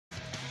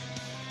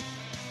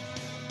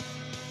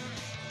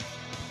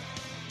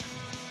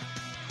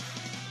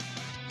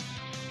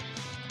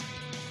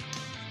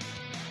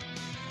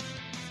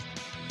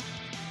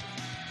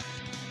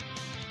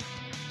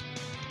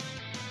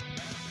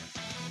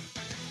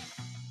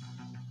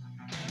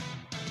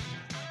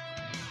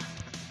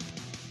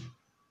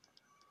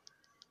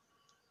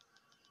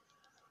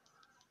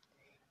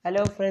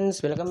Hello friends,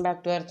 welcome back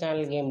to our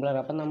channel Gamebler.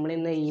 അപ്പോൾ നമ്മൾ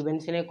ഇന്ന്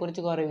ഈവൻസിനെ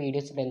കുറിച്ച് കുറേ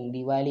വീഡിയോസ് ഇട്ടുണ്ട്,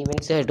 ദിവാലി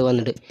ഈവൻസ് ആയിട്ട്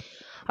വന്നിട്ട്.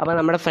 അപ്പോൾ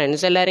നമ്മുടെ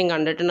ഫ്രണ്ട്സ് എല്ലാവരും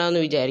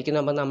കണ്ടിട്ടുണ്ടാവുമെന്ന്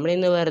വിചാരിക്കുന്നു. അപ്പോൾ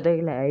നമ്മളിന്ന് വെറുതെ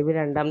ലൈവ്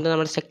രണ്ടാമത്തെ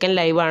നമ്മുടെ സെക്കൻഡ്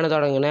ലൈവാണ്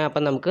തുടങ്ങുന്നത്.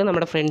 അപ്പോൾ നമുക്ക്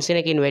നമ്മുടെ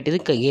ഫ്രണ്ട്സിനൊക്കെ ഇൻവൈറ്റ്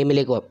ചെയ്ത്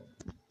ഗെയിമിലേക്ക് പോകാം.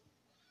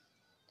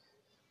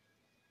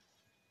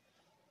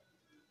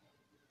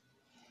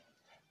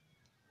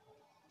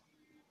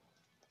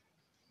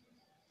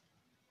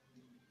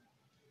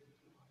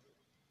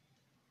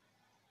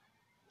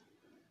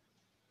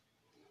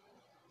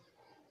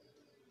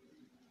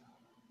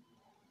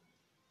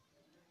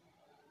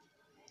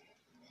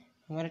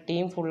 നമ്മുടെ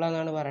ടീം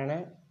ഫുള്ളാന്നാണ്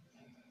പറയണത്.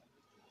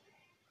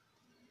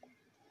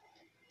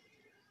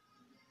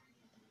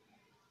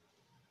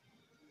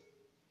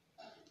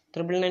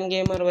 $999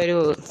 ഗെയിമർ വരൂ,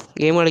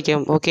 ഗെയിം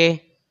കളിക്കാം. ഓക്കെ,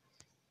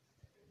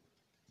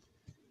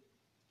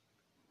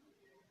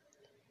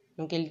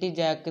 നമുക്ക് LT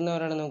ജാക്ക് എന്ന്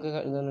പറയുന്നത് നമുക്ക്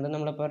ഇതുണ്ട്.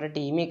 നമ്മളിപ്പോൾ അവരുടെ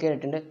ടീമിൽ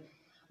കയറിയിട്ടുണ്ട്.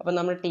 അപ്പോൾ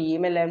നമ്മുടെ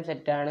ടീമെല്ലാം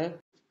സെറ്റാണ്.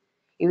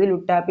 ഇത്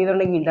ലുട്ടാപ്പി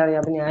എന്നുള്ള ഗിൽഡാണ്.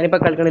 അപ്പോൾ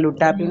ഞാനിപ്പോൾ കളിക്കുന്നത്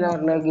ലുട്ടാപ്പി എന്ന്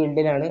പറഞ്ഞ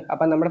ഗിൽഡിലാണ്.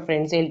 അപ്പം നമ്മുടെ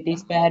friends L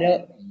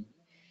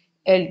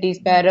T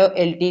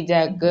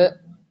Jack,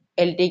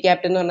 LT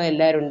captain എന്ന് പറഞ്ഞ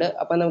എല്ലാവരും ഉണ്ട്.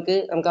 അപ്പം നമുക്ക്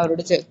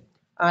അവരോട്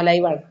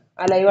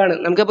ലൈവാണ്.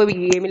 നമുക്കപ്പോൾ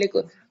ഗെയിമിലേക്ക്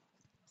പോകാം.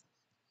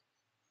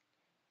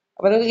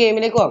 നമുക്ക്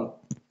ഗെയിമിലേക്ക്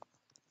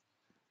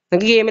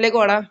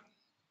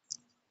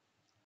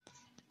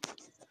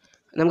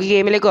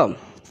പോകാം.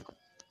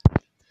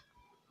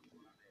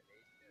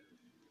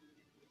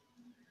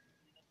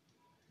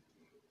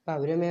 അപ്പോൾ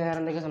അവരും വേറെ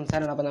എന്തൊക്കെ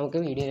സംസാരമാണ്. അപ്പോൾ നമുക്ക്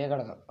വീഡിയോയിലേക്ക്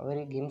കിടക്കാം. അവർ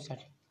ഗെയിം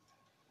സ്റ്റാർട്ട്.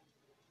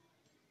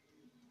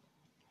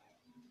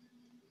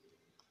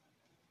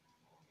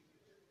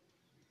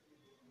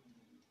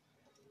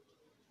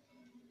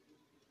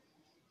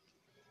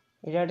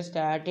 ഇതായിട്ട്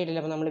സ്റ്റാർട്ട്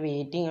ചെയ്തിട്ടില്ല. അപ്പോൾ നമ്മൾ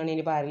വെയിറ്റിംഗ് ആണ്.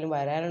 ഇനിയിപ്പോൾ ആരെങ്കിലും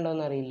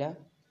വരാനുണ്ടോയെന്ന് അറിയില്ല.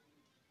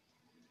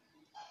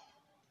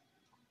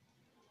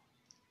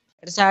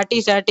 സ്റ്റാർട്ട്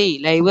ചെയ്യ്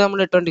ലൈവ്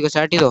നമ്മൾ ഇട്ടോണ്ടിരിക്കും.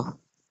 സ്റ്റാർട്ട് ചെയ്തോ.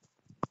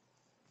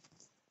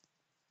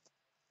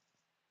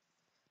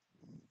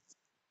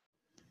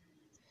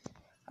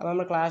 അപ്പോൾ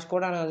നമ്മൾ ക്ലാഷ്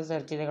കോഡാണ് അത്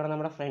സെർച്ച് ചെയ്തേക്കണം.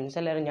 നമ്മുടെ ഫ്രണ്ട്സ്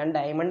എല്ലാവരും, ഞാൻ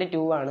ഡയമണ്ട്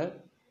 2 ആണ്.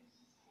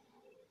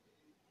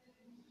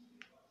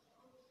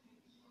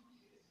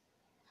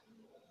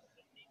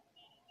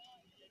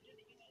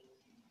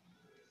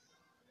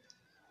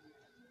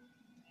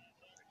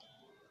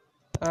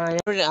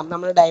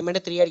 നമ്മൾ ഡയമണ്ട്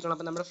 3 അടിക്കണം.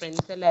 അപ്പം നമ്മുടെ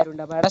ഫ്രണ്ട്സ് എല്ലാവരും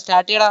ഉണ്ട്. അപ്പോൾ അവിടെ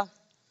സ്റ്റാർട്ട് ചെയ്യടാ.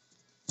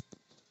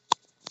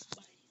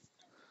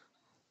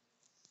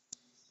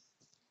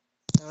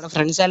 നമ്മുടെ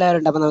ഫ്രണ്ട്സ് എല്ലാവരും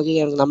ഉണ്ട്. അപ്പോൾ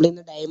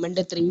നമ്മളിന്ന്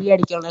ഡയമണ്ട് 3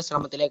 അടിക്കാനുള്ള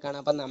ശ്രമത്തിലേക്കാണ്.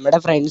 അപ്പം നമ്മുടെ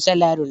ഫ്രണ്ട്സ്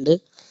എല്ലാവരും ഉണ്ട്.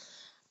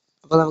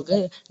 അപ്പോൾ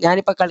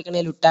ഞാനിപ്പോൾ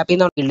കളിക്കണേ ലുട്ടാപ്പി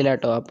എന്ന് പറഞ്ഞ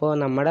ഗിൽഡിലാട്ടോ. അപ്പോൾ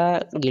നമ്മുടെ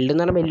ഗിൽഡ്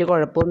എന്ന് പറഞ്ഞാൽ വലിയ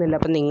കുഴപ്പമൊന്നുമില്ല.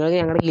 അപ്പം നിങ്ങൾ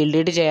ഞങ്ങളുടെ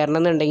ഗിൽഡിട്ട്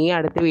ചേരണമെന്നുണ്ടെങ്കിൽ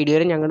അടുത്ത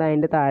വീഡിയോയിൽ ഞങ്ങൾ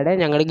അതിൻ്റെ താഴെ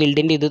ഞങ്ങളുടെ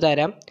ഗിൽഡിൻ്റെ ഇത്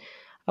തരാം.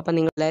 അപ്പം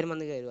നിങ്ങൾ എല്ലാവരും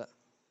വന്ന് കയറുക.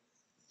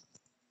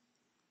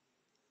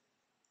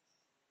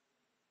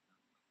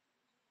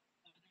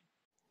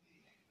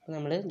 അപ്പോൾ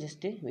നമ്മൾ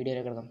ജസ്റ്റ്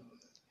വീഡിയോയിലേക്ക് കിടക്കാം.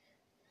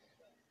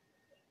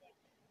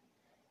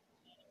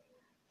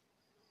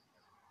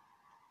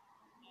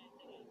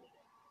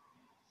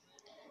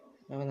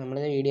 അപ്പോൾ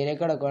നമ്മളിത്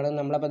വീഡിയോയിലേക്ക് കിടക്കുവാണ്.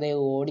 നമ്മളപ്പോൾ അതേ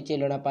ഓടി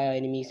ചെല്ലണം. അപ്പോൾ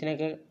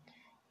എനിമീസിനൊക്കെ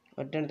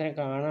ഒറ്റത്തിനെ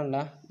കാണണ്ട.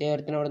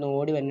 ദേവത്തിന് അവിടെ നിന്ന്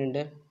ഓടി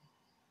വരുന്നുണ്ട്.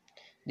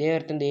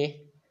 ദേവരത്തും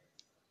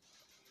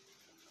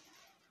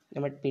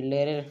നമ്മുടെ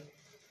പിള്ളേർ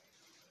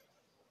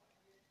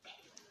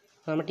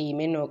നമ്മുടെ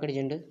ടീമേനെ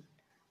നോക്കടിച്ചിട്ടുണ്ട്.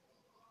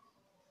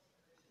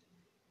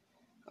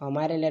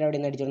 അവന്മാരെല്ലാവരും അവിടെ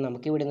നിന്ന് അടിച്ചോളൂ.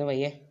 നമുക്ക് ഇവിടുന്ന്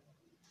വയ്യേ.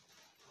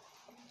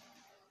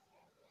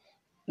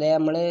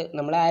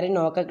 നമ്മളാരും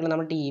നോക്കാക്കില്ല.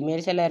 നമ്മുടെ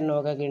ടീമേറ്റ്സ് എല്ലാവരും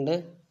നോക്കാക്കിയിട്ടുണ്ട്.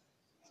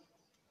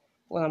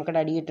 നമുക്കിട്ട്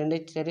അടി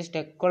കിട്ടുന്നുണ്ട്. ചെറിയ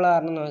സ്റ്റെക്കുള്ള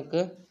കാരണം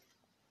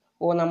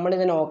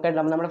നമ്മളിത്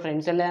നോക്കായിട്ടില്ല. നമ്മുടെ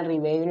ഫ്രണ്ട്സ് എല്ലാം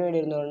റിവൈവിന്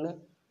വേണ്ടി ഇരുന്നുകൊണ്ട്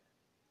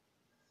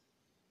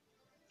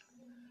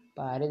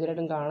അപ്പോൾ ആരും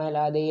ഇതുവരായിട്ടും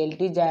കാണാനില്ല. അത്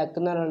LT ജാക്ക്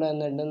എന്ന് പറഞ്ഞിട്ട്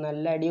വന്നിട്ടുണ്ട്.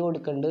 നല്ല അടി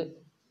കൊടുക്കുന്നുണ്ട്.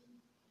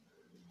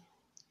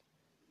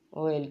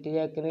 LT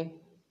ജാക്കിന്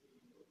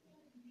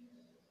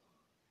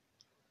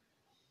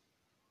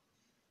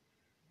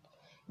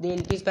ഇത്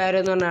LT സ്പാരോ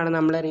എന്ന് പറഞ്ഞാണ്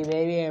നമ്മളെ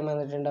റിവൈവ് ചെയ്യാൻ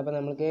വന്നിട്ടുണ്ട്. അപ്പോൾ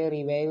നമുക്ക്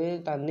റിവൈവ്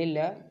തന്നില്ല.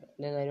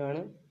 എൻ്റെ കാര്യമാണ്.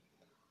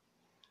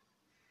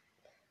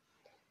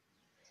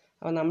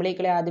 അപ്പോൾ നമ്മൾ ഈ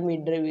കളി ആദ്യം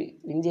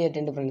വിൻ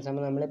ചെയ്തിട്ടുണ്ട് ഫ്രണ്ട്സ്.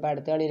 അപ്പോൾ നമ്മളിപ്പോൾ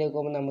അടുത്ത കളിയിലേക്ക്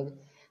പോകുമ്പോൾ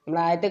നമ്മൾ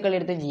ആദ്യത്തെ കളി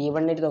എടുത്ത്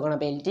G1 ഇട്ട് നോക്കണം.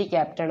 അപ്പോൾ LT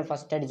ക്യാപ്റ്റനാണ്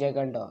ഫസ്റ്റ്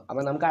അടിച്ചേക്കണ്ടോ.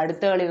 അപ്പോൾ നമുക്ക്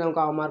അടുത്ത കളി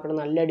നമുക്ക് അവന്മാർക്ക്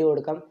നല്ല അടി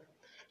കൊടുക്കാം.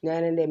 ഞാൻ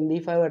എൻ്റെ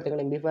MP5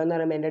 എടുത്തേക്കണം. MP5 എന്ന്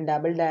പറയുമ്പോൾ എൻ്റെ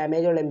ഡബിൾ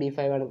ഡാമേജ് ഉള്ള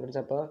MP5 ആണ്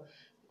ഫ്രണ്ട്സ്. അപ്പോൾ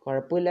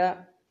കുഴപ്പമില്ല.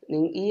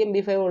 ഈ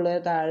MP5 ഉള്ളത്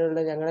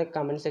താഴെയുള്ള ഞങ്ങളുടെ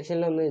കമൻറ്റ്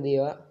സെക്ഷനിലൊന്ന് ഇത്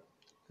ചെയ്യുക.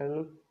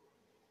 കാരണം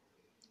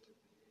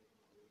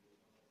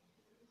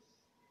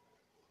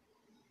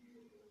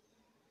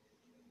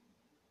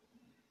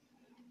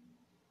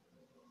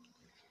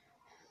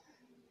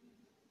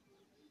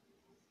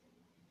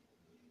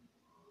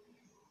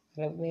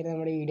പേര്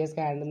നമ്മുടെ വീഡിയോസ്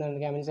കാണുന്നുണ്ട്.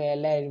 കമൻസ്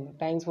എല്ലാവരും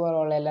താങ്ക്സ് ഫോർ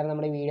ഓൾ. എല്ലാവരും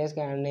നമ്മുടെ വീഡിയോസ്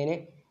കാണുന്നതിന്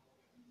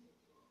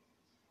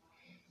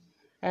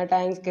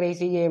thanks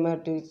crazy gamer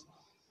to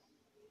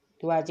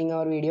watching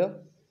our video.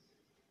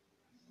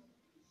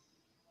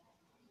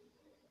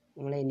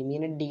 നമ്മൾ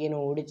എനിമീനെ അടിക്കാൻ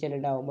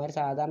ഓടിച്ചിട്ടുണ്ട്. അവന്മാർ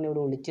സാധാരണ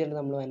ഇവിടെ ഒളിച്ചിട്ടുണ്ട്.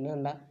 നമ്മൾ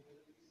വന്നുകണ്ട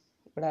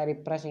ഇവിടെ ആരും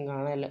ഇപ്രാവശ്യം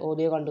കാണാനില്ല.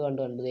 കണ്ടു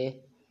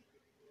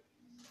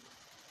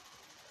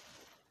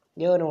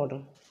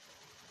ഓട്ടം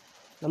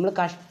നമ്മൾ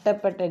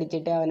കഷ്ടപ്പെട്ട്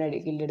അടിച്ചിട്ട് അവൻ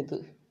കില്ലെടുത്ത്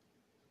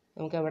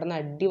നമുക്ക് എവിടെ നിന്ന്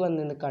അടി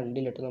വന്നെന്ന്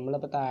കണ്ടില്ല കേട്ടോ.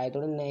 നമ്മളപ്പോൾ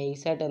താഴത്തോട്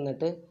നൈസായിട്ട്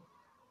വന്നിട്ട്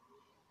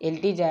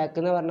LT ജാക്ക്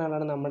എന്ന് പറഞ്ഞ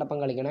ആളാണ് നമ്മുടെ ഒപ്പം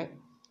കളിക്കണേ.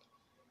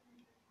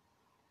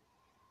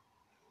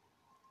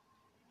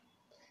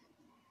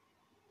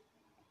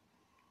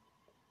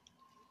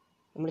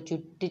 നമ്മൾ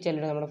ചുറ്റി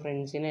ചെല്ലണം നമ്മുടെ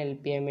ഫ്രണ്ട്സിനെ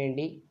ഹെൽപ്പ് ചെയ്യാൻ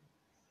വേണ്ടി.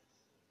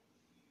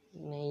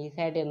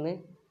 നൈസായിട്ട് ഒന്ന്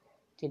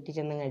ചുറ്റി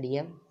ചെന്നങ്ങ്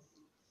അടിക്കാം.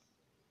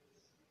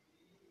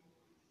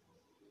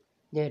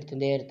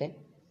 ദേവരുത്തൻ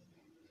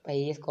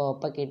പയ്യെ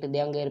സ്കോപ്പൊക്കെ ഇട്ട്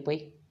ഇദ്ദേഹം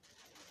കയറിപ്പോയി.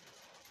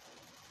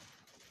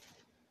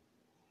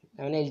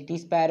 അവൻ LT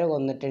സ്പാരോ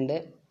കൊന്നിട്ടുണ്ട്.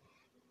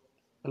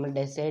 നമ്മൾ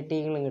ഡെസേർട്ട്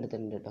ഈഗിളും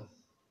എടുത്തിട്ടുണ്ട് കേട്ടോ.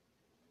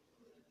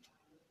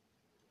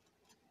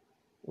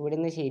 ഇവിടെ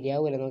നിന്ന്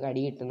ശരിയാവില്ല, നമുക്ക്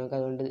അടി കിട്ടും. നമുക്ക്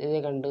അതുകൊണ്ട് ഇത്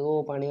കണ്ട്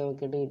പണി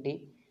നോക്കിയിട്ട് കിട്ടി.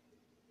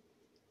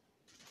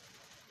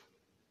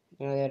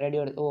 ഒരടി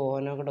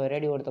നോക്കട്ടെ,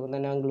 ഒരടി കൊടുത്തപ്പോൾ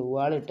തന്നെ അവൻ ഗ്ലൂ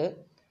വാളിട്ട്.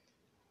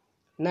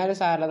 എന്നാലും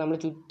സാറില്ല, നമ്മൾ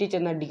ചുറ്റി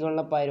ചെന്ന്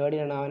അടിക്കാനുള്ള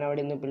പരിപാടിയാണ്. അവൻ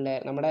അവിടെ നിന്ന്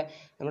നമ്മുടെ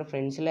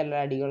ഫ്രണ്ട്സിലെല്ലാം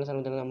അടിക്കാനുള്ള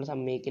സമയത്താണ് നമ്മൾ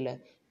സമ്മതിക്കില്ല.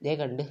 ഇതേ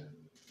കണ്ട്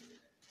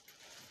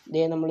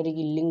നമ്മളൊരു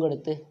കില്ലും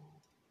കൊടുത്ത്.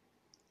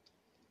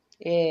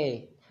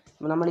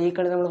 നമ്മൾ ഈ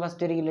കളി നമ്മൾ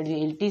ഫസ്റ്റ് ഒരു കില്ല്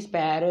LT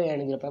സ്പാരോ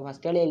ആണെങ്കിൽ. അപ്പോൾ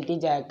ഫസ്റ്റ് കളി LT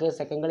ജാക്ക്,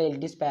 സെക്കൻഡ് കളി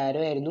LT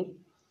സ്പാരോ ആയിരുന്നു.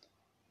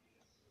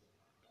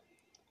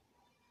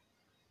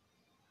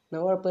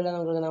 കുഴപ്പമില്ല.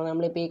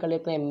 നമ്മളിപ്പോൾ ഈ കളി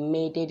ഇപ്പോൾ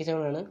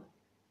M887 ആണ്.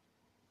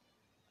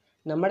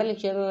 നമ്മുടെ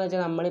ലക്ഷ്യം എന്ന്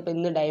വെച്ചാൽ നമ്മളിപ്പോൾ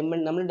ഇന്ന്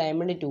നമ്മൾ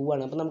ഡയമണ്ട് 2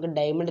 ആണ്. അപ്പോൾ നമുക്ക്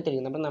ഡയമണ്ട്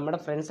 3. അപ്പോൾ നമ്മുടെ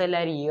ഫ്രണ്ട്സ്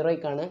എല്ലാവരും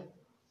ഹീറോയ്ക്കാണ്.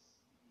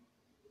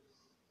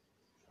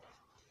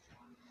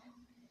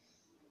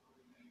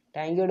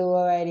 താങ്ക് യു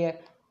ഡുവോ വാരിയർ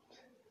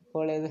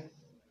ഇപ്പോൾ ഇത്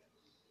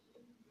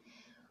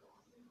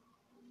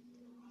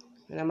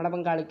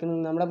നമ്മളപ്പം കളിക്കുന്നു.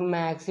 നമ്മളപ്പം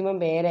മാക്സിമം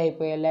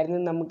പേരായിപ്പോയി.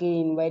 എല്ലാവരും നമുക്ക്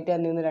ഇൻവൈറ്റ്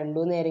തന്നിരുന്ന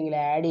 2-3 നേരെങ്കിലും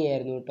ആഡ്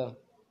ചെയ്യായിരുന്നു കേട്ടോ.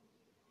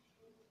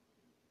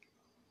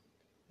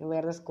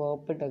 വേറെ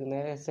സ്കോപ്പ്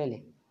ഇട്ടേക്കുന്നത് രസമല്ലേ,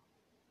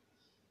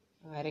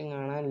 ആരും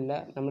കാണാനില്ല.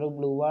 നമ്മൾ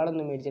ബ്ലൂ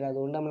വാളൊന്നും മേടിച്ചില്ല,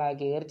 അതുകൊണ്ട് നമ്മൾ ആ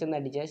കയറി ചെന്ന്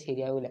അടിച്ചാൽ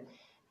ശരിയാവില്ല.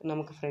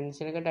 നമുക്ക്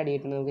ഫ്രണ്ട്സിനെക്കെട്ട് അടി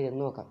കിട്ടുന്നത് നമുക്ക്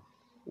ചെന്ന് നോക്കാം.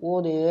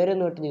 നേരെ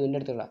നോട്ട് ദിവൻ്റെ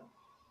അടുത്തുള്ള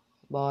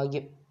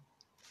ഭാഗ്യം.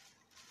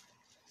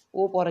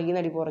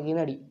 പുറകിൽ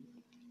നടി.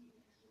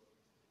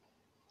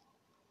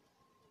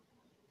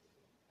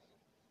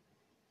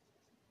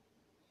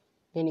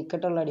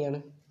 എനിക്കിട്ടുള്ള അടിയാണ്.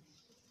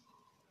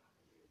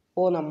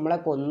 നമ്മളെ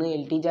കൊന്ന്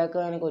LT ജാക്ക്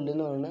അവനെ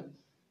കൊല്ലുന്നതാണ്.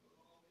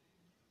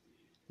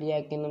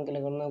 ജാക്കിന്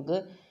നമുക്ക്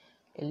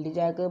LT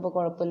ജാക്ക് ഇപ്പോൾ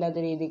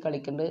കുഴപ്പമില്ലാത്ത രീതിയിൽ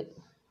കളിക്കുന്നുണ്ട്.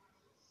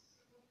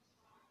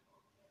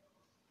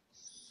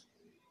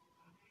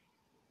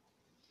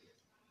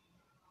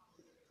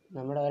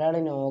 നമ്മുടെ ഒരാൾ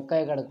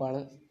നോക്കായി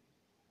കിടക്കുവാണ്.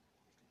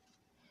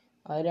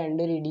 അവർ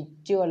രണ്ടുപേരും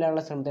ഇടിച്ചു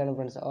കൊല്ലാനുള്ള ശ്രമത്തിലാണ്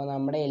ഫ്രണ്ട്സ്.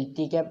 നമ്മുടെ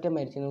LT ക്യാപ്റ്റൻ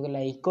മരിച്ചു. നമുക്ക്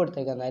ലൈക്ക്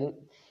കൊടുത്തേക്കാം എന്നാലും.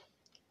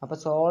 അപ്പോൾ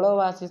സോളോ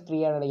വാസിസ് 3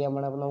 ആണ് കളിക്കാൻ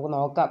പോണത്. അപ്പോൾ നമുക്ക്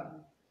നോക്കാം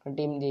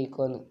ടീം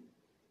ജയിക്കുമെന്ന്.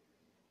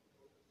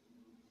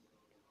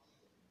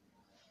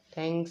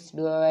 Thanks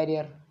duo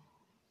Warrier.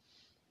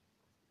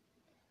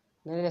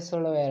 നല്ല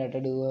രസമുള്ള പേര് കേട്ടോ,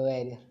 ഡുവോ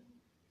വാരിയർ.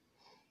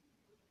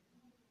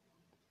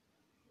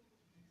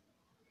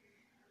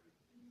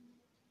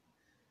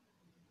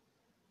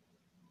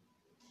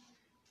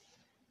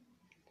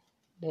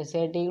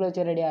 ഡെസേർട്ട് ഈഗിൾ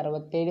വെച്ച് റെഡി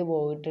 67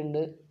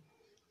 പോയിട്ടുണ്ട്.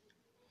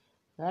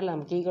 അതല്ല,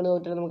 നമുക്ക് ഈ കളി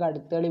തോറ്റിട്ട് നമുക്ക്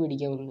അടുത്ത കളി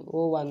പിടിക്കാൻ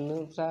വന്നു.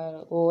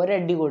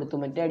 ഒരടി കൊടുത്തു,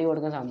 മറ്റേ അടി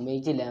കൊടുക്കാൻ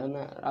സമ്മതിച്ചില്ല.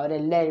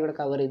 അവരെല്ലാവരും ഇവിടെ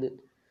കവർ ചെയ്ത്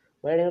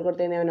ഒരടി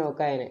കൊടുത്തു കഴിഞ്ഞാൽ അവൻ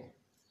നോക്കായനെ.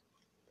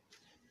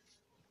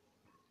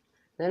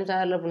 എന്നാലും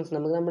സാറില്ല ഫ്രണ്ട്സ്,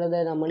 നമുക്ക്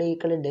നമ്മൾ ഈ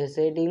കളി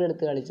ഡെസേർട്ട് ഈഗിൾ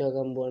എടുത്ത് കളിച്ച്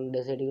നോക്കാൻ പോകണം.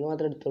 ഡെസേർട്ട് ഈഗിൾ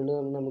മാത്രം എടുത്തോണ്ട്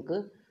നമുക്ക്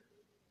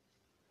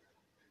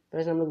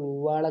പക്ഷേ നമ്മൾ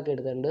ഗൂവാളൊക്കെ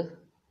എടുത്തിട്ടുണ്ട്.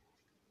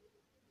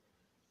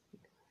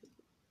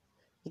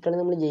 ഈ കളി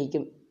നമ്മൾ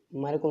ജയിക്കും,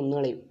 ഇമാരെ കൊന്നു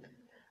കളയും.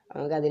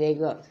 നമുക്ക്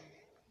അതിലേക്ക്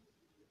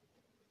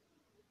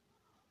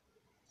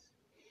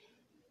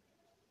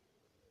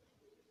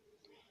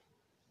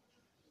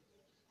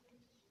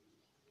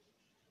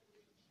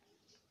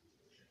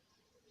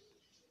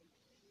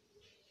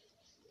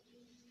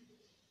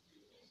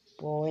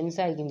പോയിന്റ്സ്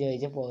ആയിരിക്കും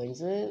ചോദിച്ചാൽ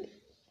പോയിന്റ്സ്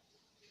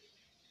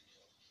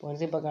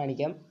ഇപ്പോൾ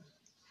കാണിക്കാം.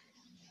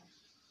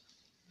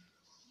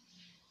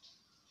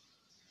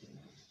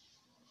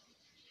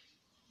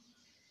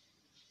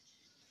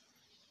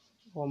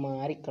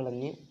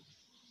 മാറിക്കളഞ്ഞ്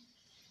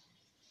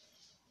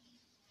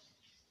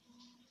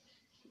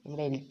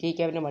നമ്മുടെ LT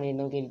ക്യാബിൻ്റെ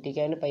പണിയുണ്ട്. നമുക്ക് LT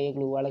ക്യാബിന് പയ്യെ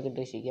ഗ്ലൂ വാളൊക്കെ ഇട്ട്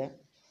രക്ഷിക്കാം.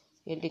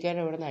 LT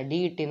ക്യാബിന് എവിടെ നിന്ന് അടി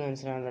കിട്ടിയെന്ന്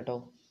മനസ്സിലാണ് കേട്ടോ.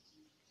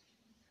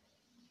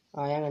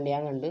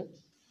 ഞാൻ കണ്ട്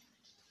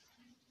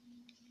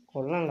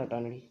കൊള്ളാണ് കേട്ടോ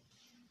അടി.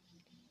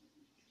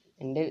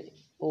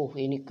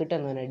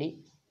 എനിക്കിട്ടെന്നാണ് അടി.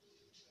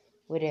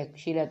 ഒരു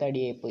രക്ഷയില്ലാത്ത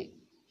അടിയായിപ്പോയി.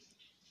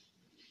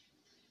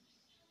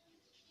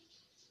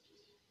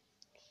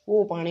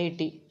 പണി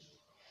കിട്ടി.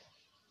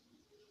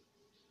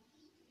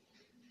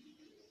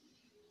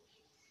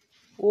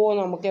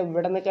 നമുക്ക്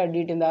എവിടെ നിന്നൊക്കെ അടി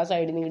കിട്ടിയത്. ആ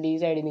സൈഡിൽ നിന്ന് കിട്ടി, ഈ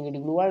സൈഡിൽ നിന്ന് കിട്ടി.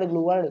 ഗ്ലൂ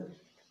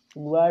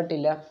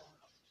ആയിട്ടില്ല.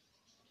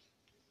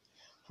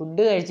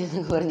 ഫുഡ് കഴിച്ചു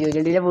പറഞ്ഞു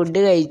ചോദിച്ചിട്ടില്ല.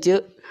 ഫുഡ് കഴിച്ചു.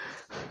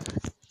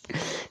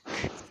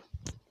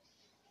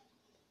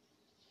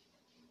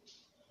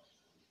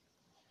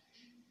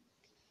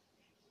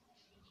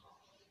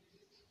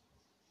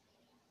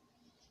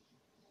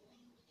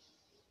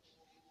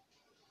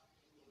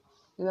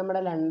 ഇത് നമ്മുടെ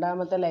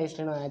രണ്ടാമത്തെ ലൈവ്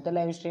സ്ട്രീം. ആദ്യത്തെ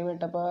ലൈവ് സ്ട്രീം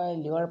ഇട്ടപ്പോൾ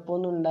വലിയ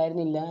കുഴപ്പമൊന്നും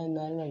ഉണ്ടായിരുന്നില്ല.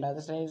 എന്നാലും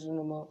രണ്ടാമത്തെ ലൈവ് സ്ട്രീം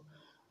ഇടുമ്പോൾ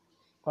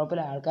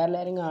കുഴപ്പമില്ല,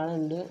 ആൾക്കാരെല്ലാവരും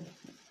കാണുന്നുണ്ട്.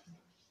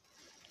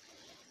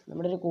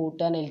 നമ്മുടെ ഒരു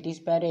കൂട്ടുകാരൻ LT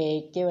സ്പാരോ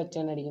AK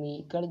വെച്ചാണ് അടിക്കുന്നത്.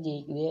 ഈ കളി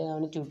ജയിക്കുന്നത്.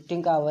 അവന് ചുറ്റും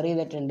കവർ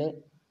ചെയ്തിട്ടുണ്ട്.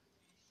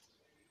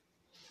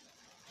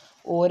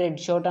 ഒരു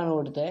ഹെഡ് ഷോട്ടാണ്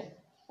കൊടുത്തത്.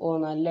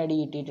 നല്ല അടി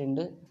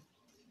കിട്ടിയിട്ടുണ്ട്.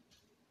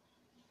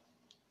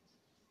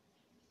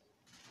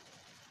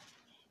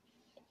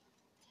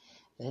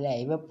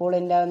 ലൈവ് എപ്പോൾ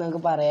ഉണ്ടാവും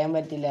നമുക്ക് പറയാൻ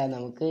പറ്റില്ല.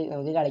 നമുക്ക്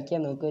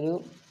കളിക്കാം.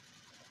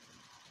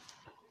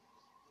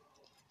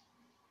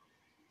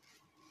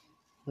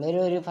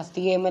 നമ്മളൊരു ഫസ്റ്റ്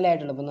ഗെയിമല്ലേ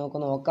ആയിട്ടുള്ളൂ. അപ്പം നമുക്ക്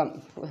നോക്കാം.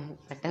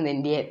 പെട്ടെന്ന്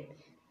എൻ്റെ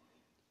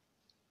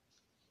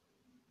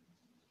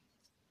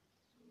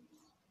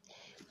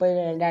ഇപ്പോൾ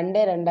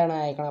 2-2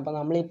 അയക്കണം. അപ്പം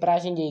നമ്മൾ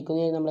ഇപ്രാവശ്യം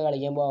ജയിക്കുന്ന നമ്മൾ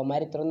കളിക്കാൻ പോകും.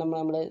 അവന്മാർ ഇത്രയും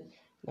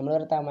നമ്മൾ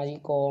ഒരു തമാശ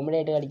കോമഡി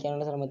ആയിട്ട്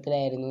കളിക്കാനുള്ള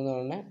ശ്രമത്തിലായിരുന്നു എന്ന്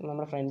തോന്നുന്നത്.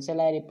 നമ്മുടെ ഫ്രണ്ട്സ്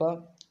എല്ലാവരും ഇപ്പോൾ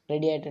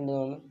റെഡി ആയിട്ടുണ്ട്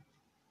തോന്നുന്നു.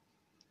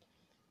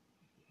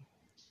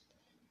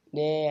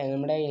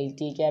 നമ്മുടെ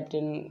LT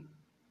ക്യാപ്റ്റൻ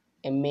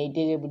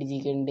M80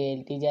 പിടിച്ചിട്ടുണ്ട്.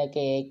 LT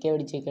ജാക്ക് AK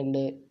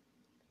പിടിച്ചിട്ടുണ്ട്.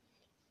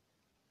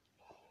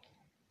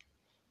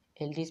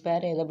 LT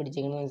സ്പാരോ ഏതാ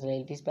പിടിച്ചിരിക്കുന്നത് മനസ്സിലായി.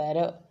 LT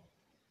സ്പാരോ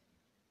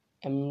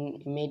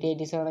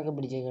M8087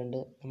 പിടിച്ചിട്ടുണ്ട്.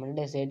 നമ്മൾ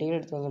ഡെസേർട്ടുകൾ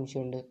എടുത്ത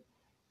സംശയമുണ്ട്.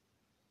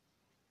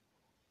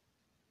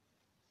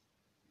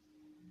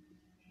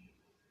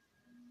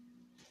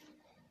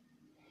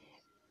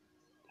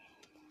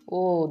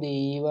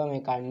 ദൈവമേ,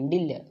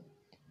 കണ്ടില്ല.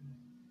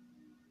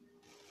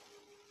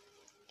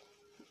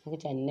 നമുക്ക്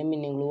ചെന്നം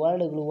പിന്നെ ഗ്ലൂ വാൾ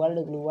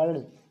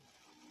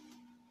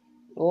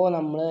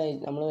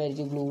നമ്മൾ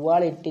വരച്ച് ഗ്ലൂ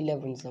വാൾ ഇട്ടില്ല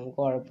ഫ്രണ്ട്സ്. നമുക്ക്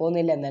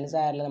കുഴപ്പമൊന്നുമില്ല. എന്തായാലും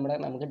സാരമില്ല.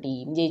 നമുക്ക്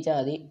ടീം ജയിച്ചാൽ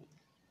മതി.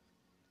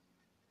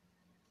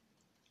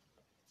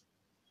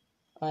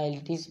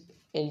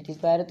 LT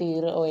സ്പാരോ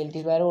LT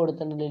സ്പാരോ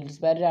കൊടുത്തിട്ടുണ്ട്. LT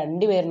സ്പാരോ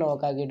 2 പേര്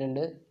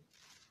നോക്കാക്കിയിട്ടുണ്ട്.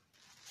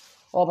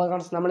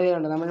 ഫ്രണ്ട്സ്, നമ്മൾ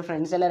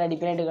ഫ്രണ്ട്സ് എല്ലാവരും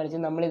അടിപ്പനായിട്ട് കളിച്ച്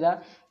നമ്മളിതാ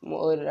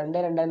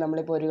 2-2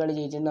 നമ്മളിപ്പോൾ ഒരു കളി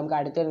ജയിച്ചിട്ടുണ്ട്. നമുക്ക്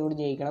അടുത്ത കളി കൂടി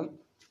ജയിക്കണം.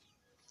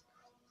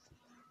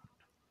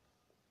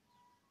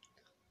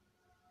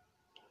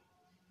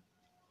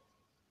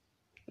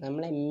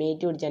 നമ്മൾ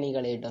M80 പിടിച്ചാണ് ഈ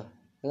കളി കേട്ടോ.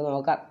 നമുക്ക്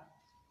നോക്കാം.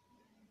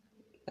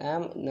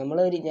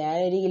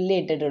 ഞാനൊരു കില്ലേ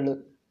ഇട്ടിട്ടുള്ളൂ.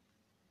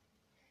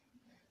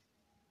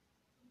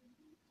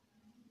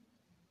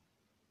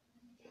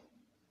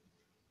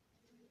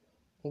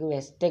 നമുക്ക്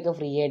വെസ്റ്റൊക്കെ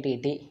ഫ്രീ ആയിട്ട്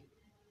കിട്ടി.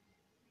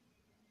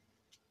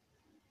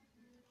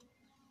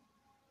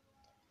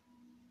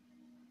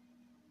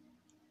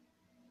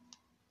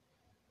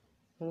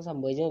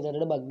 സംഭവിച്ചത്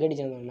ചെറുടെ ബഗ്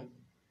അടിച്ചെന്നാണ്.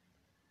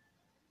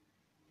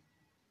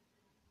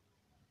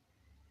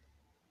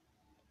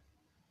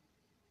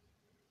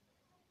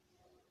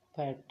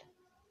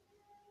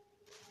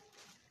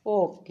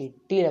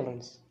 കിട്ടിയില്ല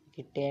ഫ്രണ്ട്സ്.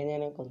 കിട്ടിയാൽ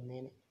ഞാൻ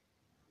കൊന്നേനെ.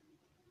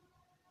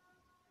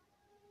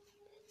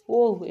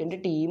 എൻ്റെ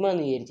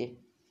ടീമാന്ന് വിചാരിച്ചേ.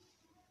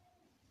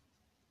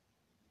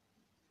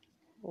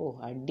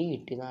 അടി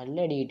കിട്ടി. നല്ല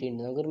അടി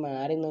കിട്ടിയിട്ടുണ്ട്. നമുക്കൊരു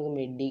മാറി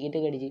മെഡിക്കറ്റ്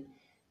കടിച്ച്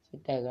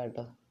സെറ്റാക്കാം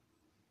കേട്ടോ.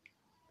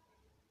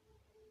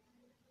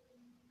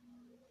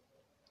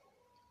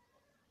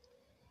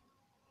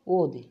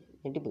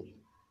 ഞെട്ടിപ്പോയി.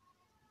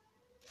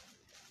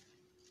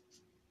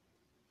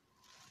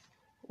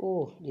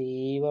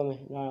 ദൈവമേ,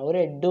 ഒരു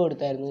ഹെഡ്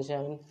കൊടുത്തായിരുന്നു. പക്ഷെ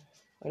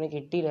അവനെ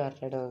കിട്ടിയില്ല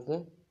കറക്റ്റായിട്ട്. നമുക്ക്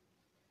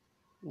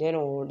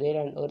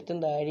ഒരുത്തും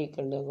താഴെ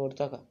കണ്ട്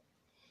കൊടുത്തേക്കാം.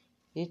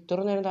 ഇത്ര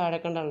നേരം താഴെ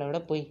കണ്ടാണല്ലോ.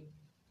 എവിടെ പോയി?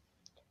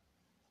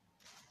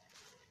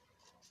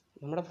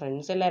 നമ്മുടെ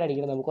ഫ്രണ്ട്സ് എല്ലാവരും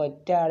അടിക്കണം. നമുക്ക്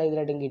ഒറ്റ ആളെ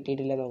ഇതിലായിട്ടും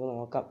കിട്ടിയിട്ടില്ല. നമുക്ക്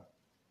നോക്കാം.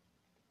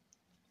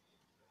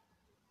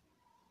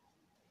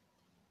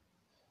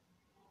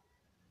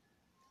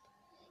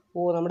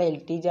 നമ്മുടെ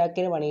LT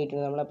ജാക്കിന് പണി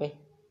കിട്ടുന്നത്. നമ്മളപ്പോൾ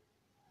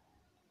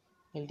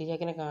LT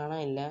ജാക്കിനെ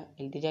കാണാനില്ല.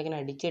 LT ജാക്കിനെ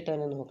അടിച്ചിട്ട്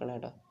തന്നെ നോക്കണം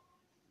കേട്ടോ.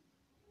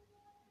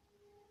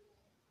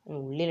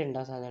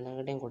 ഉള്ളിലുണ്ടാ സാധാരണ.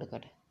 അങ്ങോട്ടേയും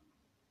കൊടുക്കട്ടെ.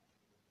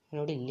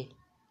 എന്നോട് ഇല്ലേ.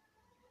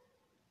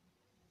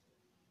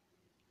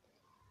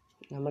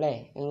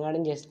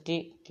 എങ്ങാടും ജസ്റ്റ്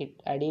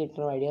അടി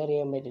കിട്ടണ വഴി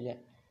അറിയാൻ പറ്റില്ല.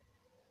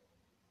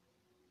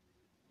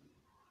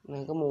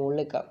 നമുക്ക് മുകളിൽ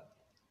നിൽക്കാം.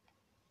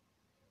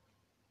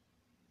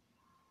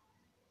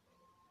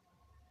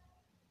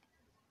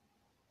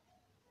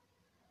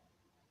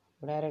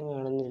 ഇവിടെ ആരും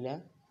കാണുന്നില്ല.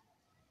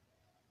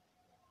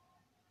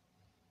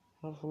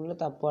 ഫുള്ള്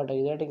തപ്പാട്ടോ.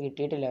 ഇതായിട്ട്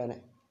കിട്ടിയിട്ടില്ല അവനെ.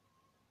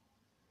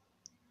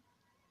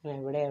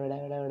 എവിടെ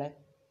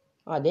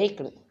അതേ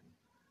ഇക്കണ്.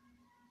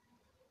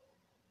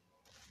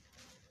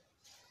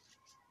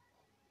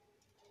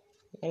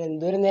 ഞാൻ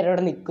എന്തോരം നേരം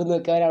അവിടെ നിൽക്കുന്നു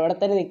നോക്കി. അവർ അവിടെ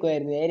തന്നെ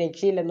നിൽക്കുമായിരുന്നു. ഞാൻ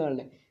രക്ഷയില്ലെന്ന്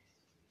പറഞ്ഞേ.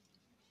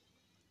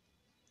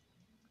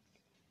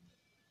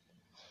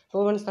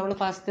 നമ്മൾ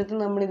ഫസ്റ്റത്തെ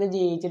നമ്മളിത്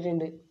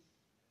ജയിച്ചിട്ടുണ്ട്.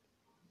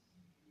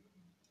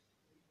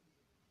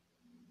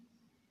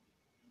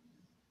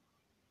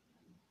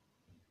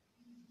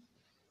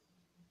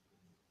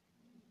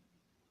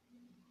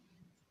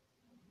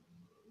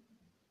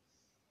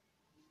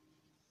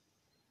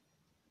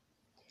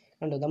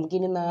 കണ്ടോ,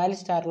 നമുക്കിനി 4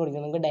 സ്റ്റാർ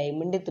കൊടുക്കണം. നമുക്ക്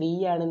ഡയമണ്ട് 3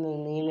 ആണ്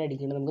നീളം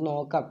അടിക്കേണ്ടത്. നമുക്ക്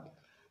നോക്കാം.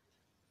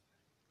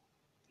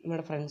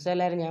 നമ്മുടെ ഫ്രണ്ട്സ്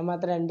എല്ലാവരും, ഞാൻ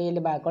മാത്രം 2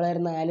 കില്ല്,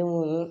 ബാക്കിയുള്ളവരും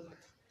 4-3.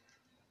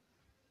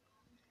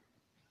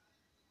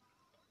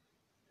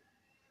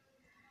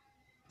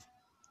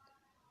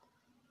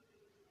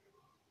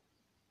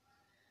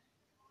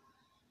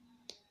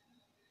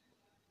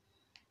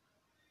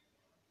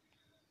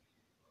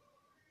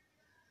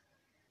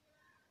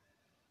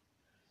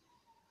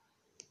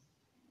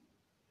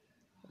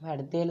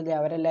 അടുത്ത കളി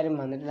അവരെല്ലാവരും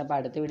വന്നിട്ടുണ്ട്. അപ്പോൾ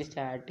അടുത്ത വീഡിയോ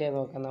സ്റ്റാർട്ട് ചെയ്യാൻ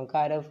നോക്കാം. നമുക്ക്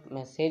ആരോ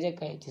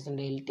മെസ്സേജൊക്കെ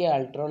അയച്ചിട്ടുണ്ട്. LT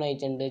അൾട്രോൺ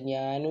അയച്ചിട്ടുണ്ട്,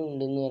 ഞാനും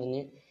ഉണ്ടെന്ന്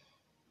പറഞ്ഞ്.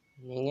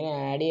 എങ്ങനെ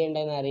ആഡ്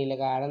ചെയ്യേണ്ടതെന്ന് അറിയില്ല.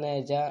 കാരണം എന്താ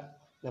വെച്ചാൽ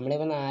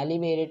നമ്മളിപ്പോൾ 4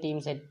 പേര് ടീം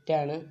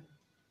സെറ്റാണ്.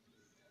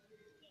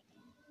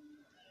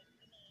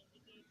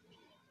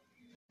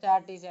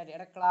 സ്റ്റാർട്ട്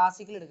എടാ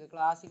ക്ലാസിക്കൽ എടുക്കുക,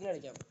 ക്ലാസിക്കൽ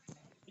കളിക്കാം.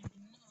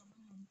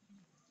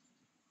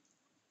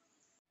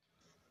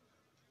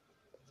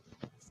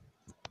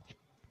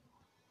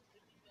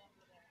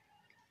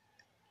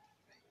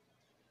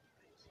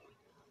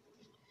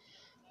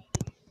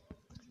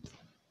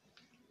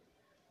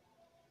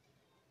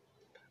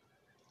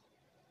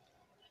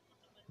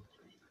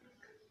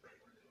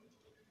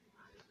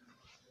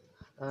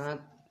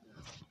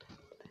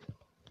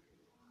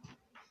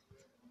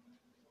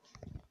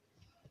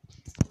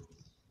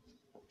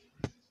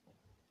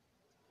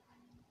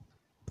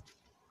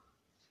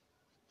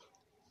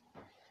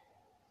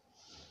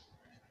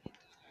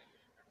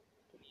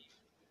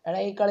 എടാ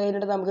ഈ കളി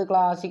കഴിഞ്ഞിട്ട് നമുക്ക്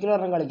ക്ലാസിക്കൽ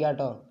ഒരെണ്ണം കളിക്കാം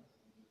കേട്ടോ.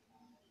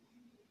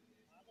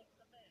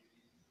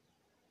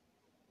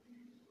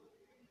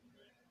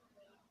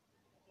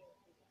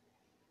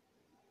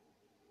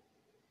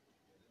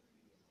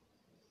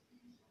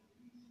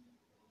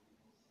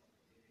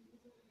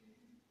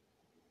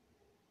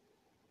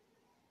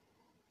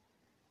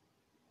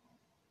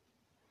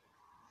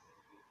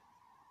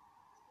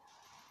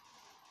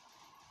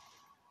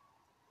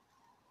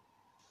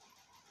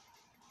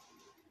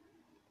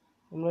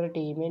 നമ്മളൊരു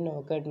ടീമേ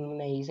നോക്കായിട്ട്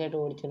നൈസായിട്ട്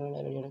ഓടിച്ചിട്ടുള്ള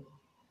പരിപാടിയാണ്.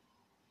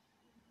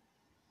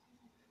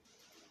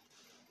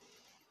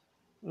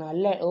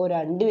 നല്ല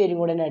 2 പേരും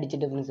കൂടെ തന്നെ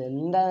അടിച്ചിട്ട് ഫ്രണ്ട്സ്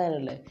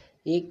എന്താണെന്നല്ലേ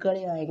ഈ കളി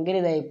ഭയങ്കര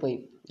ഇതായിപ്പോയി.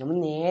 നമ്മൾ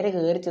നേരെ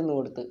കയറി ചെന്ന്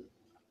കൊടുത്ത്.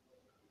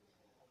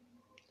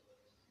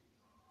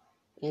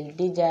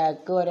 LT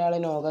ജാക്ക്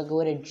ഒരാളെ നോക്കാക്കി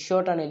ഒരു ഹെഡ്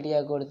ഷോട്ടാണ് LT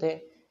ജാക്ക് കൊടുത്ത്.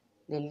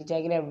 LT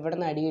ജാക്കിന് എവിടെ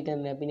നിന്ന് അടി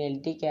കിട്ടുന്നില്ല. പിന്നെ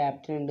LT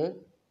ക്യാപ്റ്റൻ ഉണ്ട്.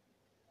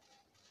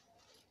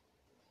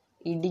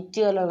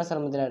 ഇടിച്ചു കൊല്ലാനുള്ള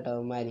ശ്രമത്തിലാട്ടോ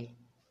അവന്മാര്.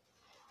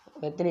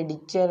 എത്ര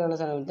ഇടിച്ചു കൊല്ലാനുള്ള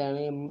ശ്രമത്തിലാണ്.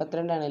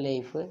 82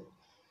 ലൈഫ്,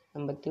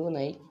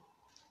 83.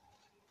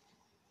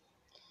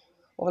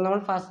 അപ്പോൾ നമ്മൾ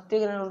ഫസ്റ്റ്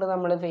ഗ്രൗണ്ട്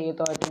നമ്മൾ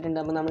തോറ്റിട്ടുണ്ട്.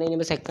 അപ്പോൾ നമ്മൾ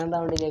ഇനിയിപ്പോൾ സെക്കൻഡ്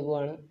റൗണ്ടിലേക്ക്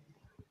പോവാണ്.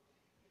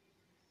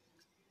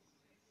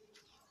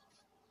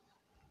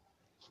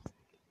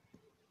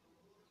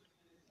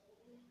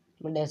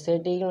 നമ്മൾ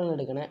ഡെസേർട്ടീകളാണ്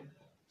എടുക്കണേ.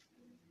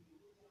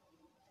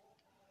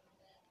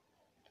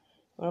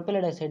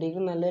 കുഴപ്പമില്ല,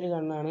 ഡെസേർട്ടീകൾ നല്ലൊരു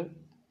ഗണ്ണാണ്.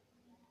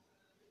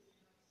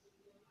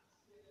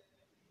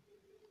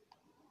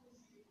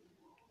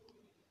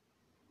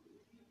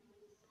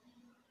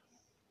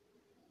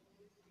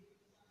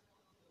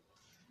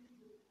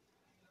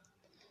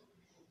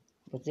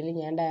 ആക്ച്വലി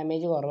ഞാൻ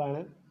ഡാമേജ്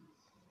കുറവാണ്.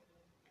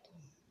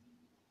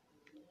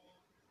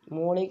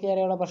 മോളിൽ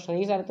കയറിയുള്ള പ്രശ്നം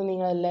ഈ സ്ഥലത്ത്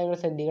നിങ്ങളെല്ലാം കൂടെ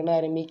ശ്രദ്ധിക്കേണ്ട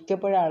കാര്യം,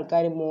 മിക്കപ്പോഴും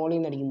ആൾക്കാർ മോളിൽ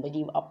നിന്ന്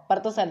അടിക്കുമ്പോൾ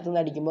അപ്പുറത്തെ സ്ഥലത്ത്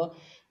നിന്ന് അടിക്കുമ്പോൾ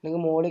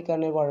നിങ്ങൾക്ക് മോളിൽ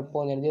കയറുന്ന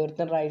കുഴപ്പമൊന്നുമില്ല.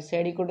 ഒരുത്തൻ റൈറ്റ്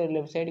സൈഡിൽ കൂടെ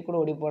ലെഫ്റ്റ് സൈഡിൽ കൂടെ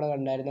ഓടിപ്പോണ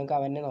കണ്ടായിരുന്നു. നമുക്ക്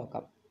അവനെ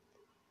നോക്കാം.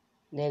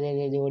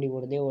 ഇതേ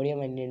ഓടിയ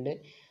വണ്ടിയുണ്ട്.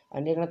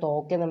 വണ്ടി ഇങ്ങനെ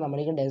തോക്കെന്നാണ്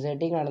നമ്മളീ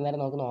ഡെസേർട്ടിൽ കാണുന്നേരം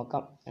നമുക്ക്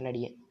നോക്കാം അവൻ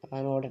അടിക്കാൻ.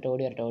 അവൻ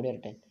ഓടി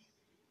വരട്ടെ.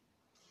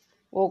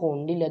 ഓ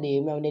കൊണ്ടില്ല,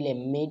 ദൈവം അവൻ്റെ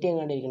M8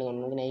 എങ്ങാണ്ടിരിക്കണം.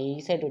 നമുക്ക്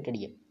നൈസായിട്ട്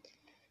വിട്ടടിക്കാം.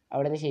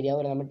 അവിടെ നിന്ന്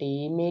ശരിയാവില്ല. നമ്മുടെ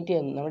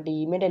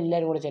ടീംമേറ്റ്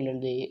എല്ലാവരും കൂടെ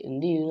ചെല്ലുന്നത്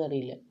എന്ത് ചെയ്യുമെന്ന്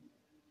അറിയില്ല.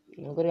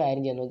 നമുക്കൊരു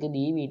കാര്യം ചെയ്യാം, നമുക്ക്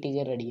വീട്ടിൽ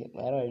കയറി അടിക്കാം,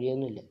 വേറെ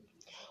വഴിയൊന്നുമില്ല.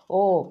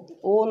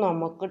 ഓ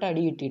നമുക്കിട്ട്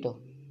അടി കിട്ടിട്ടോ,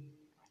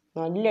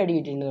 നല്ല അടി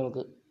കിട്ടിയിട്ടുണ്ട്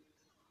നമുക്ക്.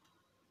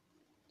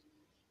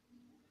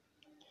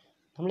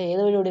 നമ്മൾ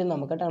ഏത് വഴി ഓടിയാലും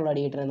നമുക്കിട്ടാണല്ലോ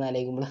അടി കിട്ടണമെന്ന്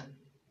ആലോചിക്കുമ്പോൾ.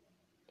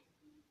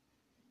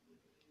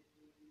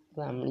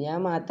 ഞാൻ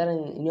മാത്രം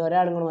ഇനി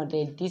ഒരാളും കൂടെ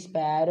മാറ്റാം. LT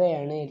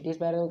സ്പാരോയാണ്. LT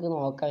സ്പാരോ നമുക്ക്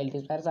നോക്കാം. LT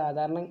സ്പാരോ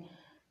സാധാരണ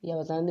ഈ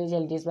അവസാനത്തെ വെച്ച്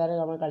LT സ്പാരോ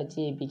നമ്മൾ കളിച്ച്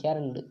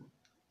ജയിപ്പിക്കാറുണ്ട്.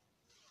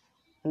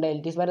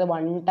 LT സ്പാരോ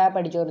 1 ടാപ്പ്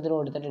അടിച്ച് ഓരോരുത്തർ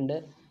കൊടുത്തിട്ടുണ്ട്.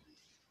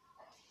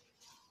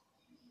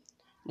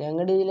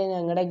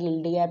 ഞങ്ങളുടെ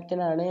guild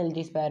ക്യാപ്റ്റനാണ് LT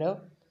sparrow,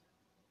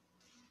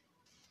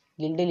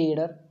 guild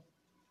leader.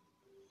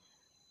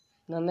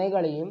 നന്നായി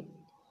കളിക്കും.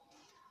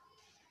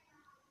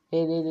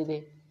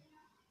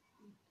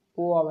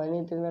 അവന്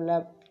ഇത്തിരി നല്ല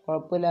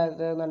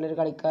കുഴപ്പമില്ലാത്ത നല്ലൊരു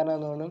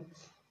കളിക്കാരനാണെന്ന്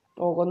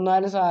തോന്നുന്നു.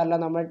 കൊന്നാലും സാരല്ല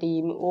നമ്മുടെ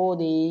ടീം.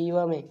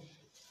 ദൈവമേ,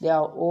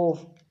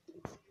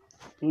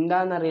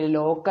 എന്താണെന്നറിയില്ല,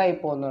 ലോക്കായി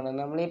പോകുന്നതാണ്.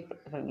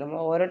 നമ്മൾ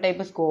ഓരോ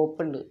ടൈപ്പ് സ്കോപ്പ്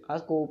ഉണ്ട്. ആ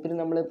സ്കോപ്പിന്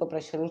നമ്മളിപ്പോൾ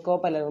പ്രഷറിങ്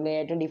സ്കോപ്പ് അല്ല, നമ്മൾ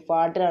ഏറ്റവും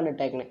ഡിഫാൾട്ടിലാണ്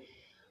ഇട്ടേക്കണേ.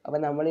 അപ്പം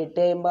നമ്മൾ ഇട്ട്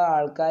കഴിയുമ്പോൾ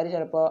ആൾക്കാർ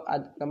ചിലപ്പോൾ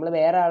നമ്മൾ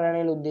വേറെ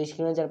ആളാണെങ്കിൽ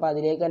ഉദ്ദേശിക്കുന്നത് ചിലപ്പോൾ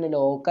അതിലേക്ക് തന്നെ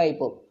ലോക്കായി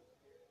പോകും.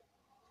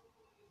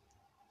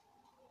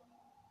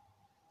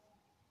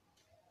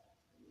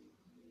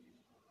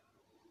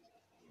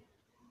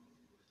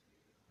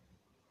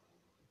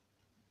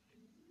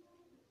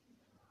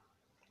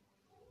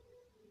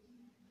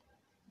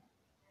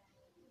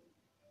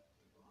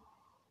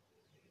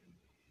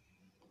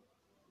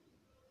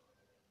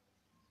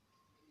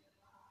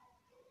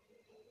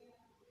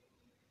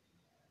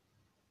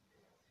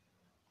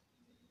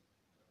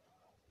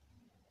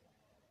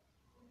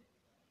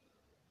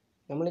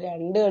 നമ്മൾ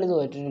 2 കളി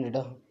തോറ്റിട്ടുണ്ട്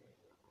കേട്ടോ.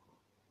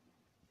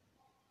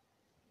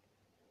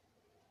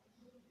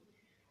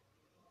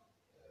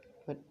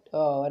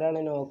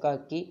 ഒരാളെ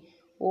നോക്കാക്കി.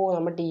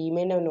 നമ്മുടെ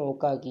ടീമേനെ അവൻ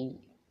നോക്കാക്കി.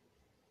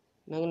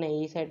 നമുക്ക്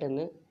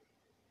നൈസായിട്ടൊന്ന്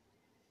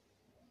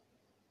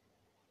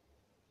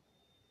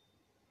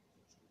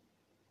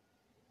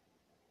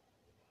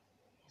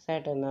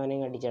ആയിട്ട് അവനെ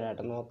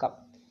അടിച്ചിടാട്ടോ, നോക്കാം.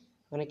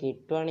 അവനെ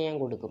കിട്ടുവാണെങ്കിൽ ഞാൻ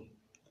കൊടുക്കും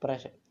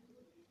ഇപ്രാവശ്യം.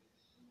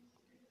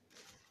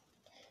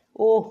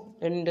 ഓ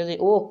എൻ്റെ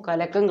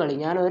കലക്കം കളി.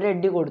 ഞാൻ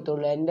ഒരടി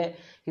കൊടുത്തുള്ളൂ. എൻ്റെ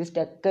ഇത്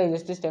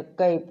ജസ്റ്റ്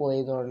സ്റ്റക്കായി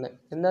പോയതുകൊണ്ട്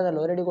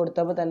എന്താണെന്നല്ല, ഒരടി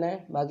കൊടുത്തപ്പോൾ തന്നെ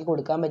ബാക്കി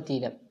കൊടുക്കാൻ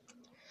പറ്റിയില്ല.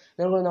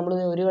 നമ്മൾ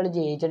ഒരു കളി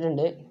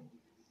ജയിച്ചിട്ടുണ്ട്.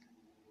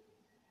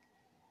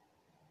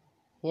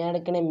 ഞാൻ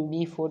എടുക്കണ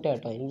MB40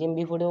 കേട്ടോ. എനിക്ക്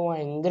MB40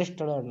 ഭയങ്കര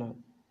ഇഷ്ടമുള്ള ഒരെണ്ണമാണ്.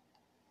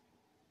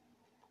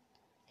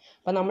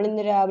 അപ്പം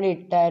നമ്മളിന്ന് രാവിലെ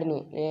ഇട്ടായിരുന്നു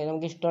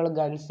നമുക്ക് ഇഷ്ടമുള്ള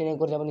ഗൺസിനെ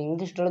കുറിച്ച്. അപ്പോൾ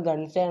നിങ്ങൾക്ക് ഇഷ്ടമുള്ള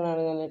ഗൺസ്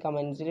ഏതാണെന്ന്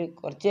കമൻസിൽ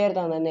കുറച്ച് പേർ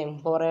തന്നെ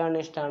M4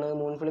 ഇഷ്ടമാണ്,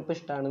 മൂൺ ഫ്ലിപ്പ്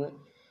ഇഷ്ടമാണെന്ന്.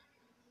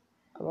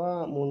 അപ്പോൾ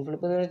മൂൺ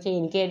ഫ്ലിപ്പ് എന്ന് വെച്ചാൽ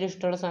എനിക്ക് ഏറ്റവും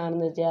ഇഷ്ടമുള്ള സാധനം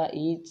എന്ന് വെച്ചാൽ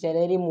ഈ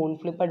ചിലർ മൂൺ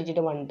ഫ്ലിപ്പ്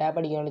അടിച്ചിട്ട് 1 ടാപ്പ്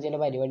അടിക്കാനുള്ള ചില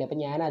പരിപാടി. അപ്പം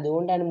ഞാൻ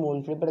അതുകൊണ്ടാണ് മൂൺ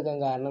ഫ്ലിപ്പ് എടുക്കാൻ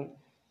കാരണം.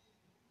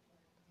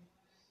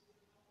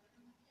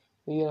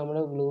 അയ്യോ, നമ്മൾ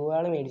ഗ്ലൂ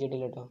വാൾ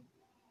മേടിച്ചിട്ടില്ല കേട്ടോ.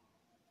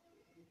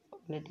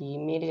 എൻ്റെ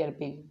ടീംമേറ്റ്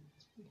ചിലപ്പോൾ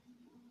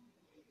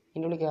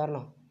ഇതിൻ്റെ ഉള്ളിൽ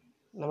കയറണോ?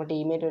 നമ്മുടെ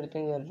ടീംമേറ്റ്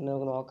ഒരുത്തും കയറിയിട്ടുണ്ട്,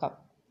 നമുക്ക് നോക്കാം.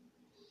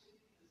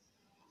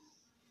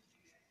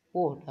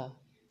 കേട്ടോ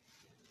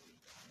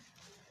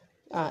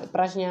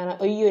ഇപ്രാവശ്യം ഞാൻ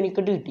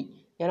എനിക്കിട്ട് കിട്ടി.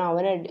 ഞാൻ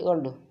അവനെ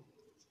കണ്ടു.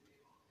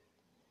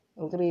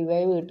 നമുക്ക്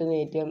റിവൈവ് കിട്ടുന്ന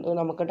ഏറ്റവും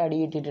നമുക്കിട്ട് അടി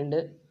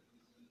കിട്ടിയിട്ടുണ്ട്.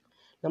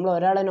 നമ്മൾ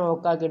ഒരാളെ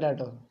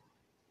നോക്കാക്കിയിട്ടാട്ടോ.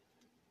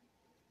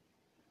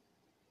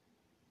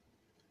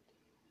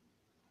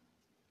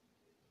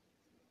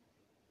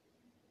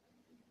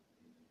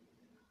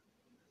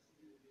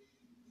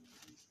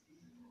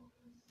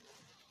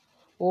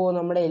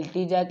 നമ്മുടെ LT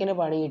ജാക്കിന്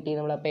പണി കിട്ടി.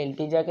 നമ്മളപ്പോൾ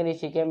LT ജാക്കിനെ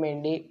രക്ഷിക്കാൻ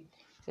വേണ്ടി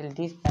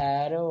LT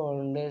സ്പാരോ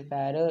ഉണ്ട്.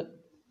 സ്പാരോ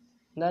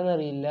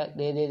എന്താണെന്നറിയില്ല.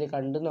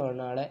 കണ്ടെന്ന്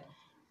തോന്നുന്നു ആളെ.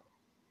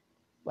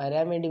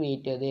 വരാൻ വേണ്ടി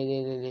വെയിറ്റ്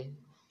ചെയ്യും.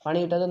 പണി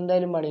കിട്ടും,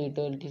 അതെന്തായാലും പണി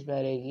കിട്ടും LT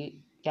സ്പാരോയ്ക്ക്.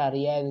 എനിക്ക്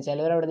അറിയാമായിരുന്നു.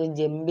 ചിലവരവിടെ നിന്ന്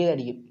ജമ്പ്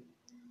ചെയ്തടിക്കും.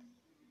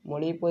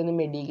 മുകളിൽ പോയി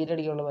മെഡിക്കേറ്റ്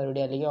അടിക്കാനുള്ള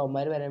പരിപാടി, അല്ലെങ്കിൽ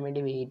അവന്മാർ വരാൻ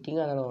വേണ്ടി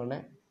വെയിറ്റിംഗ് ആണെന്ന്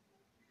തോന്നുന്നത്.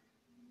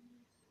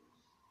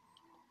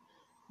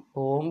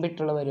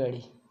 ബോംബിട്ടുള്ള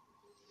പരിപാടി.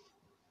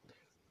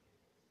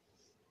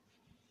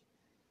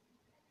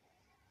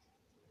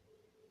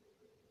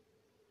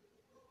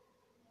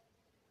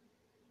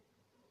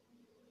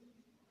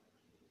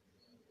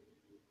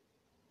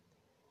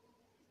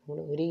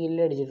 ഒരു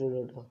കില്ല് അടിച്ചിട്ടുള്ളൂ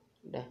കേട്ടോ.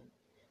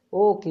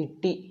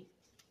 കിട്ടി.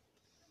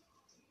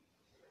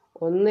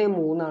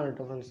 1-3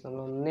 കേട്ടോ ഫ്രണ്ട്സ്.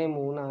 നമ്മൾ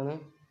 1-3.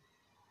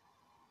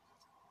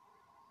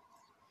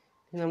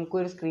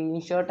 നമുക്കൊരു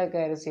സ്ക്രീൻഷോട്ടൊക്കെ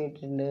അയച്ച്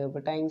ചെയ്തിട്ടുണ്ട്.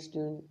 അപ്പോൾ താങ്ക്സ്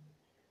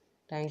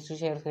ടു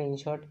ഷെയർ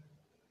സ്ക്രീൻഷോട്ട്.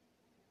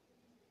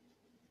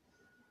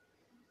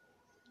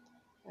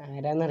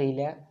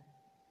 ആരാന്നറിയില്ല.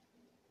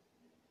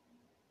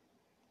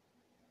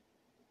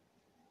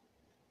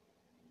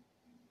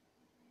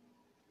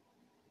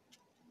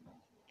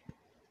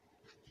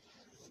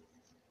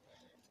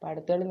 അപ്പം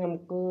അടുത്ത കളി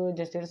നമുക്ക്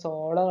ജസ്റ്റ് ഒരു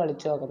സോളോ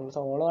കളിച്ച് നോക്കാം.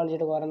 സോളോ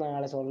കളിച്ചിട്ട് കുറേ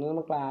നാളെ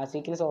നമ്മൾ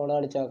ക്ലാസിക്കിൽ സോളോ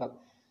കളിച്ച് നോക്കാം.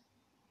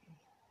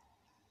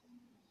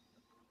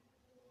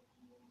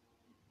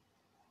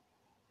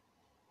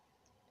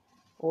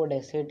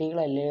 ഡെസേർട്ട്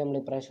ഈഗിളല്ലേ നമ്മൾ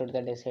ഇപ്രാവശ്യം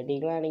എടുത്ത. ഡെസേർട്ട്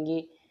ഈഗിളാണെങ്കിൽ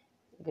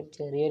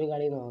ചെറിയൊരു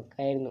കളി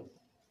നോക്കായിരുന്നു.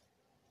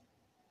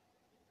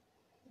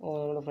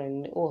 നമ്മുടെ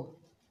ഫ്രണ്ട്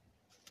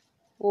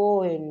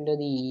എൻ്റെ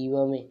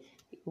ദൈവമേ,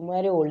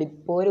 ഇവന്മാർ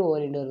ഒളിപ്പോര്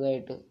പോലെ ഉണ്ട്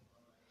ചെറുതായിട്ട്.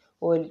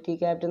 LT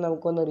ക്യാപ്റ്റൻ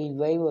നമുക്കൊന്ന്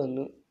റിവൈവ്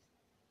വന്നു.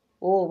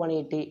 പണി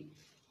കിട്ടി.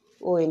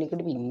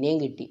 എനിക്കിട്ട് പിന്നെയും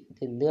കിട്ടി.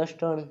 ഇതെന്ത്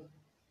കഷ്ടമാണ്.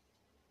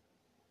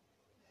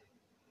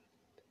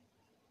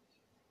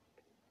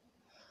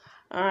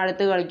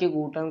 അടുത്ത കളിക്ക്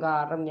കൂട്ടാം.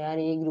 കാരണം ഞാൻ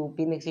ഈ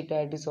ഗ്രൂപ്പിൽ നിന്ന് എക്സിറ്റ്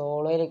ആയിട്ട്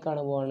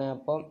സോളോയിലേക്കാണ് പോകുന്നത്.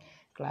 അപ്പം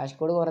ക്ലാഷ്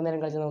കോഡ് കുറേ നേരം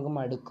കളിച്ച് നമുക്ക്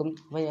മടുക്കും.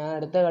 അപ്പോൾ ഞാൻ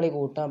അടുത്ത കളി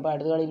കൂട്ടാം. അപ്പോൾ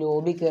അടുത്ത കളി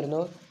ലോബി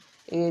കയറുന്നു.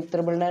 ഈ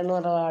 999 എന്ന്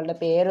പറഞ്ഞ ആളുടെ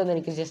പേരൊന്ന്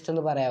എനിക്ക് ജസ്റ്റ്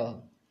ഒന്ന് പറയാമോ?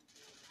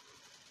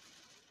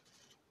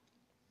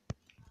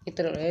 ഈ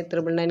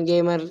 999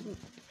 ഗെയിമർ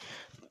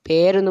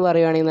പേരൊന്ന്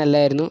പറയുവാണെങ്കിൽ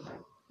നല്ലതായിരുന്നു.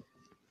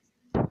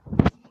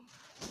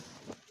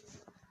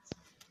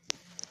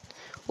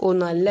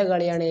 നല്ല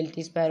കളിയാണ്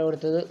LT സ്പാരോ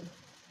കൊടുത്തത്.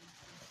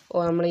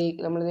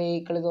 നമ്മൾ ഈ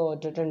കളി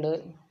തോറ്റിട്ടുണ്ട്.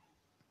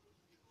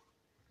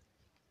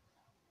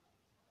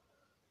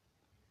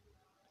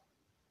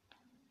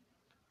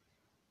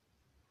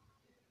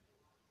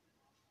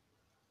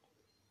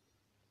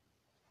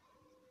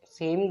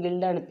 സെയിം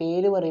ഗിൽഡാണ്.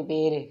 പേര് പറയും.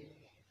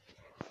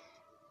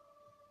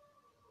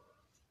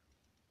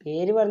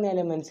 പേര്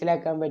പറഞ്ഞാലേ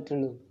മനസ്സിലാക്കാൻ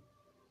പറ്റുള്ളൂ.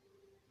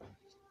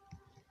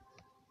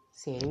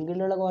 സെയിം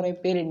ഗിൽഡുള്ള കുറേ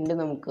പേരുണ്ട്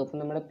നമുക്ക്. അപ്പം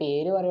നമ്മുടെ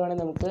പേര്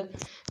പറയുവാണെങ്കിൽ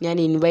ഞാൻ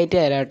ഇൻവൈറ്റ്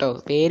തരാം കേട്ടോ,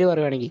 പേര്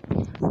പറയുവാണെങ്കിൽ.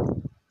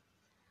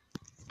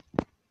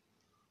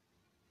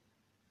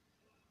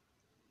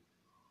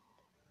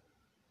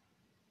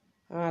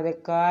 അതെ,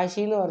 കാശി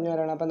എന്ന്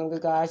പറഞ്ഞവരാണ്. അപ്പം നമുക്ക്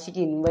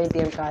കാശിക്ക് ഇൻവൈറ്റ്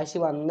ചെയ്യാം. കാശി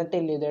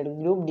വന്നിട്ടില്ല, ഇതായിട്ട്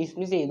ഗ്രൂപ്പ്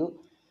ഡിസ്മിസ് ചെയ്തു.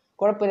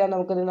 കുഴപ്പമില്ല.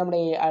 നമുക്കിത് നമ്മുടെ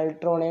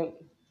അൾട്രോണെ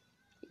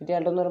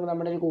എന്ന് പറയുമ്പോൾ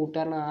നമ്മുടെ ഒരു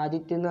കൂട്ടുകാരൻ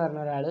ആദിത്യ എന്ന്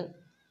പറഞ്ഞ ഒരാൾ.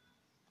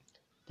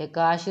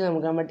 കാശി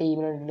നമുക്ക് നമ്മുടെ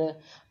ടീമിലുണ്ട്.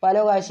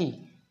 ഹലോ കാശി.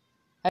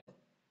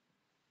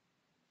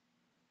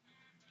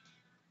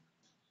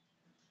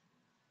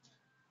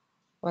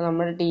 അപ്പോൾ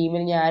നമ്മുടെ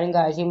ടീമിൽ ഞാനും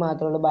കാശിയും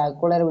മാത്രമേ ഉള്ളൂ.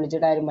 ബാക്കിയുള്ളവരെ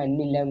വിളിച്ചിട്ട് ആരും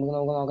മഞ്ഞില്ല.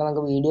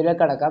 നമുക്ക്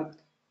വീഡിയോയിലേക്ക് കിടക്കാം.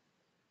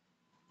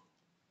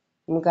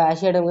 നമുക്ക്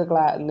കാശിയായിട്ട്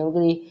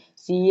നമുക്ക് ഈ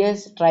CS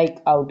സ്ട്രൈക്ക്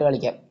ഔട്ട്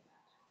കളിക്കാം.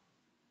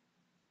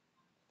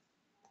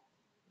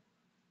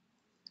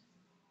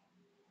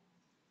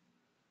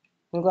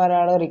 നമുക്ക്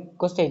ഒരാൾ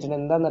റിക്വസ്റ്റ്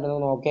അയച്ചിട്ടുണ്ട്. എന്താന്ന്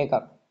പറയുന്നത്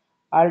നോക്കിയേക്കാം.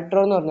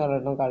 അൾട്രോ എന്ന് പറഞ്ഞാൽ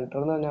നമുക്ക് അൾട്രോ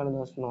എന്ന് പറഞ്ഞാൽ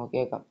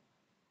നോക്കിയേക്കാം.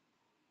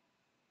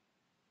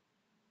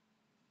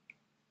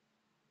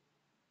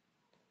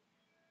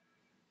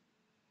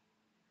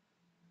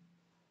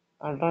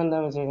 അൾട്രോൺ എന്താ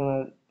മെസ്സേജ്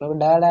നമുക്ക്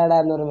ഡാഡാഡാ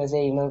എന്നൊരു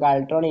മെസ്സേജ് ചെയ്യുമ്പോൾ നമുക്ക്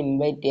അൾട്രോൺ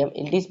ഇൻവൈറ്റ് ചെയ്യാം.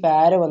 എൽ ടി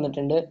സ്പാരോ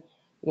വന്നിട്ടുണ്ട്.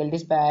 എൽ ടി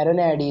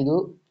സ്പാരോനെ ആഡ് ചെയ്തു.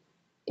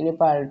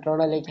 ഇനിയിപ്പോൾ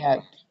അൾട്രോൺ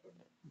അല്ലെങ്കിൽ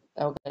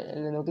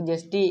നമുക്ക്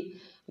ജസ്റ്റ്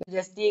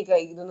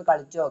ഇതൊന്ന്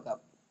കളിച്ചു നോക്കാം.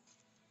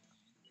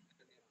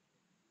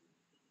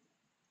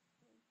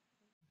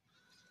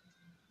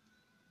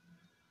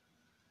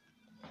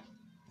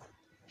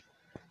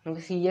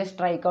 നമുക്ക് സി എസ്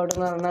സ്ട്രൈക്ക് ഔട്ട്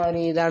എന്ന് പറഞ്ഞ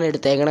ഒരു ഇതാണ്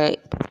എടുത്തേക്കണത്.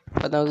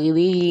 അപ്പം നമുക്ക് ഇത്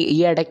ഈ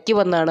ഇടയ്ക്ക്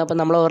വന്നതാണ്. അപ്പം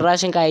നമ്മൾ ഒരു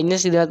പ്രാവശ്യം കഴിഞ്ഞ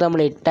സ്ഥിതിനകത്ത്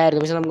നമ്മൾ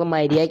ഇട്ടായിരുന്നു, പക്ഷെ നമുക്ക്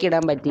മര്യാദയ്ക്ക്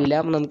ഇടാൻ പറ്റിയില്ല.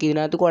 അപ്പം നമുക്ക്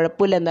ഇതിനകത്ത്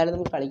കുഴപ്പമില്ല, എന്തായാലും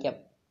നമുക്ക് കളിക്കാം.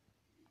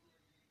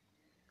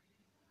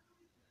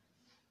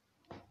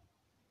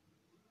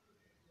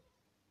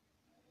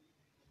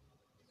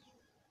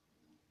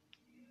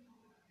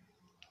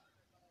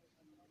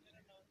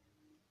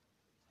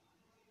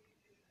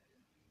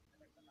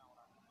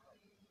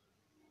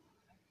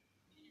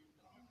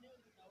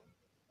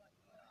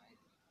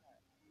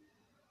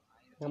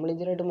 നമ്മൾ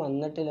ഇതിലായിട്ട്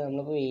വന്നിട്ടില്ല,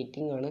 നമ്മളിപ്പോൾ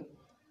വെയിറ്റിംഗ് ആണ്.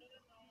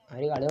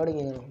 ആര് കളി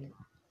തുടങ്ങിയതാണ്.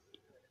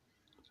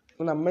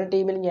 അപ്പോൾ നമ്മുടെ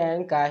ടീമിൽ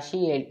ഞാൻ Kashi,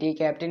 L T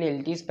captain, L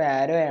T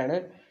sparrow ആണ്.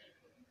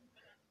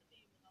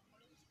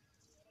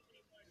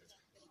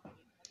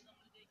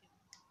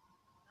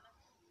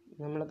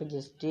 നമ്മളിപ്പോൾ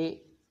ജസ്റ്റ്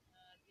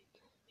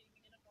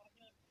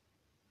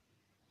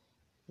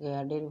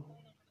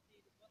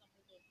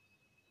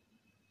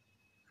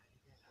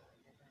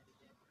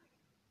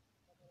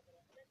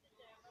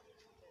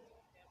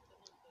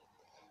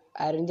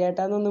അരുൺ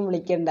ചേട്ടാന്നൊന്നും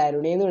വിളിക്കണ്ട,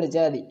 അരുണേന്ന്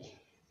വിളിച്ചാൽ മതി.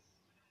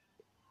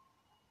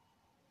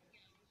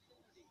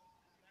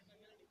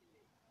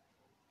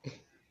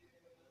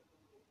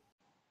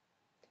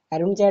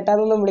 അരുൺ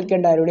ചേട്ടാന്നൊന്നും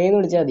വിളിക്കണ്ട, അരുണേന്ന്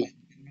വിളിച്ചാൽ മതി.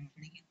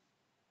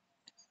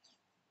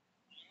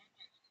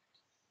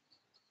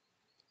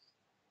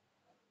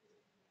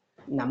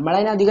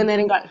 നമ്മളതിന് അധികം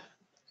നേരം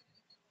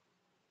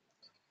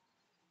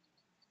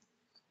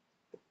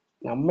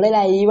നമ്മള്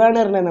ലൈവാണ്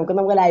പറഞ്ഞത്.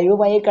 നമുക്ക് ലൈവ്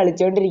പോയി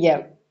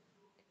കളിച്ചോണ്ടിരിക്കാം.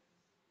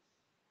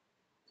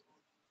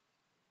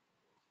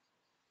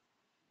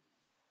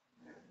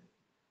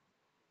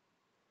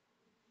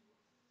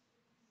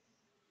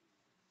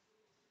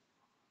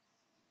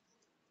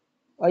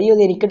 അയ്യോ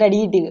എനിക്കിട്ട് അടി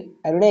കിട്ടി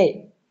അരുണേ.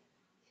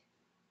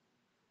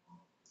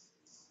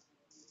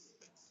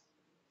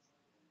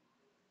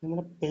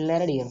 നമ്മുടെ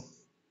പിള്ളേരടിക്കണം,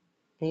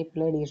 ഈ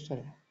പിള്ളേരടിക്കാൻ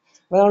ഇഷ്ടമല്ല.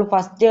 അപ്പൊ നമ്മൾ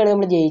ഫസ്റ്റ് കളി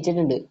നമ്മൾ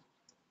ജയിച്ചിട്ടുണ്ട്.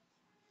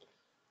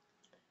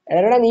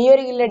 എടാ നീ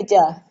ഒരു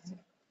കില്ലടിച്ചാ?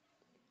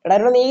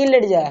 എടാ നീ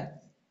കില്ലടിച്ചാ?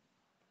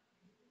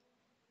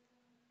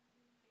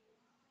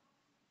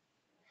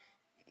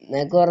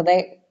 നിനക്ക് വെറുതെ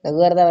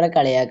അവരെ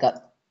കളിയാക്കാം.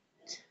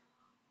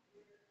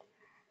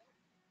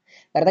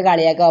 വെറുതെ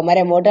കളിയാക്കാം,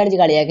 അവന്മാരെ എമൗണ്ട്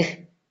കാണിച്ച് കളിയാക്ക.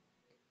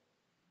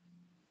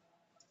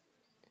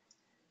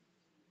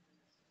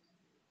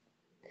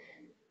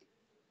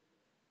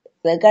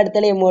 നിനക്ക്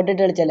അടുത്തളി എമൗണ്ട്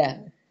ഇട്ട് കളിച്ചല്ല.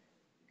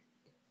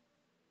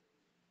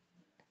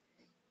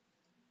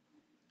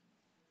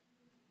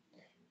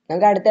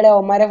 നമുക്ക് അടുത്തളി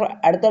അവന്മാരെ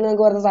അടുത്തളി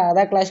നമുക്ക് വെറുതെ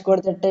സാധാ ക്ലാഷ്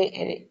കൊടുത്തിട്ട്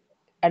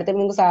അടുത്തളി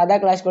നമുക്ക് സാധാ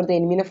ക്ലാഷ് കൊടുത്ത്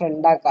എനിമിനെ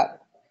ഫ്രണ്ട് ആക്കാം.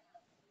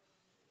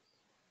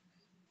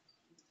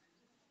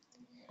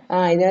 ആ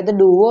ഇതിനകത്ത്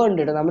ഡുവോ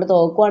ഉണ്ട് കേട്ടോ. നമ്മൾ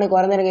തോക്കുവാണെങ്കിൽ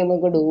കുറെ നേരം കഴിയുമ്പോൾ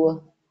നമുക്ക് ഡുവോ.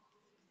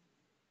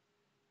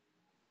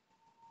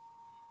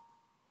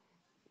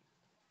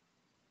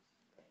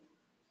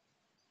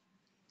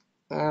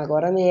 ആ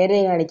കുറെ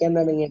നേരം കാണിക്കാൻ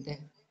തുടങ്ങിയിട്ട്.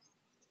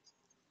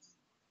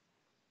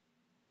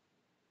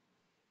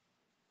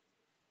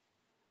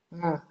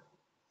 ആ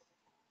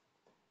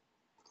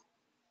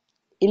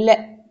ഇല്ല.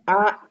 ആ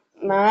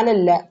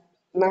നാലല്ല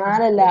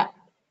നാലല്ല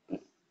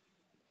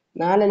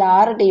നാലല്ല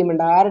 6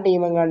 ടീമുണ്ട്. 6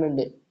 ടീം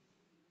എങ്ങാണ്ടുണ്ട്.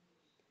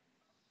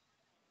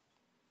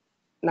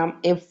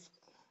 എഫ്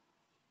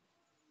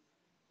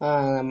ആ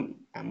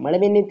നമ്മള്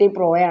പിന്നെ ഇത്തിരി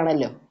പ്രോ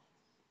ആണല്ലോ.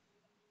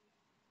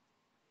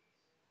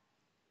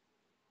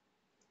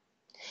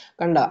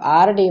 കണ്ടോ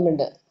 6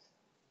 ടീമുണ്ട്.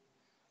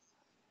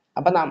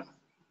 അപ്പൊ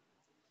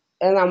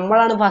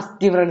നമ്മളാണ്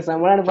ഫസ്റ്റ് ഫ്രണ്ട്സ്,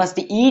 നമ്മളാണ്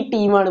ഫസ്റ്റ്. ഈ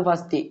ടീമാണ്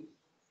ഫസ്റ്റ്.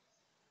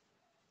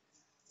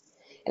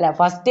 അല്ല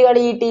ഫസ്റ്റ്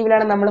കളി ഈ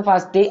ടീമിലാണ് നമ്മൾ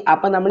ഫസ്റ്റ്.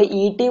 അപ്പൊ നമ്മൾ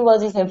ഈ ടീം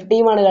വേഴ്സസ് എഫ്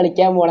ടീമാണ്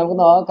കളിക്കാൻ പോണത്. നമുക്ക്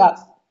നോക്കാം.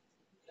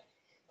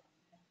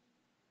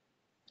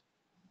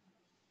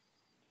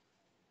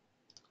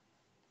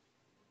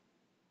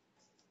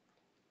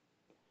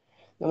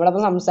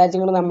 നമ്മളപ്പോ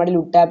സംസാരിച്ചുകൊണ്ട് നമ്മുടെ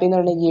ലുട്ടാപ്പി എന്ന്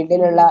പറഞ്ഞ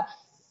ഗീഡിലുള്ള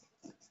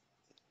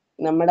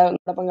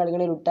നമ്മോടൊപ്പം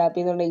കളിക്കുന്ന ലുട്ടാപ്പി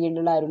എന്ന് പറഞ്ഞ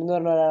ഗീഡിലുള്ള അരുൺ എന്ന്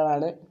പറഞ്ഞ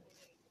ഒരാളാണ്.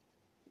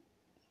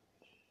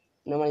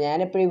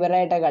 ഞാനെപ്പോഴും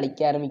ഇവരായിട്ടാണ്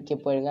കളിക്കാറ്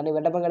മിക്കപ്പോഴും. കാരണം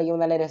ഇവരുടെ ഒപ്പം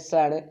കളിക്കുമ്പോൾ നല്ല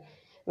രസമാണ്.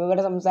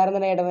 ഇവരുടെ സംസാരം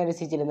തന്നെ ആയിട്ട്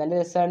രസിച്ചില്ല. നല്ല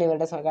രസമാണ്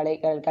ഇവരുടെ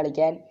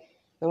കളിക്കാൻ.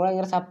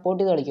 നമ്മളങ്ങനെ സപ്പോർട്ട്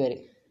ചെയ്ത് കളിക്കും അവർ.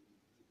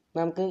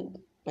 നമുക്ക്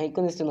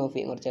മൈക്കൊന്ന് ജസ്റ്റ് ഓഫ്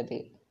ചെയ്യാം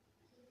കുറച്ചത്തേക്ക്.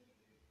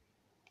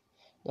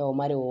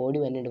 ഓമാർ ഓടി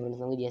വന്നിട്ട്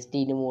ഫ്രണ്ട്സ്. നമുക്ക് ജസ്റ്റ്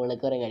ഇതിൻ്റെ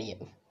മുകളിലേക്ക് വരെ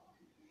കളിക്കാം.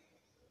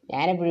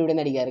 ഞാനെപ്പോഴും ഇവിടെ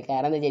നിന്ന് അടിക്കാറ്,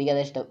 കാരണം എന്താ വെച്ചാൽ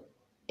എനിക്കത് ഇഷ്ടം.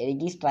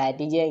 എനിക്ക്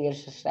സ്ട്രാറ്റജി ഭയങ്കര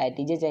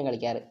സ്ട്രാറ്റജി വെച്ചാൽ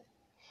കളിക്കാറ്.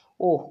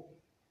 ഓ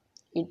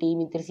ഈ ടീം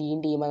ഇത്ര സീൻ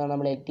ടീമാണ്.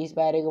 നമ്മൾ എൽ ടി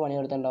സ്പാരൊക്കെ പണി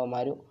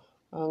കൊടുത്തിട്ടുണ്ടാവുമാരും.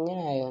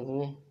 അങ്ങനെ ആയോ?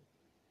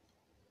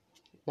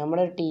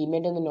 നമ്മുടെ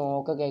ടീമേറ്റ് ഒന്ന്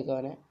നോക്കൊക്കെ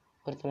ആയിക്കോനെ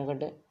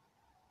ഒരുത്തനെക്കെട്ട്.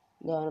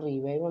 ഇതാണ്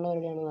റീവൈവ്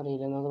ഉള്ളവരുടെയാണെന്ന്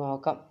അറിയില്ല, നമുക്ക്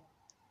നോക്കാം.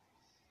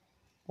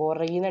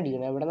 പുറകിൽ നിന്ന്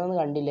അടിക്കണം, എവിടെ നിന്നൊന്നും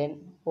കണ്ടില്ല.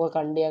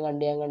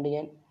 കണ്ട്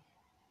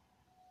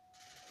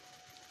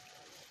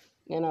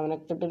ഞാൻ അവനെ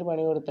തൊട്ടൊരു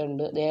പണി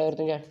കൊടുത്തിട്ടുണ്ട്.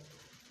 ദേഹത്തും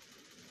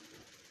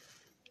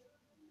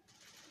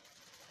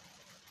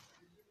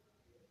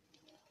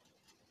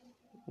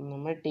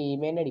നമ്മൾ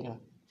ടീമേനെ അടിക്കണം.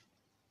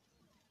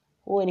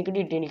 എനിക്ക്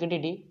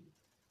കിട്ടി.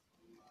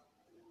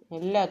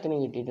 എല്ലാത്തിനും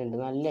കിട്ടിയിട്ടുണ്ട്,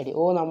 നല്ല അടി.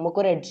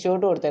 നമുക്കൊരു ഹെഡ്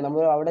ഷോട്ട് കൊടുത്തായിരുന്നു,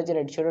 നമ്മൾ അവിടെ വെച്ച്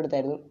ഹെഡ് ഷോട്ട്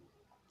എടുത്തായിരുന്നു.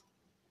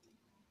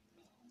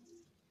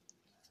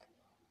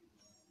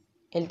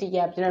 LT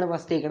ക്യാപ്റ്റനാണ്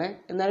ഫസ്റ്റ് നിൽക്കണേ,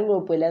 എന്നാലും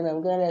കുഴപ്പമില്ല,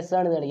 നമുക്ക് നല്ല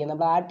രസമാണ് കളിക്കാൻ.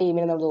 നമ്മൾ ആ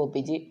ടീമിനെ നമ്മൾ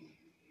തോൽപ്പിച്ച്.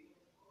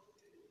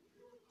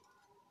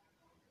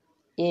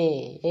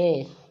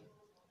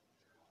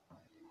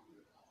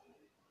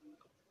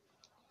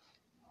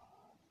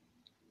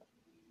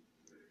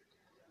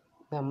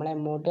 നമ്മളെ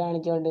എമൗണ്ട്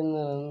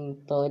കാണിച്ചുകൊണ്ടിരുന്നു,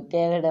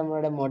 തോറ്റേടെ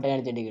നമ്മളോട് എമൗണ്ട്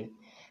കാണിച്ചോണ്ടിരിക്കുന്നത്.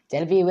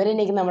 ചിലപ്പോൾ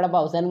ഇവരെനിക്ക് നമ്മുടെ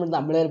അവസാനം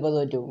നമ്മൾ ചിലപ്പോൾ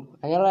തോറ്റു പോകും.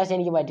 അങ്ങനെ പ്രാവശ്യം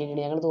എനിക്ക്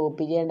പറ്റിയിട്ടുണ്ട്. ഞങ്ങൾ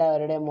തോൽപ്പിക്കേണ്ട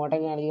അവരുടെ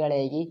എമൗണ്ടൊക്കെ കാണിച്ച്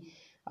കളിയാക്കി.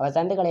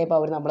 അവസാനത്തെ കളിയപ്പോൾ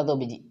അവർ നമ്മളെ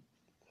തോൽപ്പിച്ച്.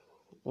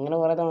 അങ്ങനെ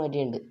കുറേ തവണ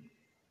പറ്റിയിട്ടുണ്ട്.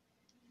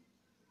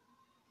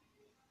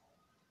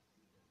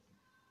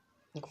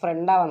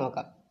 ഫ്രണ്ടാവാൻ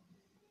നോക്കാം.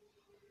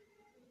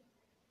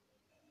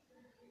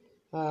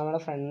 നമ്മുടെ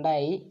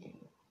ഫ്രണ്ടായി,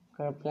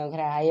 കുഴപ്പമില്ല.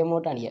 നമുക്ക്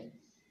എമൗണ്ട് കാണിക്കാം.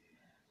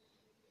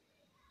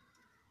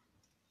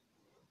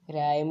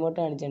 എമൗണ്ട്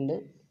കാണിച്ചിട്ടുണ്ട്.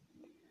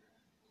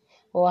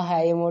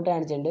 എമൗണ്ട്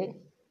കാണിച്ചിട്ടുണ്ട്.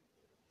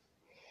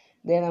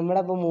 ഇതേ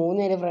നമ്മളിപ്പോൾ 3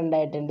 പേര്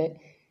ഫ്രണ്ടായിട്ടുണ്ട്.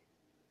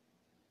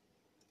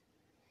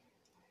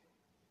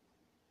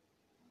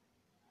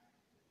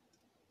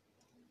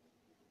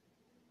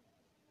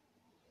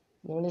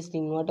 നമ്മൾ ജസ്റ്റ്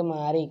ഇങ്ങോട്ട്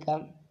മാറി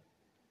നിൽക്കാം.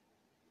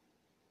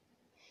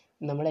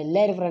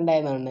 നമ്മളെല്ലാവരും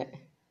ഫ്രണ്ടായെന്നാണ്.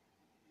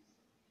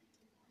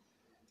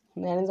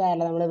 എന്നാലും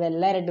സാരമില്ല, നമ്മളിപ്പോൾ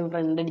എല്ലാവരായിട്ടും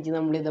ഫ്രണ്ട് അടിച്ച്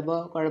നമ്മളിതപ്പോൾ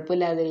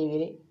കുഴപ്പമില്ലാത്ത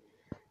രീതിയിൽ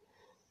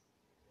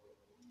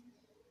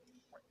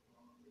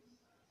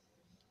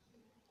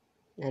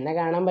എന്നെ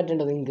കാണാൻ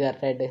പറ്റുന്നുണ്ടോ നിങ്ങൾക്ക്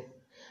കറക്റ്റായിട്ട്?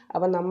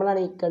 അപ്പം നമ്മളാണ്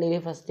ഈ കളിയിൽ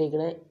ഫസ്റ്റ്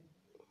നിൽക്കുന്നത്.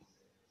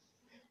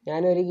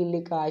 ഞാനൊരു കില്ല്,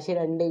 കാശ്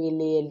 2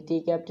 kill, LT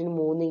captain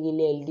 3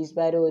 kill, LT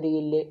sparrow 1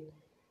 kill.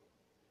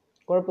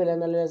 കുഴപ്പമില്ല,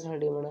 നല്ല രസമുള്ള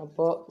ടീമാണ്.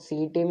 അപ്പോൾ സി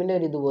ടീമിൻ്റെ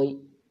ഒരു ഇത് പോയി.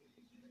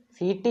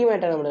 സി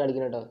ടീമായിട്ടാണ് നമ്മൾ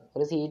കളിക്കുന്നത് കേട്ടോ.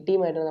 ഒരു സി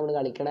ടീമായിട്ടാണ് നമ്മൾ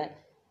കളിക്കണേ.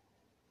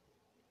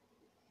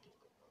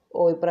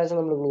 ഇപ്രാവശ്യം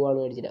നമ്മൾ ഗ്ലൂ ആണ്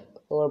മേടിച്ചില്ല.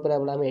 കുഴപ്പമില്ല,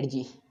 നമ്മളാ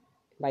മേടിച്ച്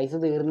പൈസ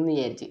തീർന്നെന്ന്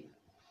വിചാരിച്ച്.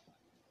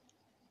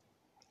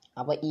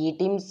 അപ്പോൾ ഈ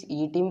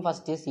team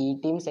first, C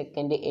team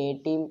second, A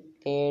team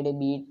third,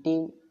 B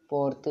team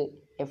fourth,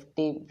 F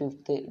team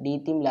fifth, D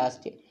team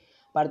last.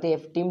 അപ്പോൾ അടുത്ത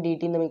എഫ് ടീം ഡി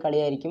ടീം തമ്മിൽ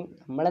കളിയായിരിക്കും.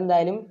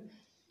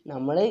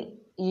 നമ്മൾ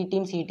ഈ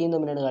ടീം സി ടീം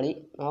തമ്മിലാണ് കളി.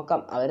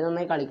 നോക്കാം, അവർ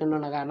നന്നായി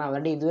കളിക്കുന്നുണ്ടോ, കാരണം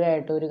അവരുടെ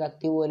ഇതുവരെയായിട്ട് ഒരു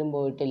കത്തി പോലും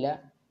പോയിട്ടില്ല.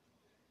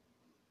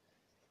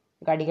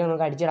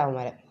 നമുക്ക്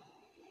അടിച്ചിടാവന്മാരെ.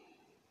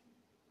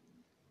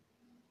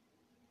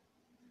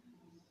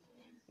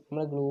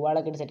 നമ്മൾ ഗ്ലൂ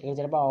വാളൊക്കെ ഇട്ട് സെറ്റ് ചെയ്യും.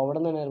 ചിലപ്പോൾ അവിടെ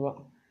നിന്ന് തന്നെ വരുമ്പോൾ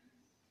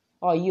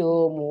അയ്യോ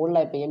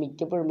മുകളിലായിപ്പോൾ. ഞാൻ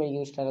മിക്കപ്പോഴും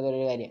എനിക്ക് ഇഷ്ടമല്ലാത്തൊരു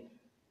കാര്യം.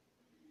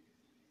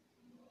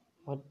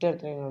 ഒറ്റ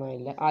ഒരുത്തനെ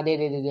കാണാനില്ല. അതെ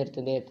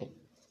തീർത്ത്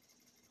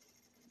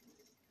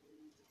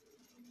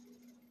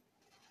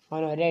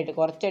അവൻ ഒരായിട്ട്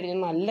കുറച്ചടിച്ച്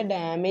നല്ല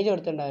ഡാമേജ്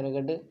കൊടുത്തിട്ടുണ്ട്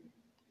അവനൊക്കെട്ട്.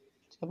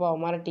 ചിലപ്പോൾ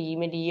അവന്മാരുടെ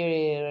ടീമേറ്റ് ഈ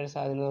ഒരു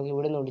സാധനം നോക്കി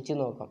ഇവിടെ നിന്ന് ഒടിച്ച്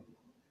നോക്കാം.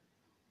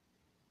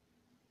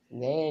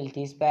 LT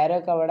സ്പാരോ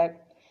ഒക്കെ അവിടെ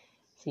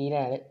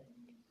സീനാണ്.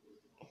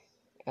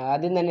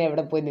 ആദ്യം തന്നെ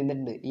എവിടെ പോയി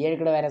നിന്നിട്ടുണ്ട്, ഈ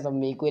അടുക്കൂടെ വരാൻ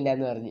സമ്മതിക്കില്ല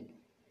എന്ന് പറഞ്ഞ്.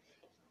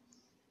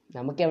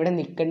 നമുക്ക് എവിടെ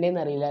നിൽക്കണ്ടേന്ന്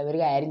അറിയില്ല. ഒരു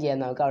കാര്യം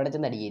ചെയ്യാം, നമുക്ക് അവിടെ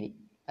ചെന്ന് അടിക്കല്,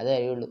 അത്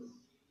കഴിയുള്ളൂ.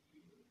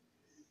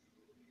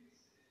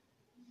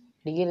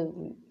 അടിക്കരുത്.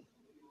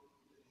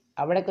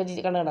 അവിടെയൊക്കെ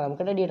വെച്ച് കണ്ടോ,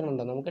 നമുക്കിട്ട് അടി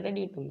കിട്ടണുണ്ടോ? നമുക്കിട്ട്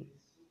അടി കിട്ടും.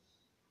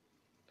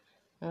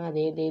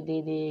 അതെ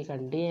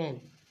കണ്ട് ഞാൻ.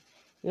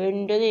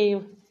 എൻ്റെ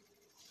ദൈവം,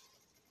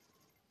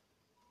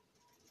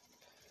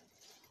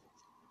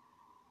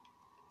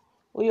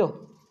 അയ്യോ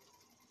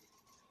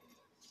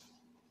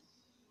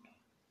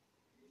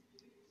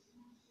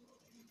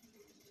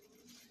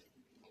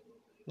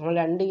നമ്മൾ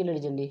 2 കിലോ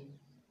അടിച്ചിട്ടുണ്ട്.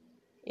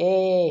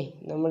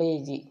 നമ്മൾ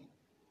ജയിച്ച്.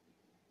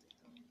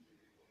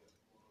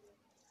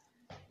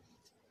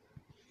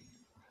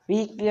 ഈ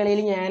കളിയിൽ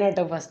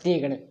ഞാനോട്ടോ ഫസ്റ്റ്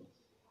ജയിക്കണേ.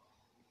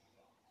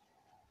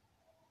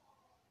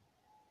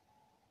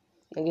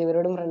 നമുക്ക്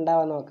ഇവരോടും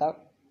ഫ്രണ്ടാവാൻ നോക്കാം.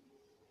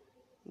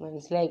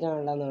 മനസ്സിലായി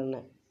കാണണ്ടെന്ന്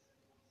പറഞ്ഞേ.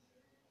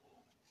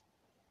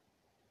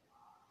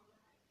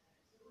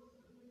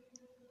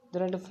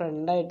 ഇതുവരായിട്ട്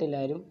ഫ്രണ്ടായിട്ടില്ല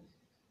ആരും.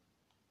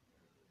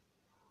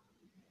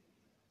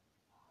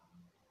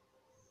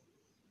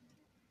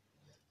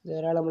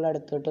 ഇതൊരാൾ നമ്മൾ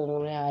അടുത്തോട്ട്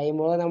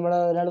ആയുമ്പോൾ നമ്മൾ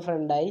ഒരാൾ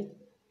ഫ്രണ്ടായി.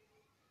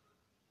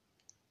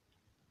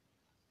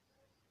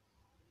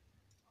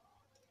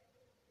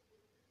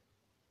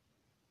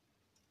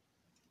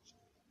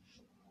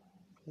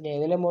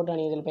 ഏതെങ്കിലും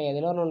എമൗണ്ടാണെങ്കിൽ ചിലപ്പോൾ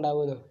ഏതെങ്കിലും ഒരെണ്ണം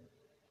ഉണ്ടാവുമല്ലോ.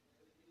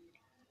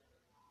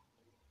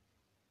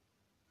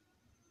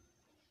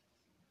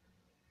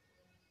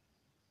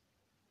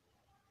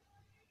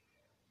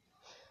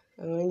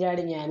 അവനും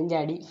ചാടി, ഞാനും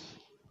ചാടി.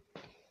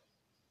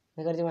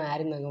 കുറച്ച്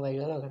മാറി നോക്കാം,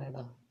 വരുമോ നോക്കട്ടെ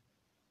കേട്ടോ.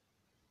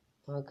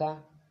 നോക്കാം.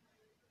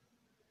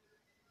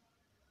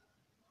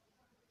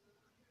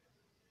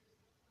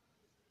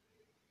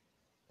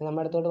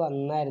 നമ്മുടെ അടുത്തോട്ട്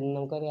വന്നായിരുന്നു.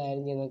 നമുക്കൊരു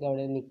കാര്യം ചെയ്യാം, നമുക്ക്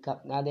അവിടെ നിൽക്കാം.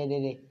 അതെ അതെ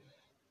അതെ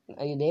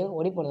ഇതേ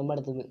ഓടിപ്പോണം നമ്മുടെ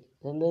അടുത്തുനിന്ന്.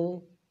 ഇതെന്തത്?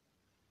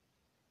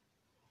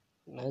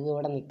 നമുക്ക്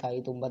ഇവിടെ നിൽക്കാം, ഈ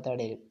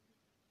തുമ്പത്തവിടെയും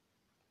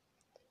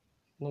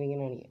ഇങ്ങനെ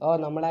കാണിക്കാം. ഓ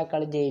നമ്മുടെ ആ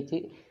കളി ജയിച്ച്.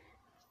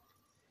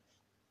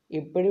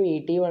 ഇപ്പോഴും ഈ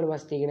ടീമാണ്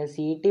ഫസ്റ്റ് ഇരിക്കുന്നത്,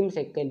 C team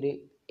second,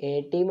 A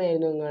team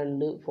ആയിരുന്നു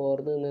കണ്ട്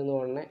ഫോർത്ത് നിന്ന്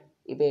തോന്നണേ.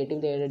 ഇപ്പോൾ എ ടീം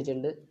തേർഡ്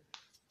അടിച്ചിട്ടുണ്ട്.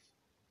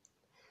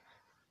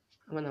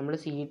 അപ്പം നമ്മൾ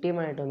സി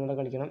ടീമായിട്ട് ഒന്നുകൂടെ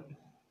കളിക്കണം.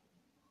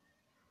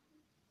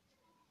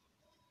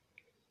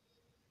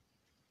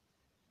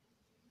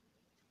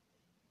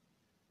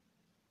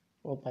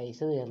 ഓ പൈസ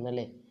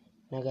തീർന്നല്ലേ,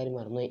 ഞാൻ കാര്യം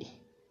മറന്നുപോയി.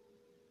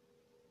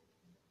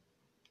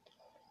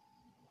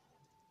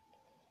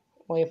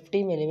 ഓ എഫ്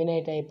ടീം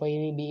എലിമിനേറ്റ് ആയിപ്പോൾ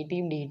ഇനി ബി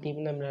ടീം ഡി ടീം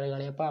തമ്മിലാണ്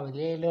കളി. അപ്പോൾ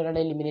അവരിൽ ഒരാളെ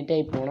എലിമിനേറ്റ്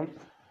ആയി പോകണം.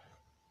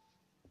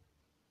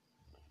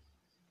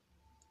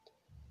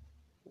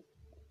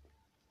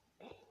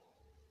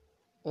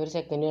 ഒരു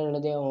സെക്കൻഡ്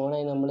ഉള്ളത്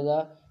ഓണായി. നമ്മളിതാ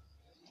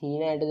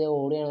സീനായിട്ട് ഇത്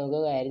ഓടുകയാണ്.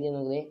 നമുക്ക് കാര്യം ചെയ്ത്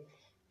നോക്കുന്നത്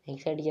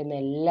നെക്സ്റ്റ് അടിക്കുന്ന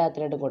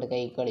എല്ലാത്തിനായിട്ട് കൊടുക്കുക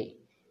ഈ കളി.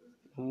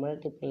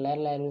 നമ്മളുടെ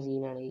പിള്ളേരെല്ലാവരും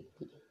സീനാണ്.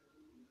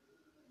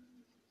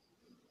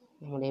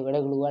 നമ്മുടെ ഇവിടെ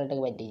ഗ്ലൂ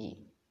ആയിട്ടൊക്കെ പറ്റിച്ച്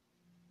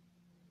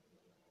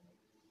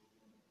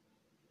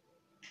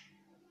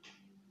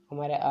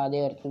അമ്മമാരെ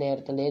ആദ്യം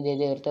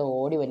ഉയർത്തൻ്റെ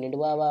ഓടി വന്നിട്ട്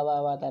വാ വാ വാ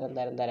വാ തരാം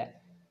തരാം തരാം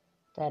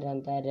തരാം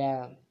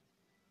തരാം.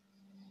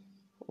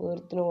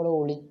 ഒരുത്തിനും കൂടെ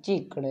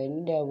ഒളിച്ചിരിക്കണം.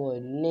 എൻ്റെ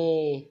പൊന്നേ,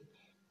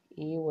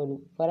 ഈ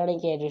ഒലിപ്പറാണ്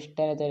എനിക്ക് ഏറ്റവും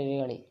ഇഷ്ടമാകാത്ത ഒരു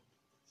കളി.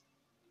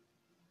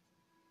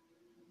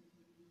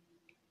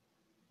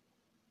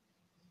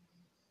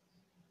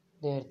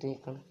 നേരത്തെ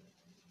നിൽക്കണം.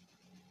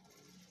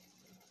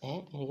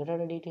 എനിക്കിട്ട്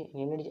അവിടെ അടിയിട്ട്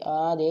ഇങ്ങനെ അടിച്ചു. ആ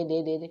ദേ ദേ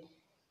ദേ ദേ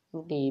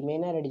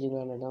ടീമേനാരും അടിച്ചു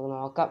പറഞ്ഞിട്ട് നമുക്ക്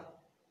നോക്കാം.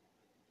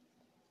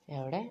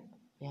 എവിടെ?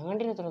 ഞാൻ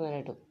കണ്ടില്ല എത്ര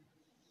നേരമായിട്ടും.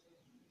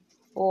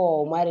 ഓ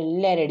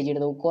അവന്മാരെല്ലാവരും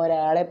അടിച്ചിട്ട് നമുക്ക്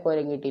ഒരാളെ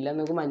പോലും കിട്ടിയില്ല.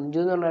 നമുക്ക് മഞ്ജു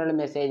എന്ന് പറഞ്ഞ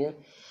മെസ്സേജ്.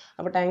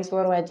 അപ്പോൾ thanks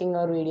for watching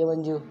our video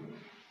Manju.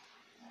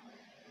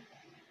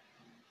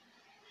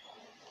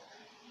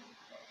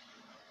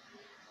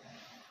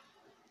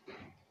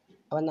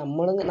 അപ്പം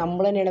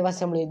നമ്മൾ തന്നെയാണ്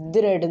ഫസ്റ്റ്. നമ്മൾ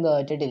എതിരായിട്ടും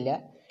തോറ്റിട്ടില്ല.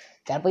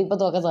 ചിലപ്പോൾ ഇപ്പോൾ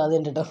തോക്കാൻ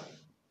സാധ്യതയുണ്ട് കേട്ടോ.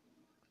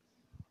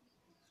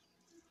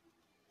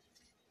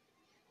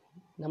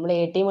 നമ്മൾ എ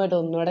ടീമായിട്ട്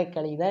ഒന്നുകൂടെ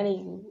കളി. ഇതാണ്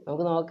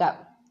നമുക്ക് നോക്കാം.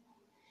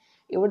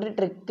 ഇവിടെ ഒരു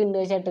ട്രിക്ക് ഉണ്ട്.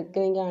 പക്ഷേ ആ ട്രിക്ക്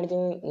നിങ്ങൾക്ക്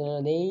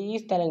കാണിച്ചത് ഈ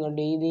സ്ഥലം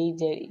കണ്ടു.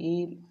 ഈ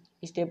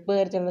സ്റ്റെപ്പ്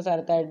കയറി ചെന്ന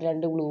സ്ഥലത്തായിട്ട്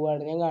 2 ഗ്ലൂ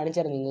ആണ്. ഞാൻ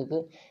കാണിച്ചുതരാം നിങ്ങൾക്ക്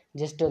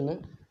ജസ്റ്റ് ഒന്ന്.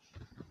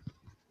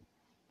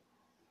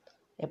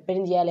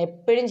 എപ്പോഴും ചെയ്യാമല്ലോ,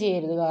 എപ്പോഴും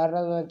ചെയ്യരുത്. കാരണം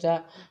എന്താണെന്ന് വെച്ചാൽ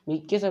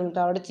മിക്ക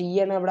സമയത്ത് അവിടെ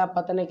ചെയ്യണം, അവിടെ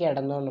അപ്പം തന്നെ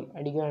കിടന്നോണം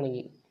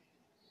അടിക്കുകയാണെങ്കിൽ.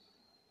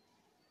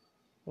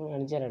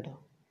 കാണിച്ചു തരാം കേട്ടോ.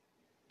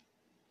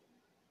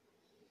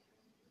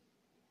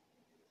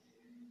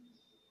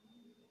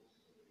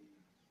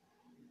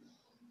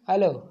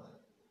 ഹലോ,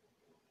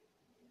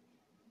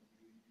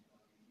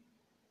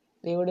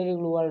 ഇവിടെ ഒരു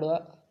ഗ്ലൂ വാൾ ഇടുക.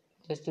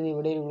 ജസ്റ്റ്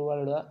ഇവിടെ ഒരു ഗ്ലൂ വാൾ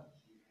ഇടുക.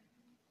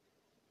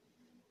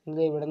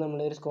 ഇത് ഇവിടെ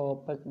നമ്മളൊരു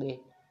സ്കോപ്പ്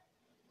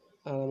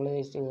നമ്മൾ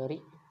ജസ്റ്റ് കയറി.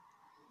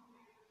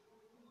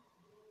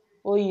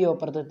 ഒയ്യോ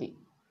അപ്പുറത്തെത്തി.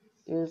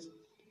 ഇത്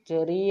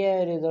ചെറിയ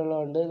ഒരു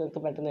ഇതുള്ളതുകൊണ്ട്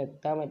നിങ്ങൾക്ക് പെട്ടെന്ന്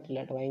എത്താൻ പറ്റില്ല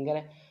കേട്ടോ. ഭയങ്കര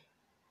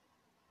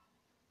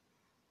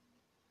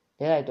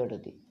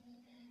ഇതായിട്ടോട്ടെത്തി.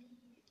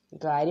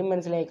 കാര്യം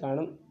മനസ്സിലായി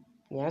കാണും.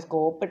 ഞാൻ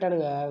സ്കോപ്പ് ഇട്ടാണ്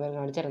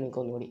കാണിച്ചു തരാം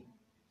നിങ്ങൾക്ക് ഒന്നുകൂടി.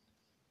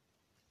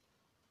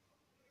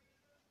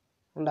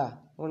 ഉണ്ടാ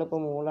നമ്മളിപ്പോൾ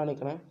മുകളിലാണ്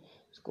നിൽക്കണേ.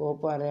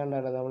 സ്കോപ്പ്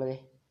അറിയാണ്ടാണ് നമ്മളിത്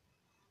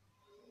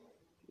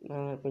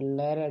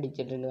പിള്ളേരെ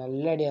അടിച്ചിട്ടുണ്ട്.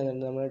 നല്ല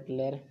അടിയാകുന്നുണ്ട് നമ്മുടെ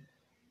പിള്ളേരെ.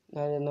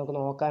 നമുക്ക്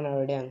നോക്കാനാണ്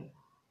എവിടെയാണ്.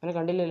 അങ്ങനെ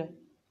കണ്ടില്ലല്ലോ,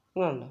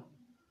 നിങ്ങളുണ്ടോ?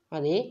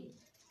 അതേ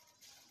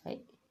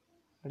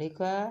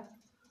അവിടേക്കാ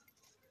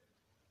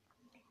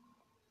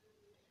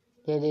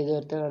ഇത്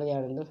ഒരുത്തനാണ്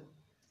ഞാനുണ്ട്.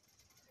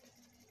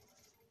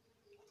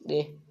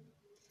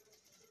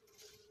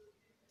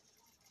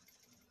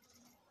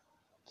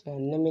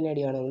 ചെന്നമ്മീനെ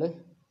അടിയാണ് നമ്മൾ.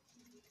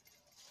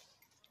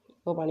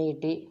 ഇപ്പോൾ പണി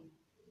കിട്ടി.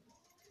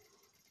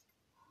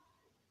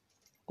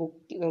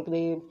 നമുക്കിത്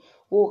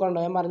കണ്ടോ,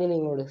 ഞാൻ പറഞ്ഞില്ല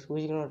നിങ്ങളോട്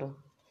സൂക്ഷിക്കണം കേട്ടോ.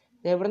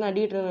 ഇത് എവിടെ നിന്ന് അടി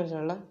കിട്ടുമെന്ന്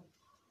വെച്ചാൽ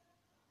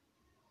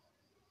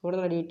ഇവിടെ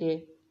നിന്ന് അടി കിട്ടിയേ.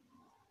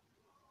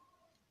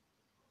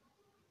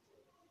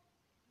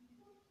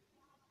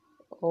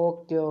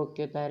 ഓക്കെ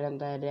ഓക്കെ തരാം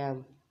തരാം.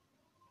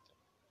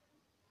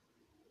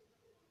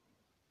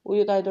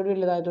 താഴത്തോടെ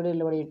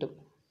ഇല്ല പണി കിട്ടും.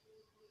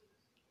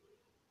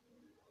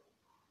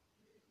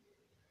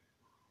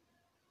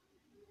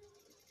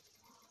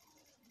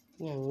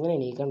 അങ്ങനെ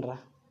എണീക്കണ്ടാ.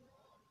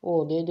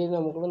 ഇതേ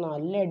നമുക്കിവിടെ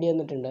നല്ല അടി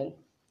വന്നിട്ടുണ്ട്.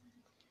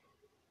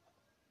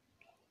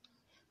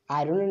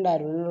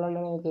 അരുണുള്ളതുകൊണ്ട്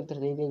നമുക്ക് ഇത്ര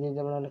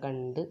നമ്മളെ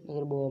കണ്ട്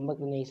ഒരു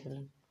ബോംബൊക്കെ നൈസാണ്.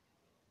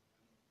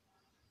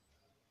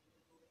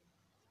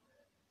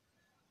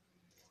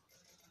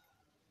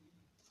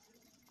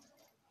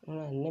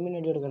 എന്നെ പിന്നെ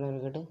അടി കൊടുക്കണം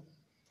കേട്ട്.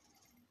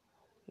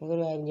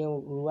 നമുക്കൊരു കാര്യം ചെയ്യാം,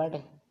 ഉരുവാട്ടെ.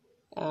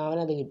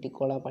 അവനത്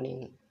കിട്ടിക്കോളാം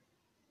പണിയെന്ന്.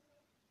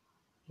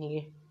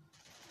 എനിക്ക്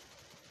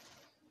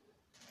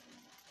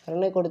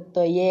അരുണെ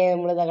കൊടുത്തോ.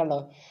 നമ്മളിതാ കണ്ടോ,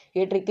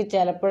 ഈ ട്രിക്ക്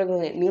ചിലപ്പോഴൊക്കെ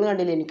നിങ്ങൾ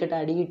കണ്ടില്ലേ എനിക്കിട്ട്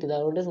അടി കിട്ടിയത്.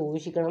 അതുകൊണ്ട്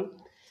സൂക്ഷിക്കണം.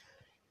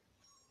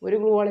 ഒരു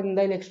ഗ്ലൂ വാൾ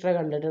എന്തായാലും എക്സ്ട്രാ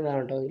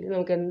കണ്ടിട്ടുണ്ടാകും കേട്ടോ. ഇതിൽ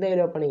നമുക്ക്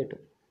എന്തായാലും ആ പണി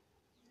കിട്ടും.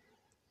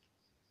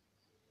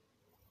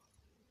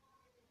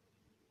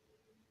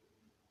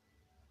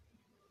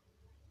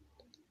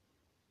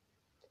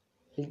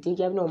 LT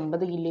ക്യാപ്പിന്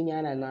 9 കില്ല്,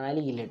 ഞാൻ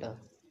 4 കില്ല് കേട്ടോ.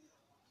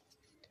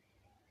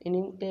 ഇനി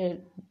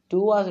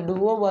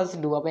ഡുവോ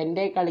വേഴ്സ് ഡുവോ. അപ്പോൾ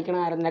എൻ്റെ കളിക്കണ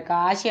ആരെന്താ,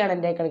 കാശിയാണ്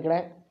എൻ്റെ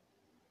കളിക്കണേ.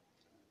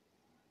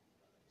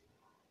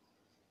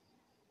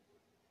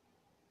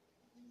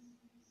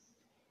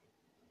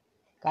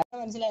 കാശ്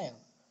മനസ്സിലായോ?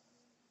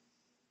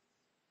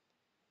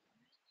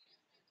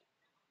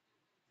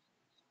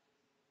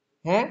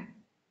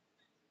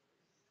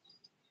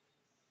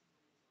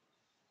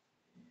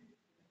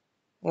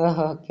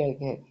 ഓക്കെ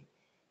ഓക്കെ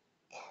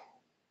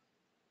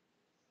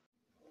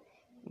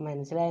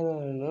മനസ്സിലായെന്ന്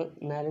തോന്നുന്നു.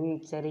 എന്നാലും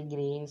ചെറിയ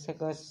ഗ്രെയിൻസ്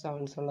ഒക്കെ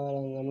സൗണ്ട്സ് ഉള്ള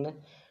പോലെ നമ്മൾ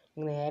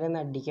നേരെ ഒന്ന്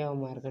അടിക്കാൻ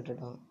മാർക്കറ്റ്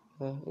കേട്ടോ.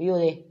 അയ്യോ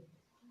അതെ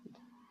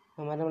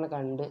നമ്മളെ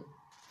കണ്ട്.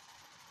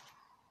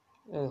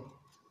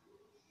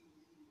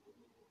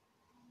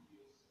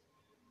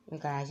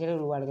 കാശിയുടെ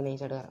രൂപ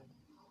നൈസായിട്ട് കയറാം.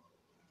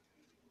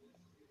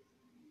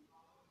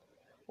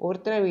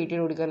 ഒരുത്തനെ വീട്ടിൽ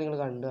കൊടുക്കാൻ നിങ്ങൾ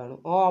കണ്ടു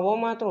കാണും. അവൻ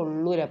മാത്രം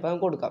ഉള്ളൂര്. അപ്പം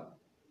നമുക്ക് കൊടുക്കാം.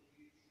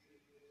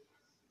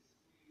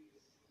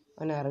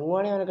 അവൻ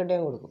ഇറങ്ങുവാണെങ്കിൽ അവനെക്കെട്ടി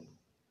ഞാൻ കൊടുക്കും.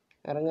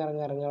 ഇറങ്ങി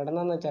എവിടെ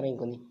നിന്നാന്ന് വെച്ചാൽ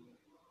ഇറങ്ങിക്കോ നീ.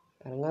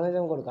 ഇറങ്ങാന്ന് വെച്ചാൽ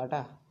നമുക്ക് കൊടുക്കാം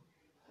കേട്ടാ.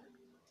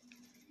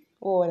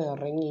 അവൻ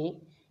ഇറങ്ങി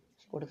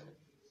കൊടുക്ക.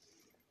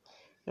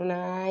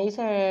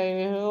 നൈസ്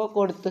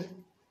കൊടുത്ത്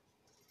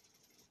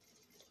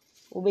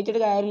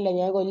ഉപയോഗിച്ചിട്ട് കാര്യമില്ല,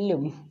 ഞാൻ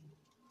കൊല്ലും.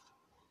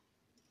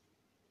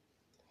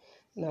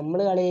 നമ്മൾ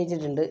കളി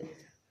ജയിച്ചിട്ടുണ്ട്.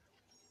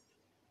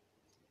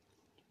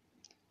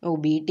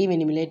 ബി ടീം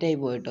എലിമിനേറ്റ് ആയി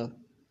പോയിട്ടോ.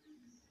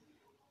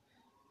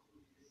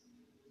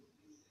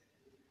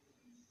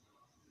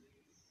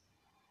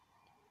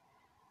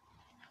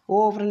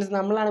 ഫ്രണ്ട്സ്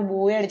നമ്മളാണ്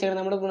ബൂയ അടിച്ചത്.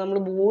 നമ്മൾ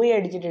ബൂയ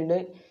അടിച്ചിട്ടുണ്ട്.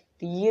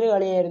 തീരെ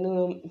കളിയായിരുന്നു.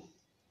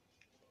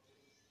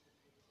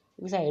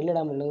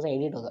 സൈഡിലിടാൻ പറ്റില്ല,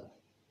 സൈഡിൽ ഇട്ടോക്കാം.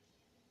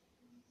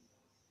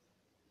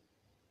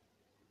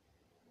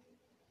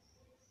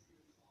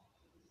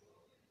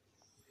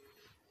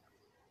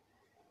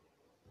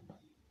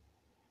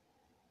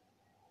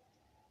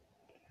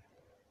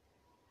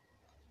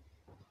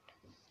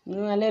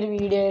 നല്ലൊരു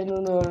വീഡിയോ ആയിരുന്നു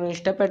എന്ന് തോന്നുന്നു.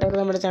 ഇഷ്ടപ്പെട്ടവർ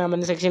നമ്മുടെ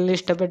കമൻറ്റ് സെക്ഷനിൽ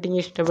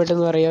ഇഷ്ടപ്പെട്ടെങ്കിൽ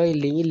ഇഷ്ടപ്പെട്ടെന്ന് പറയുമോ,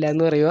 ഇല്ലെങ്കിൽ ഇല്ല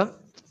എന്ന് പറയുമോ.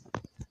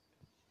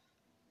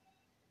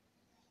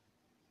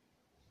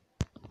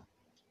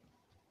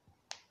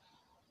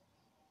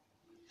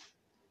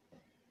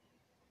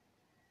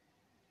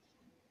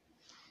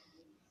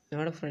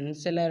 നമ്മുടെ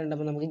ഫ്രണ്ട്സ് എല്ലാവരും ഉണ്ട്.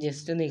 അപ്പോൾ നമുക്ക്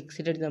ജസ്റ്റ് ഒന്ന്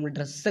എക്സിറ്റ് അടിച്ച് നമ്മൾ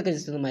ഡ്രസ്സൊക്കെ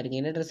ജസ്റ്റ് ഒന്ന് മരിക്കും.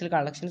 എൻ്റെ ഡ്രസ്സിൽ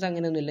കളക്ഷൻസ്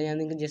അങ്ങനെയൊന്നുമില്ല. ഞാൻ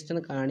നിങ്ങൾക്ക് ജസ്റ്റ്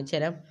ഒന്ന് കാണിച്ചു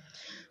തരാം.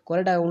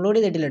 കുറേ ഡൗൺലോഡ്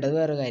ചെയ്തിട്ടില്ല കേട്ടോ, അത്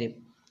വേറെ കാര്യം.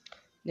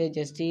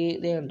 ജസ്റ്റ്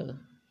ഇതേ കണ്ടോ,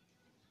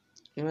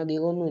 അങ്ങനെ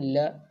അധികമൊന്നുമില്ല.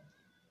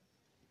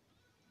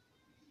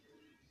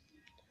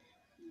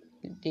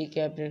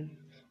 ക്യാപ്റ്റൻ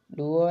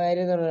ഡുവോ വാരിയർ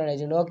എന്ന് പറഞ്ഞാൽ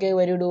അയച്ചിട്ടുണ്ട്. ഓക്കെ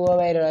വരൂ duo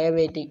Warrier, I am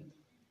waiting.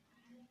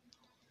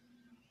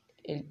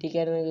 LT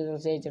captain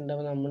dress അയച്ചിട്ടുണ്ട്.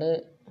 അപ്പോൾ നമ്മൾ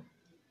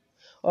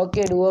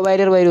ഓക്കെ ഡുവോ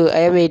വാരിയർ വരൂ,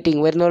 ഐ ആം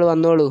വെയിറ്റിംഗ്. വരുന്നോളൂ,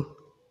 വന്നോളൂ.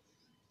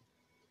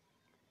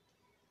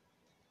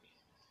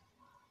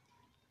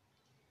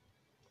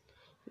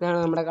 ഇതാണ്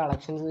നമ്മുടെ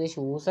കളക്ഷൻസ്.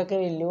 ഷൂസൊക്കെ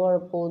വലിയ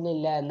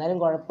കുഴപ്പമൊന്നുമില്ല, എന്നാലും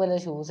കുഴപ്പമില്ല.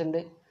 ഷൂസ്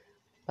ഉണ്ട്.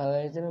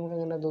 പകരത്തിന് നമുക്ക്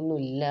അങ്ങനെ അതൊന്നും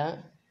ഇല്ല.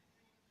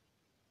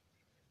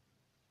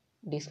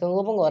 ഡിസ്കൗണ്ട്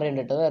കൂപ്പൺ കുറേ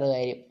ഉണ്ട് കേട്ടോ, വേറെ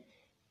കാര്യം.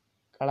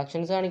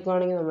 കളക്ഷൻസ്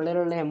കാണിക്കുവാണെങ്കിൽ നമ്മുടെ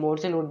ഉള്ള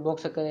എമൗണ്ട്സ് ലൂട്ട്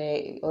ബോക്സ് ഒക്കെ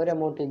ഒരു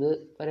എമൗണ്ട് ഇത്,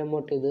 ഒരു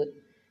എമൗണ്ട് ഇത്,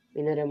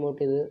 പിന്നെ ഒരു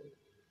എമൗണ്ട് ഇത്,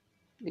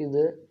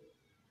 ഇത്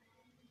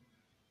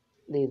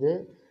ഇത്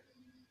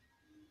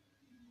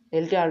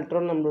LT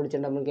അൾട്രോൺ നമ്മൾ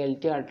വിളിച്ചിട്ടുണ്ട്. നമുക്ക്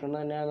LT അൾട്രോൺ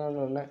തന്നെയാണെന്ന്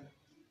തോന്നുന്നത്.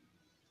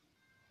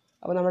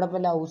 അപ്പോൾ നമ്മുടെ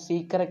ഇപ്പോൾ ലവ്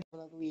സീക്കറൊക്കെ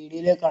നമുക്ക്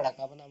വീഡിയോയിലേക്ക്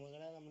കടക്കാം. അപ്പോൾ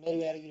നമ്മളൊരു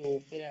വേറെ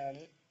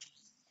ഗ്രൂപ്പിലാണ്.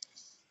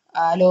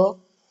 Hello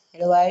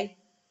bye.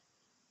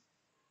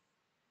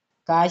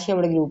 കാശ്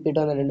നമ്മുടെ ഗ്രൂപ്പിൽ ഇട്ട്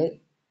വന്നിട്ടുണ്ട്.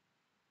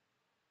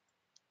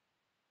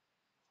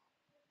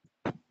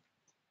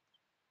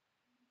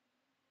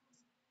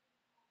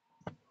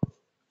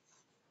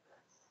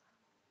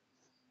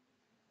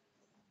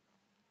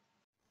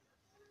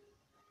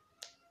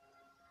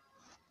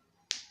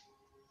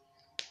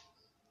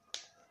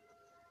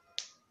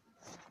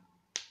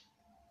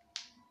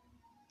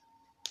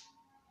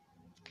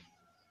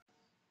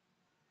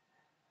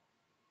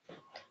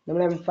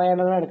 നമ്മൾ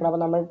M5 എടുക്കണം.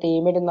 അപ്പോൾ നമ്മുടെ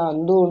ടീമേറ്റ്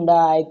നന്ദു ഉണ്ട്,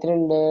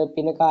 ആയത്തിനുണ്ട്,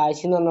 പിന്നെ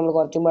കാശി എന്ന് പറഞ്ഞാൽ നമ്മൾ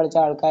കുറച്ചും പഠിച്ച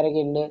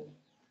ആൾക്കാരൊക്കെ ഉണ്ട്.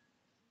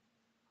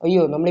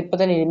 അയ്യോ നമ്മളിപ്പോൾ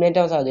തന്നെ എലിമിനേറ്റ്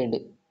ആവാൻ സാധ്യതയുണ്ട്.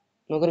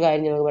 നമുക്കൊരു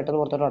കാര്യം ചെയ്യാം, നമുക്ക് പെട്ടെന്ന്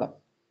പുറത്തോട്ട് ഓടാം.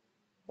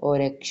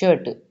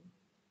 രക്ഷപ്പെട്ട്.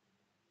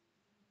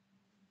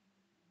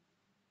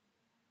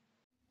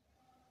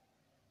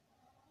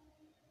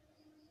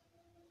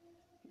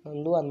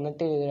 നന്ദു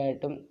വന്നിട്ട്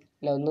ഇതായിട്ടും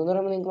നന്ദു എന്ന്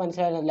പറയുമ്പോൾ നിങ്ങൾക്ക്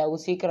മനസ്സിലായില്ല, ലവ്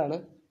സീക്കറാണ്.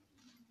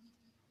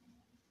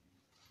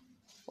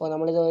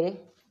 നമ്മളിത്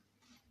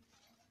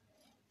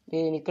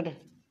നിൽക്കട്ടെ,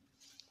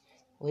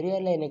 ഒരു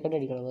കാര്യമില്ല, എന്നെക്കട്ടെ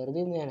അടിക്കണം, വെറുതെ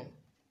ഇന്നാണ്.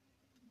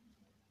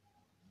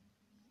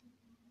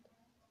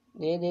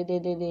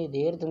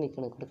 എടുത്ത്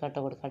നിൽക്കണം.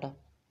 കൊടുക്കാട്ടോ.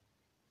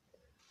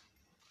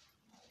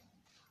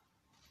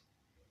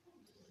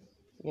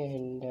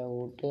 എൻ്റെ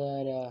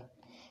കൂട്ടുകാരാ,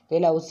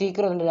 ലവ്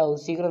സീക്കർ ഉണ്ട്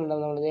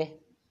നമ്മളിതേ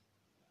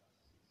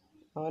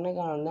അവനെ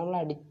കാണും. നമ്മൾ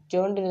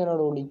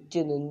അടിച്ചോണ്ടിരുന്നോട്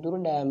ഒളിച്ച്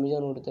എന്തോരം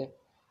ഡാമേജാണ് കൊടുത്തത്.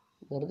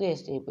 വെറുതെ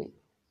വേസ്റ്റ് ആയിപ്പോയി.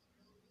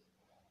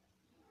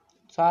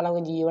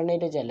 നമുക്ക്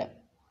ജീവണ്ണായിട്ട് വെച്ചല്ല.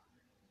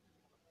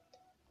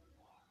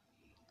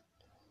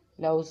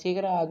 ലവ്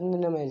സീക്കർ ആദ്യം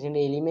തന്നെ മരിച്ചിട്ടുണ്ട്.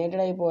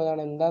 എലിമിനേറ്റഡ് ആയി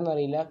പോയതാണ്,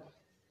 എന്താണെന്നറിയില്ല.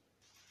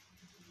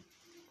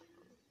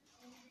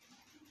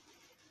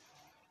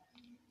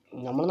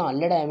 നമ്മൾ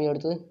നല്ല ഡാമേജ്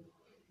കൊടുത്ത്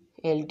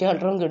എൽറ്റി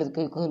അൾട്രോൺ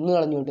കൊന്നു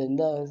കളഞ്ഞു കിട്ടും.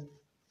 എന്താ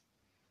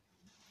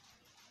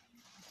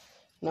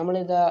നമ്മൾ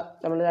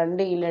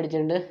 2 കില്ല്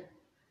അടിച്ചിട്ടുണ്ട്.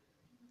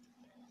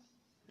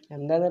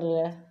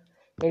 എന്താണെന്നറിയില്ല,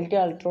 എൽറ്റി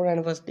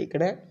അൾട്രോണാണ് ഫസ്റ്റ്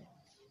നിൽക്കണേ.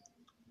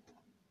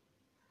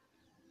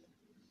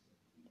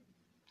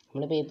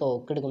 നമ്മളിപ്പോൾ ഈ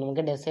തോക്ക് എടുക്കും.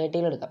 നമുക്ക്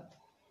ഡെസേർട്ടികൾ എടുക്കാം.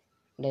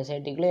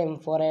 ഡെസേർട്ടികൾ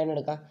M4A1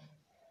 എടുക്കാം.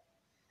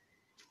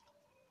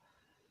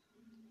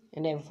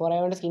 എൻ്റെ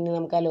M4A1 സ്കിന്ന്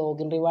നമുക്ക് ആ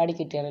ലോഗിൻ റിവാർഡ്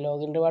കിട്ടിയാണ്.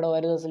 ലോഗിൻ റിവാർഡ്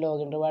ഓരോ ദിവസം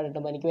ലോഗിൻ റിവാർഡ്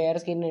കിട്ടും. എനിക്ക് വേറെ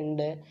സ്കിൻ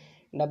ഉണ്ട്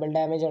ഡബിൾ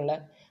ഡാമേജ് ഉള്ള,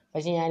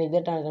 പക്ഷേ ഞാൻ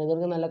ഇതിട്ടാണ് കളിക്കുന്നത്.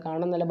 ഇവർക്ക് നല്ല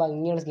കാണാൻ നല്ല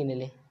ഭംഗിയുള്ള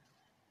സ്കിന്നല്ലേ.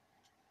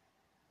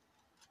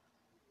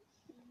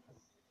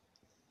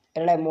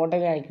 അവരുടെ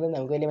എമൗണ്ടൊക്കെ കഴിക്കുന്നത്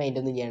നമുക്ക് വലിയ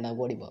മൈൻഡൊന്നും ചെയ്യണ്ട,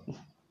 ഓടിപ്പോൾ.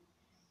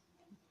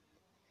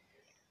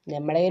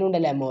 നമ്മുടെ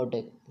കയ്യിലുണ്ടല്ലോ എമൗണ്ട്.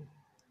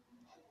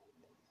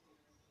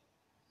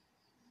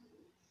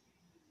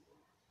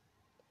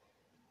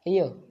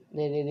 അയ്യോ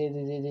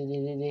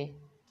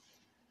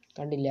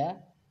കണ്ടില്ല,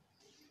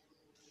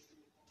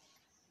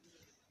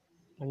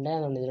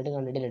 കണ്ടാന്നുണ്ട്. ഇതിലോട്ട്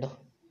കണ്ടിട്ടില്ല കേട്ടോ.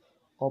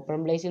 ഓപ്പൺ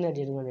പ്ലേസിൽ നിന്ന്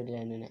അടിച്ചിട്ട് കണ്ടിട്ടില്ല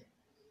എന്നെ.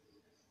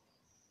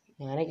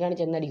 ഞാനൊക്കെയാണ്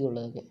ചെന്നടിക്കുള്ളൂ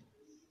അതൊക്കെ.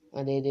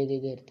 അതെ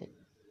അടുത്ത്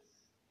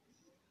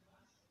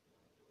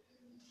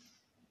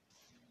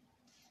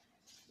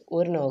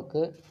ഒരു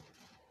നോക്ക്,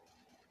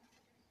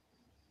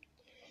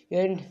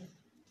 ഒരു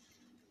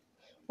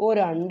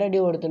 2 അടി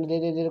കൊടുത്തിട്ടുണ്ട്.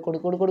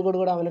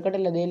 കൊടു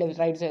അവനെക്കാട്ടില്ല. അതേ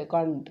ലെഫ്റ്റ് റൈറ്റ്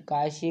സൈഡ്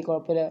കാശി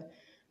കുഴപ്പമില്ല.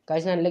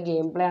 കാശി നല്ല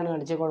ഗെയിം പ്ലേ ആണ്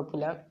കളിച്ചത്,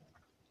 കുഴപ്പമില്ല.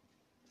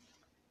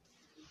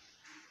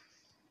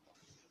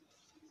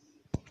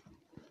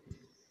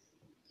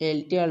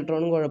 എൽറ്റി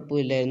അൾട്രോണും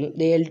കുഴപ്പമില്ലായിരുന്നു.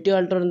 എൽറ്റി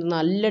അൾട്രോൺ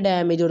നല്ല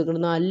ഡാമേജ്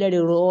കൊടുക്കണം, നല്ല അടി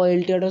കൊടുക്കും.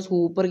 എൽറ്റി അൾട്രോൺ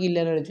സൂപ്പർ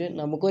കില്ലാണ് കളിച്ച്.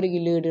 നമുക്കൊരു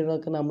കില്ല്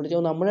കിട്ടിയിട്ടൊക്കെ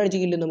നമ്മളടിച്ച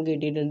കില്ല് നമുക്ക്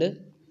കിട്ടിയിട്ടുണ്ട്.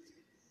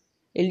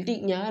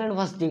 ഞാനാണ്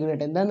ഫസ്റ്റ് നിൽക്കണേ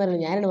കേട്ടോ.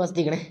 എന്താണെന്നറിയില്ല, ഞാനാണ് ഫസ്റ്റ്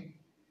നിൽക്കണേ.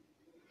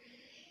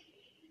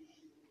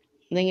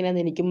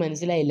 ഇതെങ്ങനെയാണെന്ന് എനിക്കും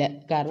മനസ്സിലായില്ല.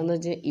 കാരണം എന്താ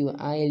വെച്ചാൽ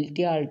ആ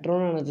എൽറ്റി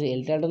അൾട്രോൺ ആണ്.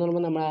 എൽറ്റി അൾട്രോൺ എന്ന്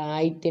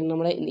പറയുമ്പോൾ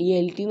നമ്മുടെ ഈ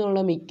എൽറ്റി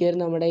എന്നുള്ള മിക്കവരും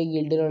നമ്മുടെ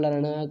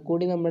ഗിൽഡിലുള്ളവരാണ്.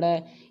 കൂടി നമ്മുടെ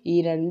ഈ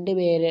 2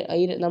 പേര്,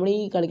 നമ്മൾ ഈ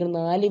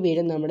കളിക്കുന്ന 4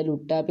 പേരും നമ്മുടെ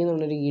ലുട്ടാപ്പി എന്ന്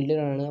പറഞ്ഞൊരു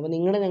ഗിൽഡിലാണ്. അപ്പോൾ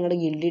ഞങ്ങളുടെ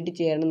ഗിൽഡിട്ട്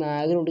ചേരണം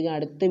ആഗ്രഹമുണ്ടെങ്കിൽ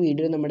അടുത്ത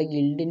വീഡിയോയിൽ നമ്മുടെ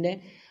ഗിൽഡിൻ്റെ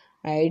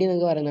ID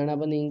നിങ്ങൾക്ക് പറയുന്നതാണ്.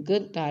 അപ്പോൾ നിങ്ങൾക്ക്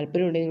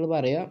താല്പര്യം ഉണ്ടെങ്കിൽ നിങ്ങൾ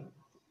പറയുക,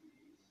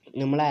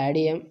 നമ്മൾ ആഡ്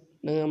ചെയ്യാം.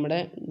 നമ്മുടെ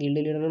ഗിൽഡ്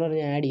ലീഡറിനോട്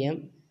പറഞ്ഞ് ആഡ് ചെയ്യാം.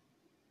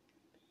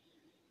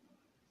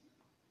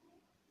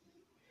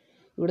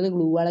 ഇവിടുന്ന്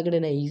ഗ്ലൂ വാളൊക്കെ ഇട്ട്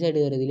നൈസായിട്ട്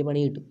കയറി ഇതിൽ പണി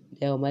കിട്ടും.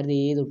 അവന്മാർ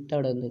തൊട്ട്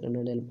അവിടെ വന്ന്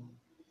കണ്ടോ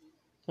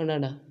ചിലപ്പോൾ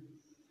കണ്ടാ.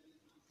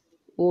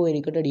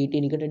 എനിക്കട്ടെ ഡി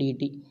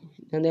ടി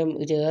ഞാൻ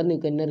ചേർന്ന്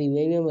നിൽക്കും. എന്നെ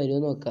റിവൈവ് ചെയ്യാൻ വരുമോ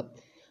നോക്കാം.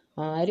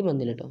 ആരും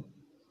വന്നില്ല കേട്ടോ.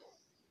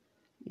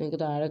 നിങ്ങൾക്ക്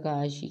താഴെ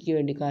കാശിക്ക്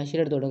വേണ്ടി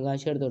കാശിയുടെ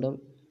അടുത്തോടും.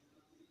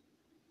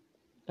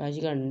 കാശി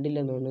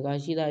കണ്ടില്ലെന്ന് തോന്നുന്നു.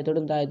 കാശി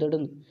താഴത്തോട്ടും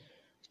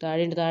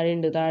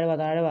താഴെയുണ്ട്.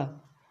 താഴെ വാ.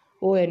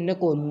 എന്നെ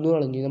കൊന്നു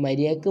കളഞ്ഞു.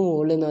 മര്യാദക്ക്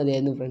മുകളിൽ നിന്ന്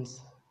മതിയായിരുന്നു ഫ്രണ്ട്സ്.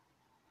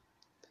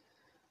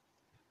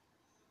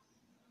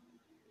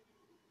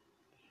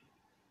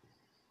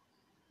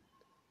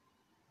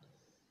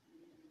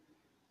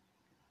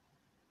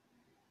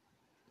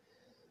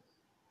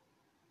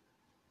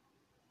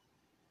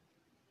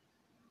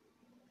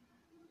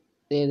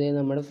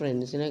 നമ്മുടെ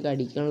ഫ്രണ്ട്സിനൊക്കെ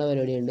അടിക്കാനുള്ള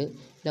പരിപാടിയുണ്ട്.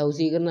 ലവ്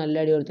സീക്കർ നല്ല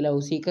അടി കൊടുത്ത്.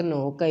 ലവ് സീക്കർ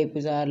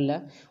നോക്കായിപ്പോൾ സാറില്ല.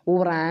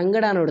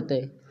 റാങ്കഡാണ് ഇവിടുത്തെ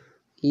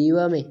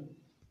ഈവാമേ.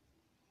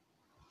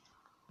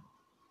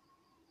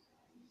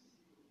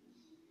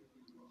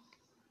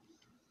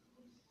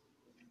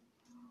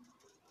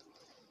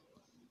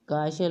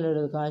 കാശി നല്ല അടി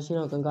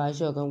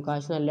കൊടുക്കും.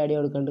 കാശി നല്ല അടി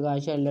കൊടുക്കുന്നുണ്ട്.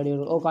 കാശി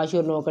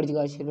ഒരു നോക്കടിച്ച്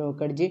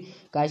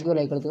കാശിക്ക്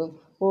ലൈക്ക് കൊടുത്തു.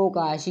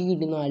 കാശി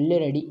കിട്ടി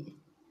നല്ലൊരടി.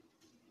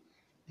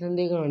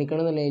 ഇതെന്തേ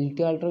കാണിക്കണമെന്നല്ല.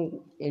 എൽറ്റി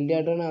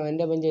ആൾട്രോൺ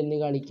അവൻ്റെ ഒപ്പം ചെന്ന്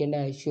കളിക്കേണ്ട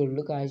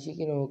ആവശ്യമുള്ളൂ.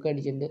 കാശിക്ക്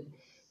നോക്കടിച്ചിട്ടുണ്ട്.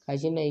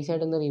 കാശി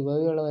നൈസായിട്ടൊന്ന്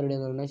റിവൈവ് ഉള്ള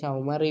പരിപാടിയൊന്നും. പക്ഷെ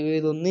അവന്മാർ റിവൈവ്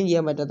ചെയ്തൊന്നും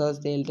ചെയ്യാൻ പറ്റാത്ത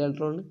അവസ്ഥ എൽറ്റി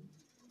ആൾട്രോണ്.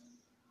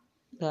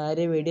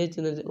 ആരെയും വെടി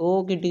വെച്ചെന്ന്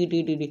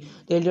കിട്ടി.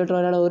 എൽറ്റി ആൾട്രോൺ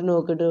ഒരാൾ ഒരു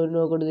നോക്കിട്ട്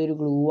ഒരു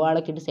ഗ്ലൂ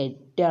വാളൊക്കെ ഇട്ട്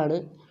സെറ്റാണ്.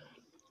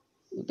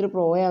 ഇത്ര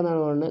പ്രോയാന്നാണ്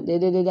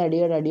തോന്നുന്നത്.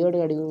 അടിയോട്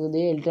കടിക്കുന്നത്.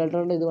 എൽറ്റി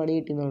ആൾട്രോണിൻ്റെ ഇത് പണി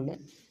കിട്ടുന്നതുകൊണ്ട്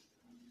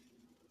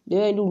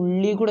അതിൻ്റെ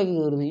ഉള്ളിൽ കൂടെ ഒക്കെ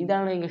കയറുന്നത്.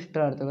 ഇതാണ് എനിക്ക്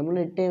ഇഷ്ടമായിരുന്നത്. നമ്മൾ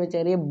ഇട്ട് കഴിയുമ്പോൾ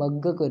ചെറിയ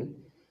ബഗ്ഗൊക്കെ വരും.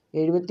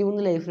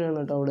 73 ലൈഫിലാണ്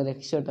കേട്ടോ അവിടെ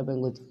രക്ഷപ്പെട്ട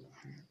പെങ്കൊച്ച്.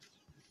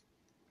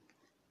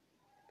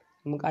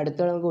 നമുക്ക്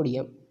അടുത്തോടെ നമുക്ക്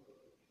ഓടിക്കാം.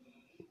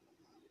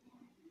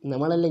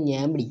 നമ്മളല്ല,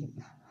 ഞാൻ പിടിക്കും.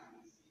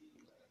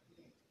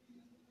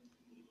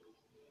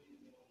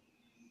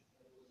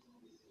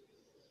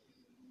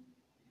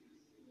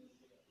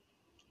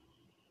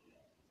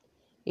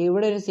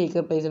 ഇവിടെ ഒരു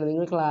സീക്രട്ട് പ്ലേസ് ഉണ്ട്.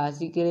 നിങ്ങൾ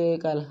ക്ലാസിക്കൽ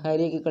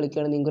കൽഹാരിയൊക്കെ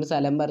കളിക്കുകയാണെങ്കിൽ നിങ്ങൾക്കൊരു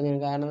സ്ഥലം പറഞ്ഞു.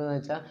 കാരണം എന്താണെന്ന്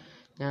വെച്ചാൽ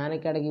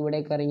ഞാനൊക്കെ ഇടയ്ക്ക്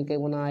ഇവിടെയൊക്കെ ഇറങ്ങി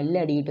കഴിയുമ്പോൾ നല്ല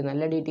അടി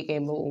കിട്ടി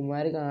കഴിയുമ്പോൾ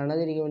ഉമ്മാർ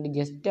കാണാതിരിക്കാൻ വേണ്ടി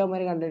ജസ്റ്റ്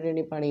അവന്മാർ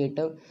കണ്ടിട്ടുണ്ടെങ്കിൽ പണി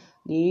കിട്ടും.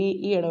 ഈ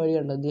ഇടവഴി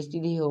കണ്ടോ, ജസ്റ്റ്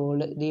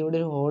ഇവിടെ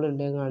ഒരു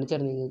ഹോളുണ്ട്.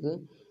 കാണിച്ചായിരുന്നു നിങ്ങൾക്ക്.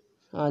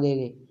 അതെ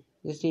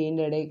ജസ്റ്റ്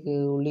ഇതിൻ്റെ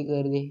ഇടയിൽ ഉള്ളിൽ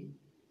കയറി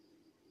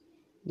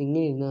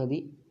ഇങ്ങനെ ഇരുന്നാൽ മതി.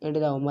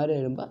 എന്നിട്ട് അവന്മാർ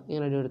വരുമ്പോൾ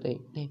ഇങ്ങനെ അടി കൊടുത്തേ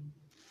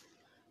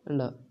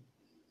ഉണ്ടോ.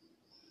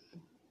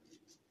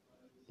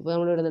 ഇപ്പോൾ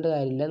നമ്മൾ ഇടുന്നിട്ട്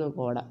കാര്യമില്ല,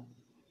 നമുക്ക് ഓടാം.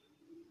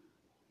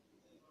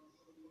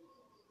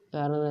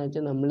 കാരണം എന്താണെന്ന്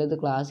വെച്ചാൽ നമ്മളിത്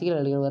ക്ലാസിക്കൽ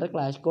കളിക്കണം, വേറെ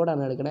ക്ലാഷ്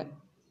കോഡാണ് കളിക്കണേ.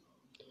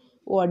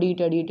 അടി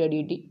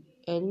കിട്ടി.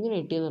 എങ്ങനെ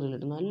കിട്ടിയെന്ന് അറിയില്ല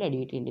കേട്ടോ. നല്ല അടി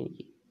കിട്ടിയിട്ടുണ്ട്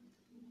എനിക്ക്.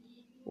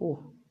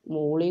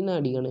 മുകളിൽ നിന്ന്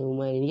അടിക്കണം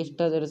ഇവന്മാർ.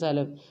 എനിക്കിഷ്ടമാത്തൊരു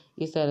സ്ഥലം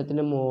ഈ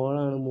സ്ഥലത്തിൻ്റെ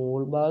മുകളാണ്.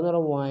 മുകൾ ഭാഗം എന്ന്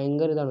പറഞ്ഞാൽ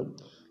ഭയങ്കര ഇതാണ്.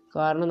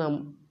 കാരണം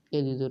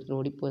ഇതൊരുത്തിന്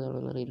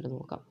ഓടിപ്പോയതാണെന്ന് അറിയില്ല,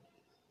 നോക്കാം.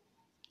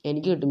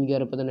 എനിക്ക് കിട്ടും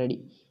മിക്കവാറും ഇപ്പം തന്നെ അടി.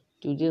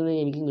 ചുറ്റി നിന്ന്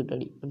എനിക്കും കിട്ടും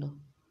അടി. കണ്ടോ,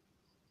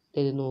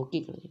 ഇത്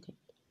നോക്കിക്കളഞ്ഞേക്കാൻ.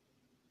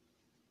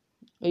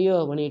 അയ്യോ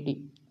പണി കിട്ടി.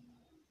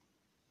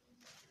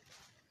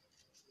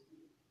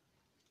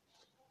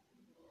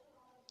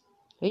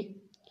 ഏയ്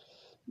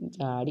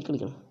ചാടി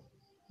കളിക്കണം.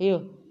 അയ്യോ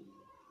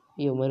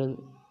മരൊന്ന്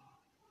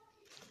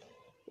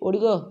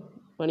ഓടിക്കോ.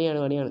 പണിയാണ്.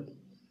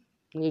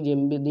 നമുക്ക്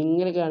ജമ്പ്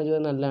ഇതിങ്ങനെ കാണിച്ചു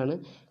പോകാൻ നല്ലതാണ്.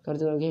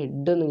 കുറച്ച് നമുക്ക്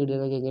ഹെഡൊന്നും കിട്ടില്ല.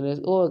 നമുക്ക് എങ്ങനെ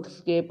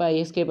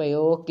എസ്കേപ്പായി.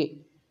 ഓക്കെ.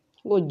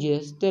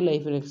 ജസ്റ്റ്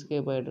ലൈഫിൽ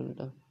എസ്കേപ്പ് ആയിട്ടുണ്ട്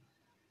കേട്ടോ.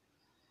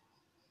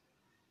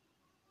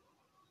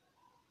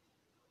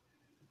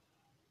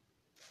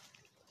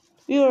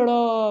 ഈടാ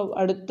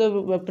അടുത്ത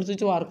വെപ്പൺ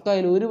സ്വിച്ച്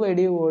വർക്കായാലും ഒരു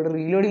വെടിയും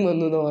റീലോഡിങ്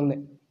വന്നു എന്നാ പറഞ്ഞേ.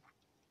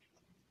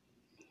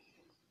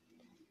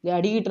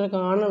 അടി കിട്ടണ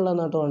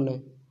കാണുള്ളതെന്നാട്ടോ പറഞ്ഞേ.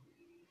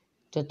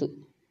 ചത്ത്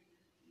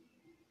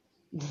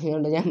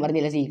അതുകൊണ്ട് ഞാൻ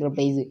പറഞ്ഞില്ല സീക്രട്ട്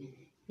പ്ലേസ്.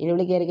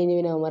 ഇതിനുള്ളിൽ കയറി കഴിഞ്ഞാൽ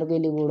പിന്നെ അവന്മാർക്ക്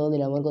വലിയ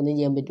ഗുണമൊന്നുമില്ല. അവർക്കൊന്നും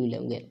ചെയ്യാൻ പറ്റില്ല.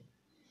 നമുക്ക്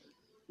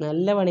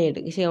നല്ല പണി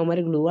കിട്ടും. പക്ഷേ അവന്മാർ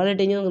ഗ്ലൂ വാൾ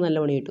ഇട്ട് കഴിഞ്ഞാൽ നമുക്ക് നല്ല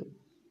പണി കിട്ടും.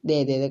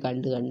 ഇതേ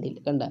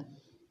കണ്ട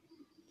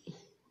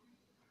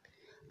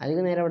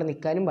അധികം നേരം അവിടെ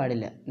നിൽക്കാനും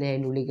പാടില്ല.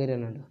 അതിൻ്റെ ഉള്ളിൽ കയറി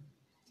വന്നുണ്ടോ.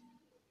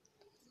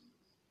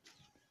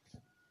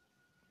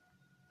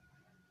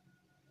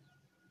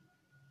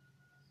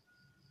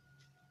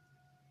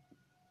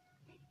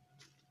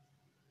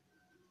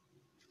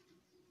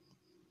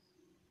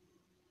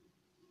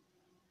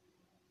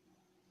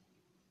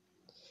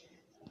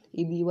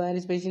 ഈ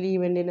ദീപാവലി സ്പെഷ്യൽ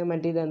ഈവെൻറ്റിൻ്റെ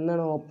ഇത്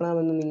എന്നാണ് ഓപ്പൺ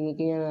ആവുമെന്ന്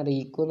നിങ്ങൾക്ക് ഞാൻ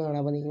അറിയിക്കുന്നതാണ്.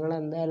 അപ്പോൾ നിങ്ങൾ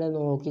എന്തായാലും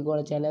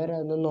നോക്കിക്കോളാം.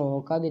 ചിലവരതൊന്നും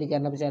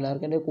നോക്കാതിരിക്കാറുണ്ട്. അപ്പോൾ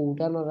ചിലവർക്ക് എൻ്റെ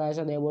കൂട്ടുകാരൻ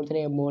പ്രാവശ്യം അതേപോലെ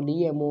തന്നെ ഈ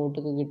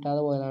എമൗണ്ടൊക്കെ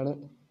കിട്ടാതെ പോയതാണ്.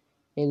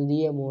 ഈ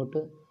എമൗണ്ട്.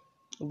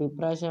 അപ്പോൾ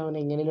ഇപ്രാവശ്യം അവൻ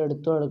എങ്ങനെയും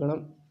എടുത്തു കൊടുക്കണം.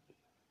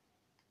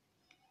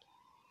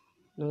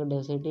 നിങ്ങൾ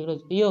ഡെസേർട്ടുകൾ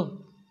അയ്യോ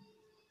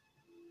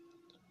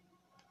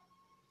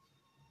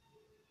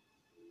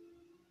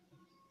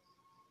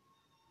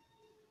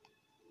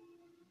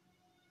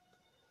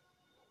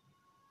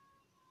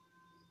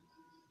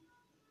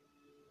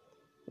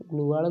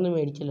ഗ്ലൂ വാളൊന്നും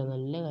മേടിച്ചില്ല.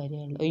 നല്ല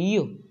കാര്യമാണ്.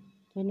 അയ്യോ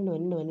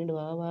വന്നിട്ട്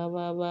വാ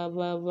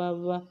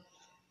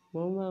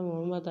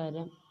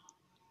തരാം.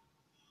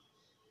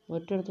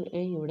 ഒറ്റടുത്ത്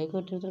ഇവിടേക്ക്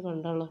ഒറ്റടുത്ത്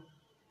കണ്ടാളോ.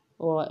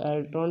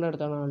 അൾട്രോണിൻ്റെ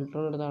അടുത്താണ്.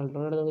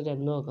 നമുക്ക്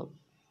ചെന്ന് നോക്കാം.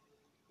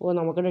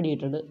 നമുക്കിട്ട്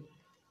അടിയിട്ടുണ്ട്.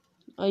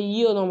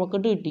 അയ്യോ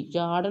നമുക്കിട്ട് കിട്ടി.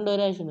 ചാടേണ്ട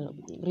ഒരാവശ്യമില്ല.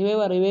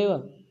 റിവൈവാ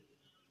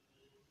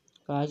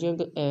കാശ്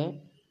നമുക്ക്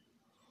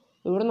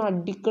ഇവിടെ നിന്ന്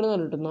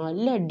അടിക്കണമെന്നല്ല കേട്ടോ.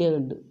 നല്ല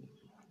അടിയാകുന്നുണ്ട്.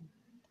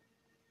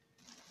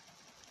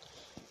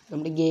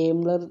 നമ്മുടെ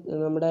ഗെയിംബ്ലർ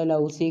നമ്മുടെ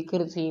ലവ്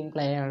സീക്കർ ടീം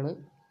പ്ലേ ആണ്.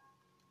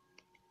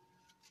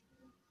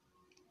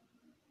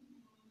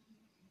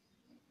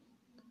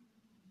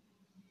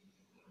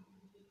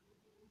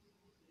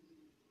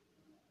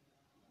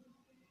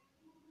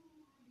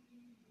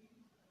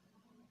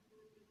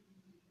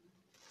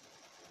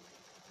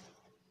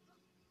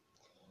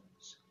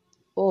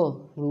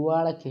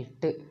 ഗ്ലൂവാളൊക്കെ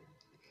ഇട്ട്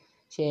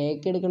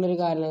ഷേക്ക് എടുക്കേണ്ട ഒരു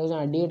കാര്യം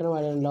അടി കിട്ടണ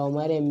പാടുണ്ടല്ലോ.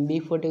 അവന്മാർ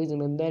MP40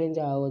 വെച്ചിട്ടുണ്ട്. എന്തായാലും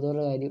ചാവും.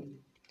 അതോടെ കാര്യം.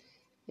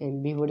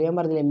 MP40 ഞാൻ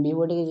പറഞ്ഞില്ല.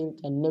 MP40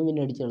 തന്നെ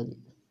പിന്നെ അടിച്ചു കളഞ്ഞു.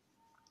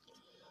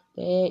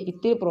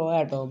 ഇത്തിരി പ്രോ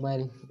ആട്ടോ അവന്മാർ.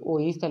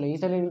 ഈ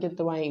സ്ഥലം എനിക്ക്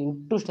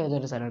ഒട്ടും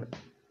ഇഷ്ടമായിട്ടൊരു സ്ഥലമാണ്.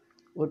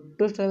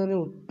 ഒട്ടും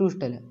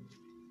ഇഷ്ടമല്ല.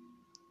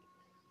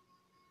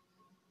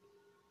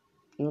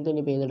 നിങ്ങൾക്ക്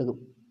ഇനി പെയ്തെടുക്കും.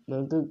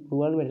 നമുക്ക്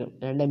ഗ്ലൂവാൾ മേടിക്കണം.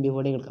 2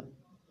 MP40 എടുക്കാം.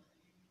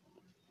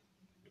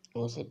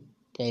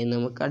 സെറ്റായി.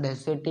 നമുക്ക് ആ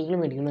ഡെസേർട്ടുകൾ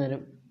മേടിക്കണ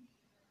നേരം.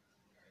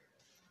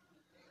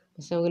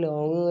 പക്ഷെ നമുക്ക്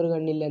ലോങ് ഒരു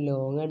കണ്ണില്ല.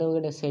 ലോങ്ങായിട്ട്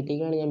നമുക്ക്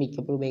ഡെസേർട്ടിക്കാണ് ഞാൻ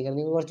മിക്കപ്പോഴും ഉപയോഗിക്കുന്നത്.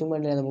 നിങ്ങൾ കുറച്ചും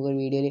പണ്ടില്ല നമുക്കൊരു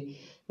വീഡിയോയിൽ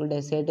നമ്മൾ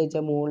ഡെസേർട്ട്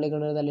വെച്ചാൽ മുകളിലേക്ക്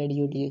കൊണ്ടുവന്ന്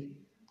തലയടിച്ച് കൂട്ടിച്ച്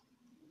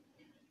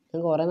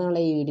ഞാൻ കുറേ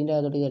നാളെ ഈ വീടിൻ്റെ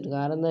അകത്തോട്ട് കേട്ടു.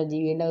 കാരണം എന്താ,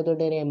 വീടിൻ്റെ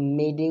അകത്തോട്ട് ഒരു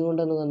M18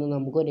 കൊണ്ടൊന്നും വന്ന്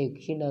നമുക്കൊരു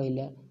രക്ഷ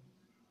ഉണ്ടാവില്ല.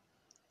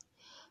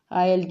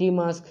 ILT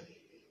മാസ്ക്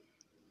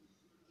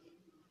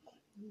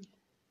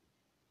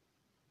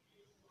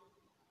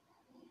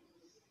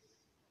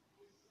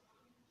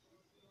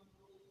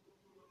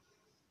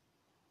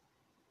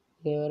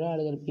ഒരാൾ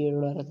ചിലപ്പോൾ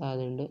ഇവിടെ വരാൻ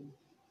സാധ്യതയുണ്ട്.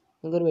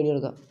 നമുക്കൊരു വെടി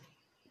കൊടുക്കാം.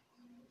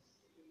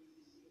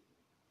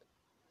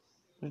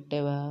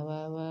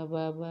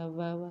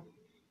 വാ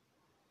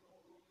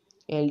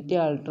LT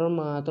അൾട്രോൺ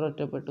മാത്രം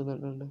ഒറ്റപ്പെട്ടു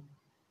നിന്നിട്ടുണ്ട്.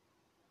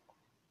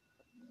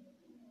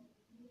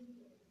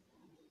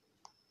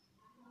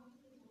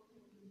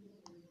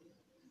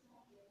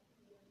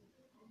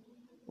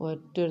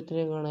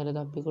 ഒറ്റൊരുത്തരെയും കാണാതെ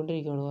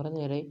തപ്പിക്കൊണ്ടിരിക്കുകയാണ് കുറേ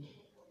നേരമായി.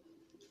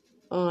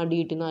 അടി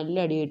കിട്ടി. നല്ല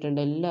അടി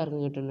കിട്ടുന്നുണ്ട്.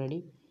 എല്ലാവർക്കും കിട്ടുന്നുണ്ട് അടി.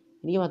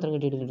 എനിക്ക് മാത്രം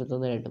കിട്ടിയിട്ട്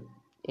 21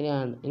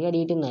 എനിക്ക് അടി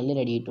കിട്ടി.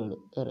 നല്ലൊരു അടി കിട്ടുന്നുണ്ട്.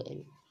 വേറെ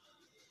കാര്യം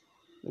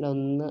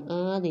ഒന്ന്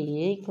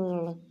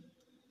ദേഹിക്കുന്നുള്ള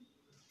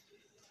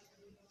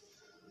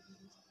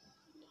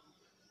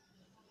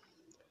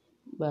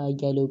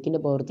ലൂക്കിൻ്റെ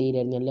പവർ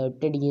തീരായിരുന്നു. എല്ലാം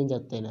ഒറ്റയടിക്കുകയും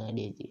ചത്തേനെ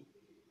അടി വെച്ച്.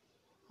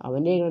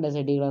 അവൻ്റെ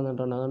ഡെസേർട്ടുകളാന്ന്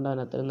പറഞ്ഞിട്ടുണ്ട്. അതുകൊണ്ട് അവൻ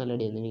അത്രയും നല്ല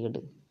അടിയായിരുന്നു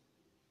എനിക്കിട്ട്.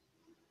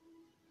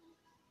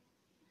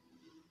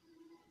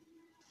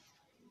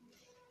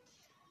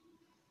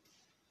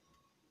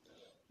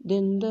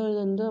 ഇതെന്താ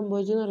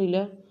സംഭവിച്ചതെന്ന് അറിയില്ല.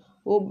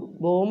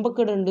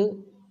 ബോംബൊക്കെ ഇടുന്നുണ്ട്.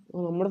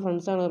 നമ്മുടെ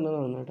ഫ്രണ്ട്സാണ്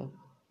പറഞ്ഞത് കേട്ടോ.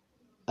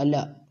 അല്ല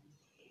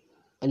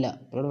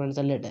നമ്മുടെ ഫ്രണ്ട്സ്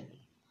അല്ല കേട്ടെ.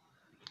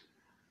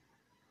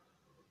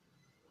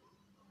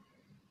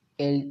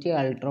 LT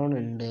അൾട്രോൺ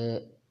ഉണ്ട്.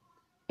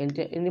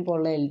 ഇനിയിപ്പോൾ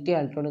ഉള്ള LT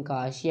അൾട്രോൺ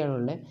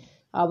കാശിയാണുള്ളത്.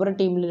 അവരുടെ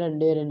ടീമിൽ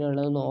 2 പേരുണ്ട്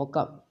ഉള്ളത്.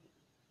 നോക്കാം.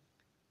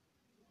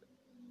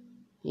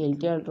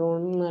 LT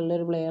അൾട്രോൺ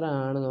നല്ലൊരു പ്ലെയർ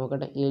ആണ്.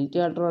 നോക്കട്ടെ. LT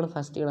അൾട്രോൺ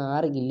ഫസ്റ്റ്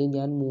 6 കില്ല്,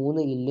 ഞാൻ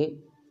 3 കില്ല്.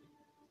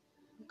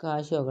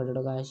 കാശി നോക്കട്ടെ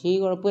കേട്ടോ. കാശി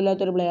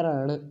കുഴപ്പമില്ലാത്തൊരു പ്ലെയർ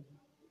ആണ്.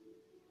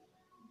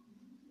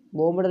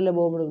 ബോംബിടല്ലേ,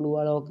 ബോംബിട്.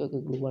 ഗ്ലൂവാൾ. ഓക്കെ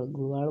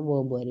ഗ്ലൂവാളും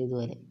ബോംബ് വരെ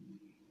ഇതുവരെ.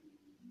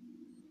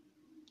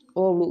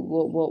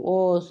 ഓ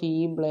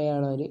സീം പ്ലേ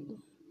ആണ് അവർ.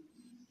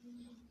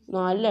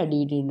 നല്ല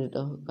അടിയിട്ടുണ്ട്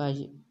കേട്ടോ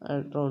കാശി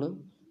അൾട്രോണ്.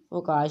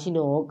 കാശി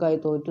നോക്കായി.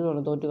 തോറ്റ്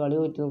കളി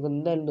തോറ്റ്. നമുക്ക്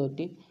എന്തായാലും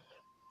തോറ്റ്.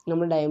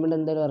 നമ്മൾ ഡയമണ്ട്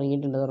എന്തായാലും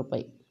ഇറങ്ങിയിട്ടുണ്ട്,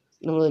 ഉറപ്പായി.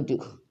 നമ്മൾ തോറ്റു.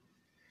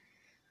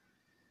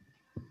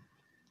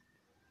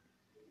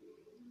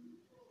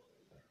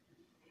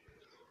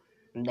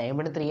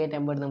 ഡയമണ്ട് 3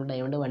 ആകുമ്പോൾ നമ്മൾ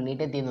ഡയമണ്ട്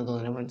 1 എത്തിയെന്ന്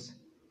തോന്നുന്നു ഫ്രണ്ട്സ്.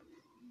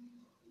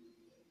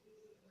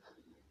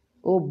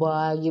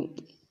 ഭാഗ്യം.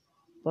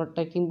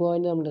 പ്രൊട്ടക്ഷൻ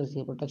പോയിന്റ് നമ്മൾ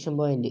പ്രൊട്ടക്ഷൻ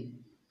പോയിന്റ്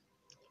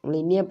നമ്മൾ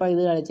ഇനിയപ്പോൾ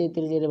ഇത് കളിച്ചാൽ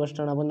ഇത്തിരി ചെറിയ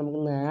പ്രശ്നമാണ്. അപ്പോൾ നമുക്ക്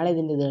നാളെ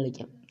ഇതിൻ്റെ ഇത്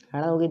കളിക്കാം.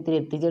 നാളെ നമുക്ക് ഇത്തിരി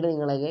എത്തിച്ചിട്ട്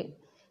നിങ്ങളൊക്കെ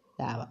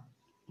ആവാം.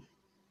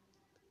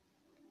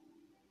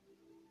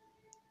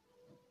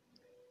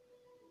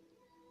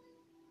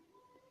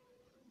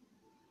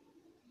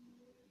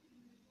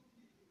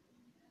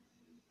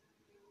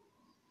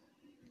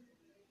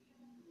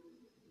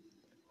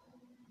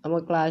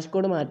 നമുക്ക് ക്ലാഷ്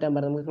കോഡ് മാറ്റാൻ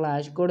പറയാം. നമുക്ക്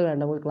ക്ലാഷ് കോഡ് വേണ്ട,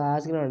 നമുക്ക്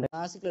ക്ലാസിക്കിലുണ്ട്.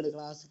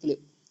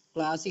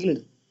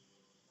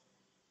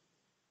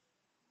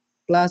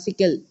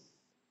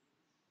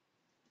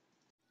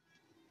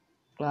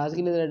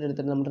 ക്ലാസിക്കൽ ഇതായിട്ട്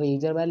എടുത്തിട്ട് നമ്മുടെ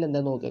റീജിയൽ ബാറ്റിൽ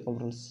എന്താ നോക്കിയേക്കാം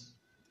ഫ്രണ്ട്സ്.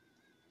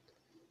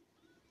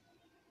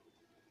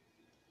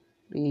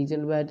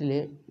 റീജിയൽ ബാറ്റിൽ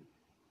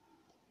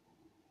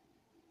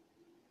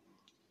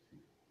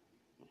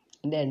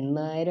എൻ്റെ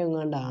 8,000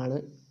 എങ്ങാണ്ടാണ്.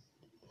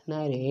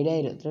 8,000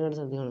 7,000 എത്ര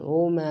സത്യമാണ്.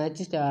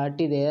 മാച്ച്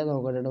സ്റ്റാർട്ട് ചെയ്തേ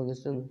നോക്കട്ടെ കേട്ടോ.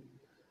 ജസ്റ്റ് ഒന്ന്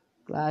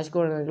ക്ലാഷ്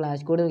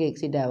കോഡ് നമുക്ക്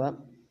എക്സിറ്റ് ആവാം.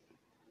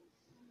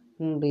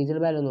 റീജിയൽ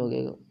ബാറ്റിൽ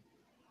നോക്കിയേക്കും.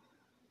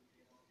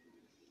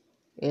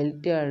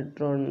 LT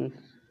Ultron.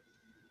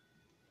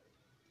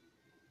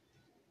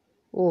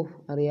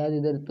 അറിയാതെ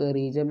ഇതെടുത്ത്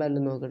റീജിയൻ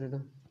ബാറ്റിൽ നോക്കട്ടെ കേട്ടോ.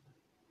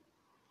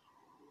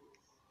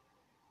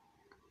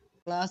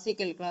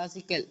 ക്ലാസിക്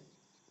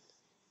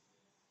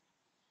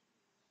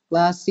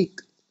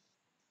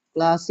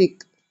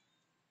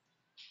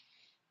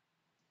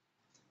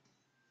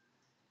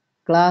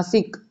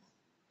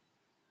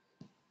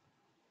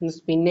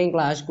പിന്നെയും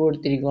ക്ലാഷ് കോഡ്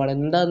കൊടുത്തിരിക്കുകയാണ്.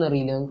 എന്താണെന്ന്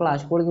അറിയില്ല. നമുക്ക്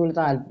ക്ലാഷ് കോഡ് വലിയ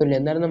താല്പര്യമില്ല.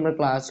 എന്തായാലും നമ്മൾ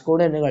ക്ലാഷ്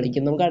കോഡ് തന്നെ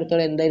കളിക്കും. നമുക്ക്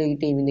അടുത്തോടെ എന്തായാലും ഈ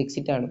ടീമിൻ്റെ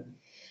എക്സിറ്റ് ആണ്.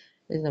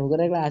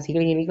 നമുക്കൊരു ക്ലാസിക്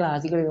കളിക്കാൻ, എനിക്ക്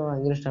ക്ലാസിക് കളിക്കാൻ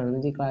ഭയങ്കര ഇഷ്ടമാണ്. എന്ന്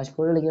വെച്ചാൽ ക്ലാഷ്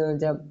കോഡ് കളിക്കുന്നത്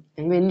വെച്ചാൽ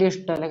എനിക്ക് വലിയ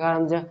ഇഷ്ടമല്ല.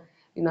 കാരണം വെച്ചാൽ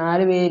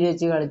 4 പേര്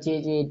വെച്ച് കളിച്ച്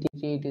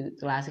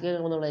ക്ലാസിക്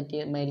കളിക്കുമ്പോൾ നമ്മൾ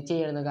മരിച്ചു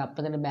കഴിയുന്നതൊക്കെ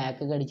അപ്പം തന്നെ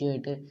ബാക്കൊക്കെ അടിച്ച്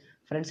പോയിട്ട്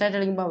ഫ്രണ്ട്സായിട്ട്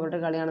കളിക്കുമ്പോൾ അവരുടെ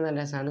കളിയാണ് നല്ല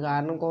രസമാണ്.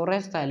 കാരണം കുറേ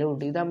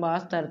സ്ഥലമുണ്ട്. ഇതാകുമ്പോൾ ആ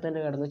സ്ഥലത്ത് തന്നെ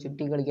കിടന്ന്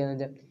ചുറ്റി കളിക്കാന്ന്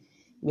വെച്ചാൽ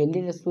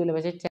വലിയ രസമില്ല.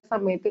 പക്ഷേ ചില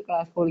സമയത്ത്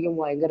ക്ലാഷ് കോഡ്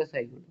കളിക്കുമ്പോൾ ഭയങ്കര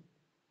രസമായിരിക്കും.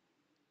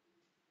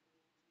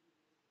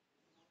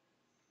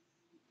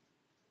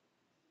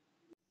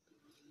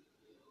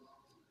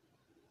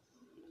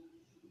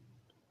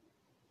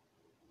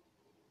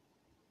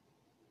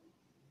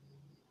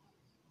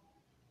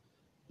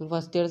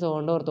 ഫസ്റ്റ് ഇയർ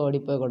സോണിൻ്റെ പുറത്ത്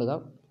ഓടിപ്പോയി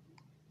കൊടുക്കാം.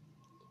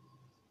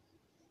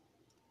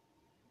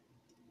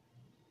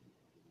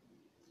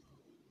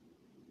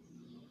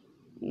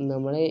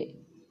 നമ്മൾ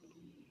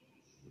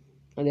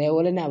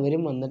അതേപോലെ തന്നെ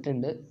അവരും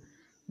വന്നിട്ടുണ്ട്.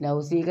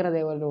 ലവ് സീക്കർ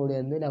അതേപോലെ തന്നെ ഓടി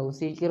വന്ന് ലവ്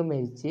സീക്കർ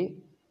മരിച്ച്.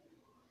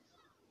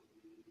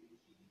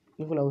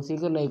 നമുക്ക് ലവ്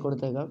സീക്കറിനായി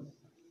കൊടുത്തേക്കാം.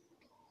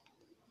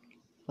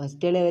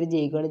 ഫസ്റ്റ് കളി അവർ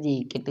ജയിക്കുകയാണെങ്കിൽ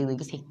ജയിക്കട്ടെ,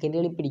 നിങ്ങൾക്ക് സെക്കൻഡ്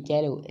കളി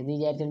പിടിക്കാലോ എന്ന്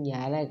വിചാരിച്ചാണ്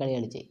ഞാൻ ആ കളി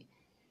കളിച്ചത്.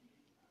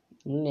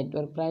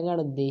 നെറ്റ്വർക്ക്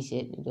പ്രാങ്കാണ്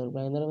ഉദ്ദേശിച്ചത്. നെറ്റ്വർക്ക്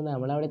പ്രാങ്ക് എന്ന് പറയുമ്പോൾ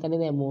നമ്മളവിടെ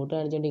തന്നെ എമൗണ്ട്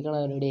കാണിച്ചുകൊണ്ടിരിക്കണം,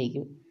 അവരോട്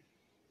ആയിരിക്കും.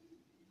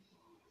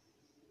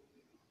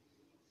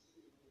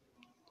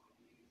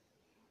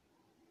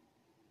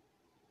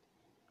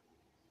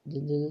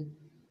 ഇത്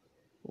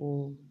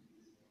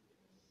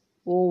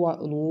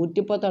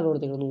 110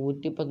 കൊടുത്തേക്കണം.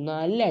 110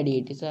 നല്ല അടി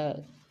കിട്ടി.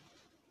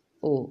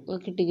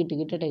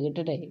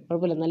 കിട്ടട്ടെ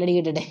കുഴപ്പമില്ല, നല്ല അടി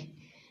കിട്ടട്ടെ.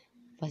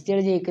 ഫസ്റ്റ്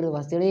കളി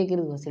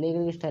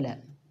ജയിക്കരുത് ഇഷ്ടമല്ല.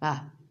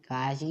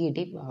 കാശ്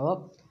കിട്ടി. പാവം.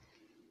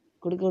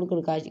 കൊടുക്ക്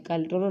കാശ്.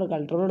 അൾട്രോൺ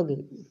കൊടുക്ക്.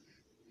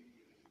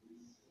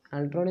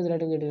 അൾട്രോൺ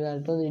ഇതിലായിട്ടും കിട്ടിയില്ല.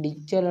 അൾട്രോൺ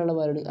ഇടിച്ചാലുള്ള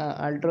പരിപാടി.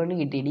 അൾട്രോണിന്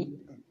കിട്ടിയിടി.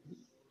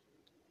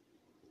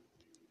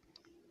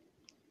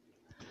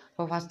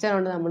 അപ്പോൾ ഫസ്റ്റ്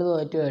റൗണ്ട് നമ്മൾ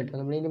തോറ്റു കേട്ടോ.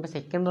 നമ്മളിനിപ്പോൾ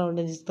സെക്കൻഡ്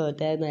റൗണ്ട്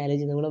തോറ്റായിരുന്നു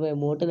ആലോചിച്ച് നമ്മളിപ്പോൾ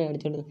എമൗണ്ട്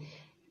കാണിച്ചോണ്ട്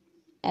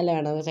അല്ല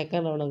വേണ്ട, നമുക്ക്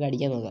സെക്കൻഡ് റൗണ്ട് നമുക്ക്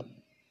അടിക്കാൻ നോക്കാം.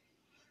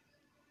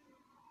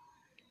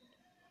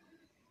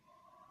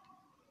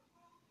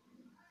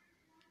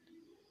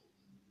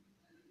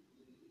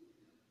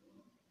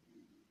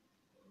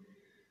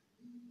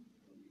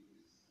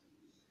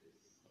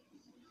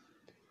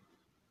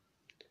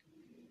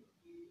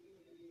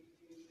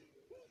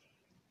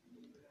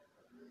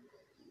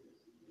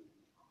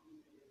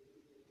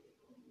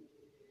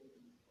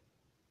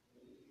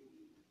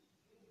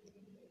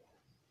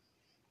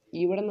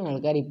 ഇവിടെ നിന്ന്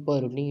ആൾക്കാർ ഇപ്പോൾ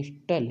വരും. എനിക്ക്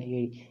ഇഷ്ടമല്ല ഈ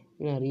വഴി.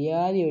 ഞാൻ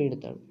അറിയാതെ ഈ വഴി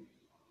എടുത്താണ്.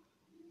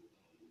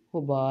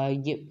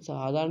 ഭാഗ്യം.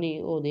 സാധാരണ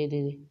ദേ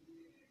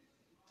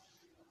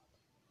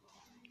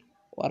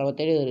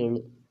 67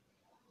 കയറിയുള്ളൂ.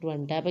 ഒരു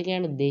 1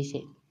 ടാപ്പൊക്കെയാണ്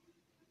ഉദ്ദേശിച്ചത്.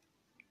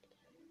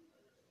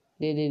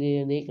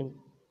 ദേക്കണം.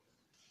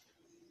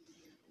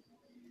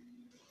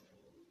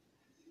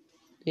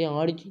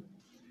 ആടിച്ച്.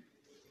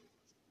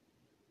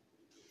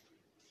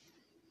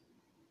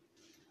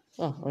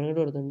 അവനോട്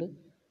കൊടുത്തുണ്ട്.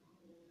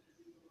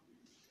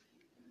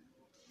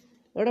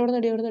 എവിടെ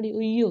നടി.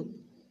 അയ്യോ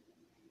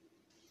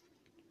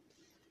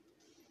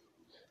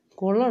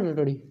കൊള്ളാണ്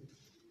കേട്ടോടി.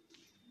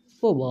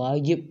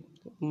 ഭാഗ്യം.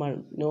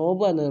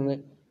 നോബാന്ന് പറഞ്ഞ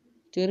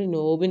ചെറിയ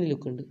നോബിൻ്റെ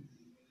ലുക്കുണ്ട്.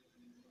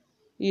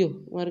 അയ്യോ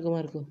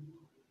മാർക്കോ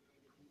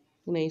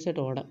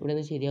നൈസായിട്ട് ഓടാം. ഇവിടെ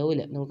ഒന്നും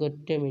ശരിയാവില്ല. നമുക്ക്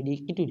ഒറ്റ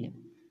മെഡിക്കിറ്റില്ല.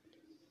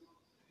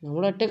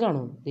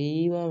 നമ്മളൊറ്റക്കാണോ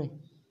ദൈവമേ.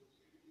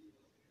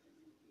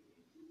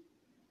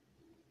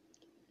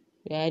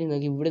 ആരും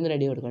നോക്കി ഇവിടെ നിന്ന്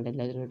അടി കൊടുക്കണ്ട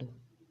എല്ലാത്തിനോട്ട്.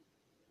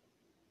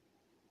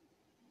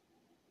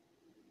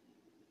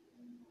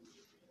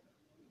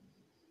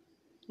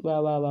 വാ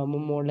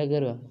മുകളിലേക്ക്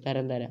കയറുക.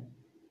 തരാം.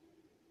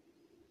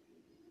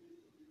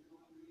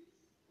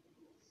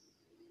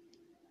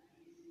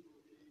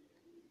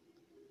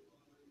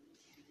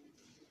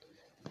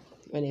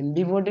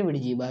 MP40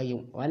 പിടിച്ച്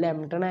ഭാഗ്യം. വല്ല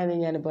M10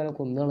 ഞാനിപ്പോൾ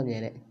കൊന്നുകളും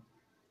നേരെ.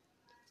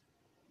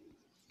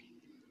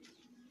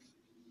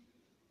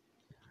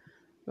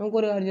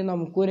 നമുക്കൊരു കാര്യം,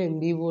 നമുക്കൊരു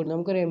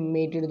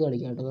M80 എടുത്ത്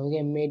കളിക്കാം കേട്ടോ. നമുക്ക്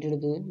M80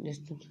 എടുത്ത്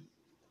ജസ്റ്റ്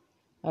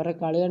അവരുടെ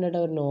കളി കണ്ടിട്ട്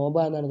അവർ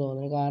നോബാന്നാണ്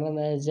തോന്നുന്നത്. കാരണം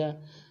എന്താണെന്ന് വെച്ചാൽ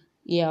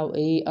ഈ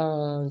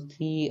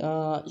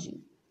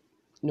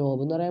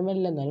നോബ് എന്ന് പറയാൻ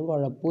പറ്റില്ല, എന്നാലും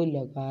കുഴപ്പമില്ല.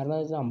 കാരണം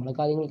എന്താ വെച്ചാൽ നമ്മളെ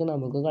കാര്യങ്ങൾക്ക്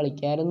നമുക്ക്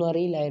കളിക്കാനൊന്നും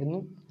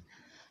അറിയില്ലായിരുന്നു.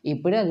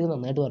 ഇപ്പോഴും അത്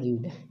നന്നായിട്ട്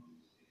അറിയില്ല.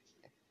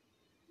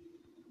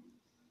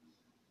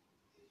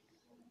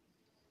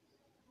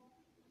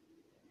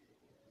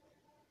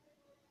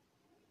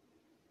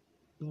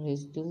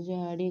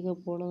 ചാടിയൊക്കെ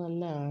പോണ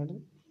നല്ലതാണ്.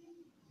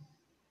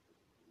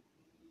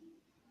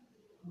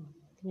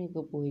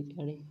 ഇതിനൊക്കെ പോയി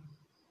ചാടി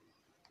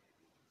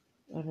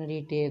അടി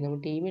കിട്ടിയേ.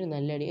 നമ്മുടെ ടീമിന്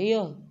നല്ല അടി.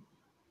 അയ്യോ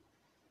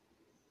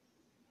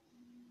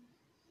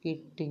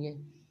കിട്ടി ഞാൻ.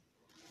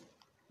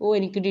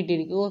 എനിക്ക് കിട്ടി.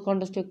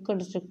 കണ്ട സ്റ്റെക്ക്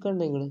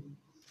ഉണ്ട് നിങ്ങൾ.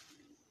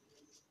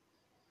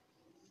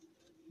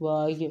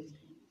 ഭാഗ്യം.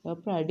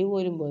 അപ്പോൾ അടി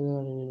പോലും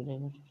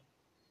പോയെന്ന്.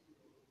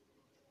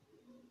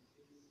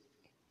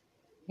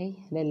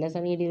 അതെല്ലാ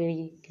സമയം കിട്ടിയത്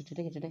എനിക്ക്.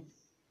 കിട്ടട്ടെ.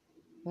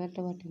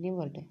 വരട്ടെ ഇനിയും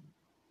വരട്ടെ.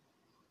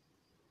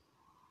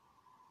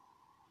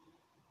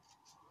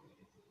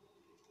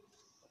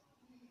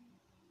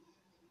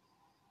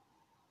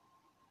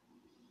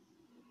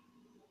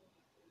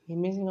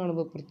 എനിമീസിനെ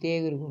കാണുമ്പോൾ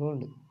പ്രത്യേക ഒരു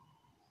ഗുണമുണ്ട്.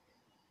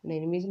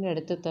 എനിമീസിൻ്റെ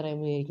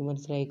അടുത്തെത്തറയുമ്പോൾ എനിക്ക്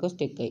മനസ്സിലായിക്കോ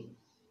സ്റ്റെക്കായി.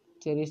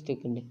 ചെറിയ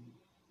സ്റ്റെക്കുണ്ട്.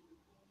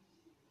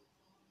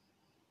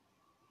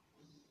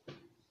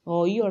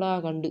 അയ്യോടാ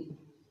കണ്ട്.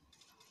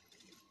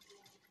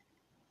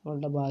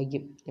 അവളുടെ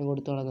ഭാഗ്യം. ഞാൻ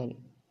കൊടുത്തോളാം. ഞാൻ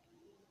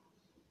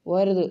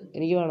പോരുത്,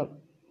 എനിക്ക് വേണം.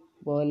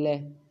 പോവല്ലേ.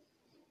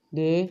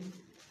 ഇത്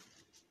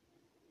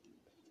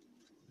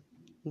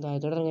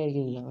താഴത്തോടെ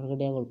ഇറങ്ങാതിരിക്കുന്നില്ല. അവർക്ക്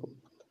ഞാൻ കൊടുക്കും.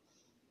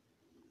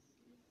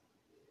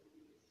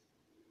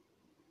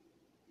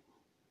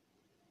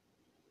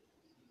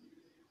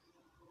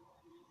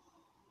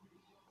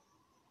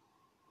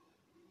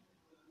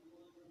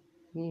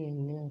 നീ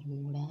എങ്ങനെ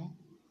അറിഞ്ഞൂടാ?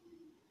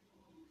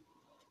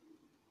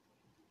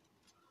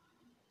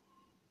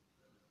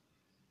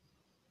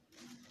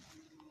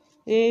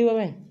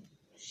 വേ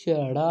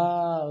ഷടാ.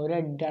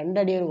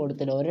 രണ്ടടി അവന്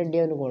കൊടുത്തില്ല. ഒരടി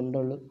അവന്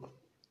കൊണ്ടുള്ളൂ.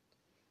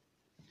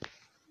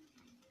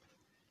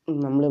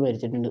 നമ്മൾ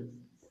മരിച്ചിട്ടുണ്ട്.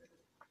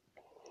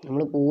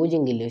 നമ്മൾ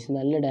 0 കില്ല്. പക്ഷെ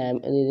നല്ല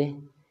അതായത്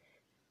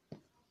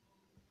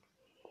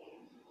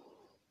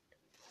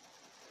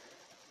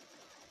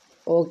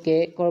ഓക്കെ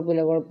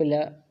കുഴപ്പമില്ല.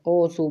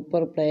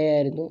 സൂപ്പർ പ്ലേ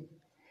ആയിരുന്നു.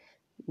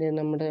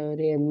 നമ്മുടെ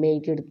ഒരു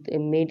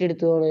M80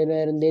 എടുത്ത്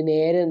പോകുന്നതിനായിരുന്നു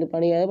നേരെ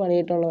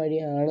പണിയിട്ടുള്ള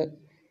വഴിയാണ്.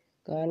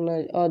 കാരണം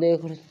അതേ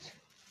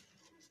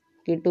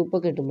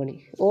കിട്ടും പണി.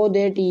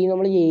 ടീം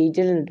നമ്മൾ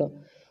ജയിച്ചിട്ടുണ്ട് കേട്ടോ.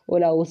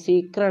 ലവ്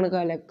സീക്കറാണ്.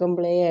 കലക്കം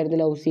പ്ലേ ആയിരുന്നു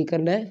ലവ്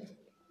സീക്കറിൻ്റെ.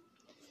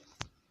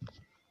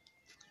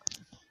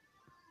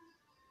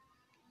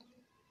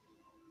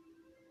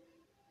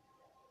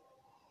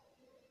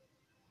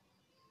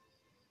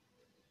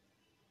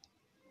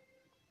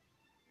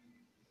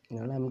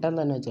 ഞങ്ങൾ M10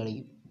 തന്നെ വെച്ച്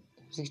കളിക്കും.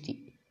 60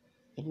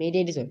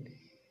 M887.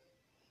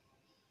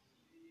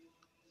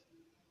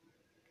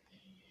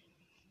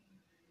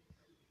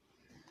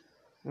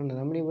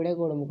 നമ്മളിവിടെ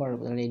കൂടുമ്പോൾ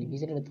കുഴപ്പമില്ല.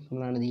 എനിമീസിൻ്റെ അടുത്ത്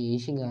നമ്മളാണ്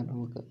ദേഷ്യം. കാരണം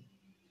നമുക്ക്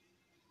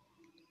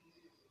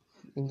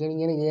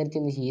എനിക്കിങ്ങനെ കയറി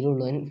ചെന്ന്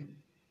ശീലമുള്ളൂ.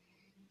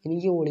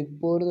 എനിക്ക്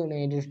ഒളിപ്പോര് തന്നെ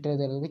ഏറ്റവും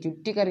ഇഷ്ടമായിരുന്നു. നമുക്ക്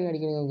ചുറ്റിക്കറങ്ങി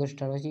അടിക്കുന്നത് നമുക്ക്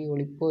ഇഷ്ടമാണ്. പക്ഷേ ഈ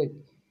ഒളിപ്പോര്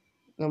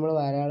നമ്മൾ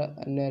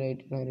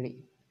എല്ലാവരായിട്ടാണ് അവരുടെ.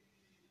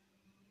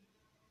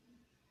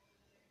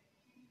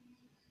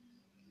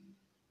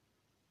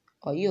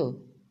 അയ്യോ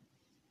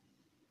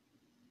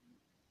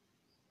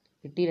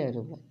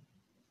കിട്ടിയില്ലായിരുന്നു.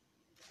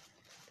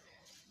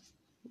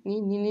 നീ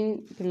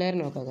പിള്ളേരെ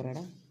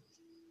നോക്കാക്കറാടാ.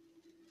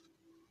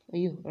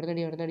 അയ്യോ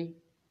അടുത്തടി.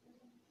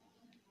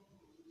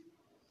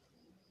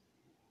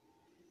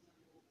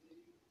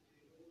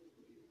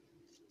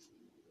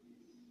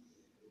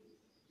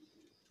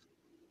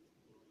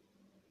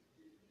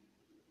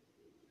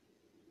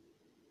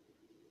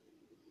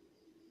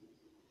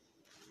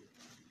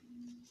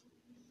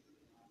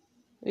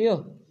 അയ്യോ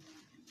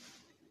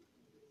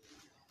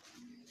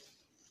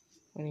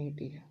പണി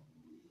കിട്ടിയില്ല.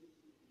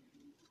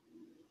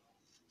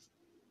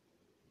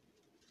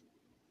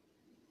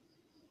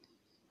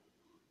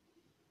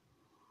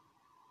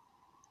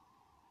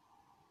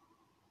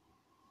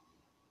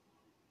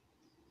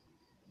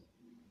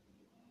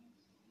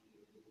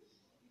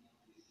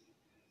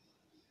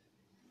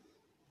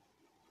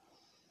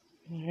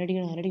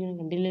 ആരടിക്കണം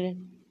കണ്ടില്ലേ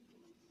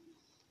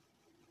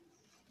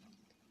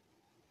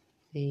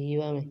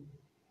ദൈവമേ.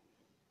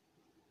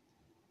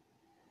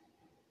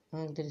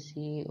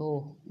 ഓ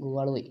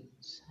ഗുവാള് പോയി.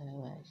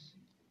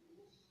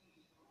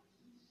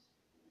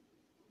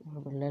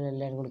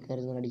 പിള്ളേരെല്ലാവരും കൂടി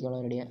കയറി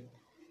അടിക്കാനുള്ള റെഡിയാ.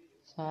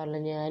 സാറില്ല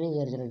ഞാനും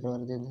കയറിച്ചിട്ട്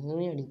വെറുതെ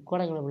നീ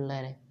അടിക്കോടെ നിങ്ങളെ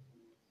പിള്ളേരെ.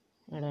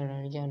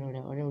 അടിക്കാനോടെ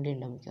ഇവിടെ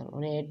ഉണ്ടാവും മിക്കവാറും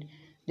അവനെ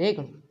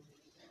ദേക്കണം.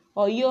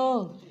 അയ്യോ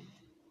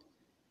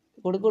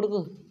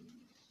കൊടുക്ക്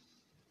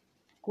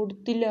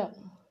കൊടുത്തില്ല.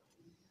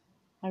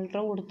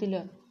 അൾട്രോൺ കൊടുത്തില്ല.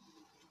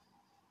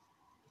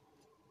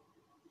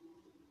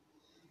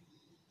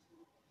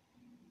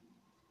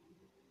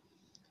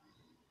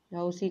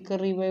 Love seeker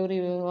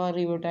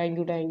revive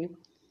thank you.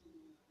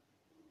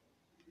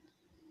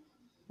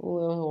 ഓ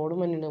ഓടും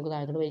മഞ്ഞുണ്ട്. നമുക്ക്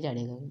താഴത്തോട്ട് പോയി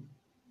ചാടിയേക്കാം.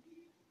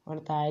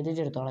 അവിടെ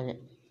താഴത്തേക്ക് എടുത്തോളാം ഞാൻ.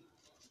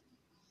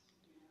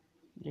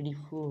 റെഡി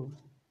ഫോ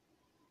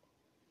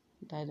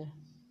താഴെ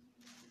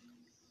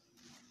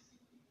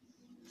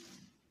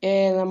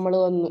നമ്മൾ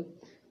വന്ന്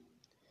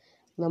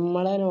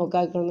നമ്മളെ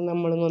നോക്കാക്കൊണ്ട്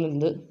നമ്മൾ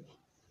വന്നിട്ടുണ്ട്.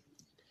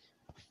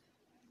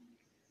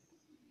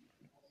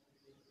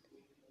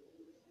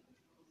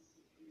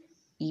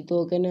 ഈ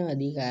തോക്ക് തന്നെ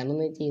മതി. കാരണം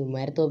എന്ന് വെച്ചാൽ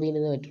ഇവന്മാരെ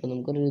തോപ്പിക്കുന്നത് പറ്റുള്ളൂ.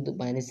 നമുക്കൊരു ഇത്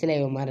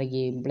മനസ്സിലായി ഇവന്മാരുടെ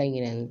ഗെയിം പ്ലേ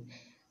എങ്ങനെയാണ്.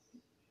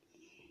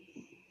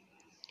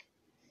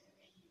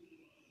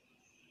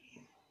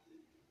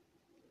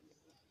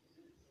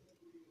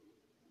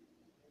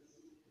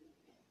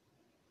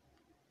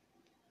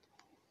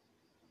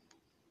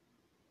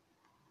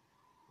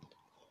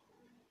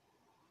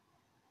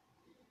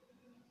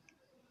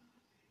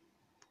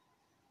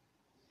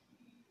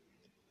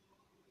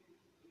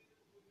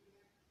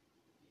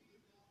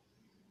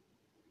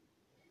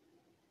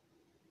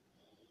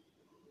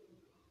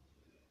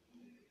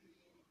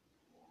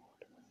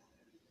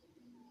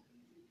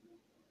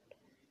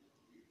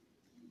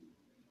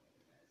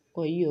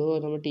 അയ്യോ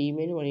നമ്മുടെ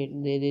ടീമേന്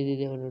പണിയിട്ടുണ്ട്.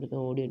 അവരുടെ അടുത്ത്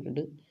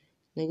ഓടിയിട്ടുണ്ട്.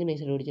 നിങ്ങൾക്ക്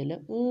നൈസായിട്ട് ഓടിച്ചല്ല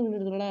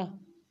എടുത്തോടാ.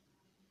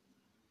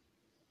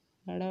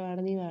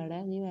 നീ വാട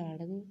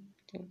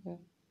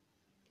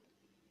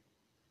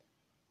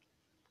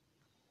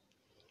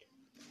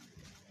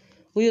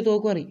അയ്യോ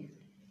തോക്ക് മാറി.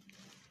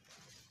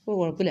 ഓ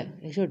കുഴപ്പമില്ല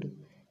രക്ഷപ്പെട്ടു.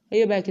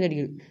 അയ്യോ ബാക്കിൽ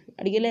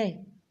അടിക്കല്ലേ.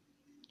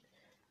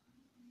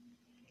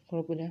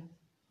 കുഴപ്പമില്ല.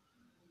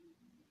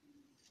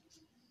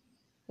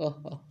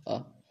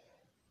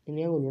 ഇനി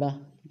ഞാൻ കൊല്ലൂടാ.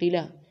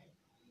 കിട്ടിയില്ല.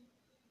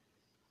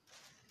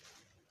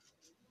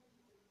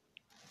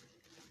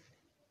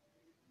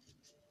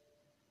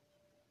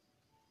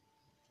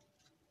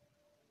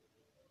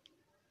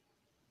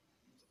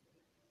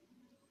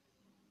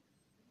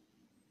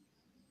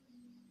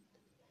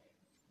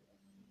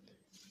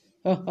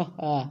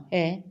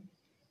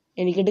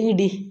 എനിക്കിട്ട്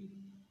കിട്ടി.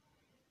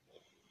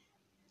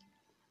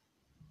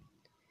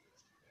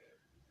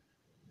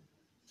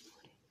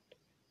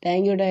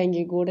 Thank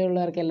you.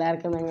 കൂടെയുള്ളവർക്ക്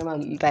എല്ലാവർക്കും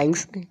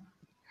താങ്ക്സ്.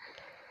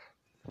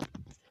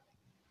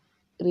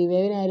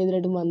 റിവൈവിന് ആരും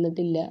ഇതിലായിട്ടും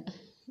വന്നിട്ടില്ല.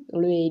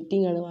 നമ്മൾ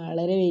വെയിറ്റിംഗ് ആണ്,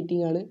 വളരെ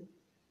വെയിറ്റിംഗ് ആണ്.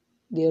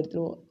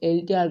 ദൈവത്തിന്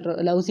എലിറ്റ് ആൾട്രോ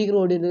ലവ് സീക്കർ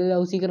ഓടിയിട്ടുണ്ട്.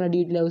 ലവ് സീക്കർ അടി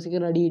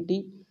കിട്ടി.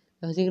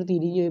 ലവ് സീക്കർ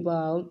തിരിഞ്ഞു പോയപ്പോൾ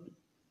ആവും.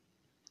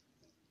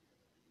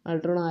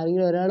 അൾട്രോൺ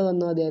ആരെങ്കിലും ഒരാൾ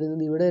വന്നാൽ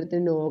മതിയായിരുന്നു. ഇവിടെ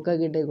ഒരുത്തന്നെ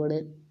നോക്കാക്കി ഇട്ടേക്കോടെ.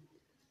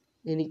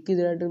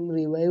 എനിക്കിതിനായിട്ടും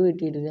റിവൈവ്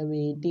കിട്ടിയിട്ടില്ല.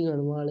 വെയിറ്റിംഗ്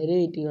ആണ്, വളരെ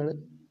വെയിറ്റിംഗ് ആണ്.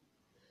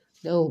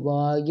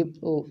 ഭാഗ്യം.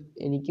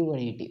 എനിക്കും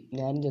പണി കിട്ടി.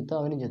 ഞാനും ചത്തു,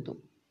 അവനും ചത്തു.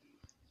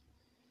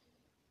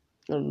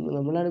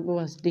 നമ്മളാണ് ഇപ്പോൾ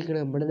ഫസ്റ്റ്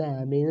നിൽക്കുന്നത്. നമ്മുടെ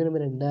ഡാമേജ് എന്ന്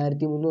പറയുമ്പോൾ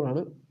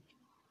 2300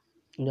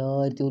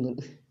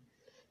 2300.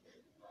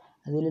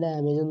 അതിൽ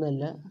ഡാമേജ്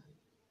ഒന്നുമല്ല.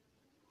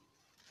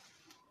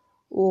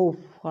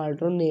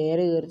 ആൾട്രോൺ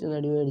നേരെ കയറി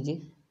നടി മേടിച്ച്.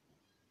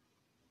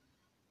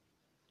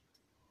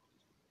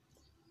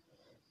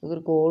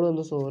 നമുക്കൊരു കോൾ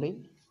വന്നു. സോറി.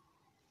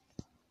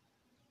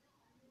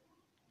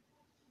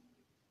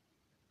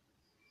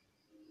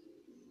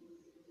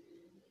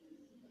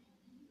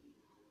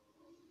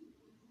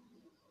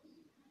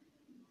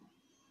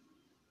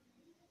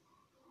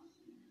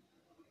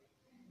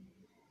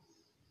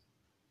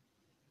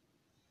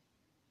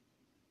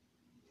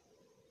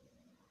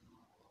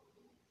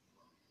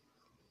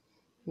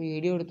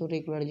 വീഡിയോ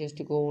എടുത്തോണ്ടിരിക്കുമ്പോഴാണ്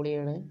ജസ്റ്റ് കോൾ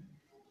ചെയ്യണേ.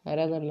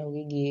 ആരാന്നല്ല.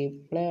 നമുക്ക് ഗെയിം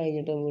പ്ലേ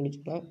കഴിഞ്ഞിട്ട് നമുക്ക്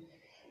വിളിച്ചോളാം.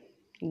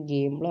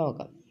 ഗെയിം പ്ലേ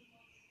നോക്കാം.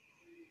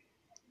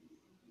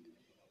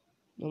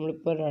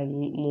 നമ്മളിപ്പോൾ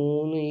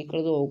 3 ഈക്കൾ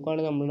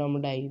നോക്കുകയാണെങ്കിൽ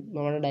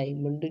നമ്മുടെ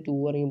ഡയമണ്ട് 2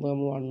 ഇറങ്ങിയപ്പോൾ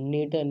നമ്മൾ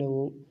 1 തന്നെ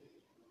പോകും.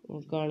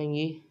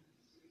 നോക്കുകയാണെങ്കിൽ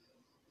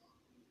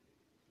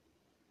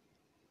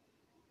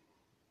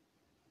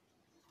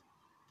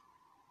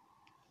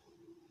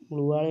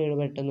ബ്ലൂ ആണ്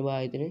പെട്ടെന്ന്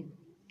ഭാഗ്യത്തിന്.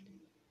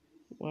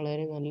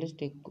 വളരെ നല്ല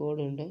സ്റ്റെക്ക്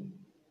കോഡ് ഉണ്ട്.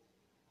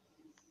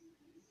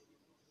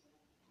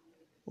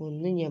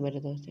 ഒന്നും ചെയ്യാൻ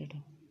പറ്റാത്ത അവസ്ഥ കേട്ടോ.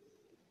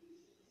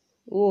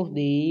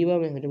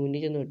 ദൈവമേ അവൻ്റെ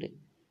മുന്നിൽ ചെന്ന് വിട്ട്.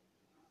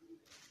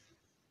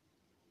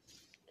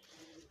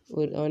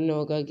 അവൻ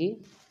നോക്കാക്കി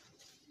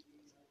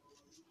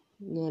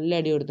നല്ല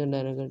അടി കൊടുത്തിട്ടുണ്ട്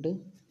അവനൊക്കെ.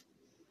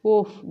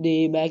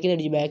 ബാക്കിൽ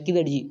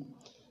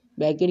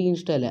അടിക്കാൻ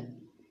ഇഷ്ടമല്ല.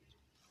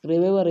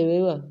 റിവൈവ്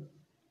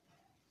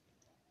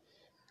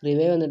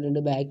വന്നിട്ടുണ്ട്.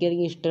 ബാക്കി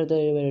അടിക്കാൻ ഇഷ്ടമല്ലാത്ത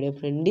പരിപാടിയാണ്.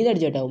 ഫ്രണ്ടിൽ നിന്ന്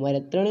അടിച്ചോട്ടെ. അവന്മാർ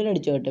എത്ര വേണമെങ്കിലും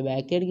അടിച്ചോട്ടെ.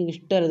 ബാക്കി അടിക്കാൻ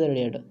ഇഷ്ടമല്ലാത്ത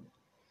പരിപാടി കേട്ടോ.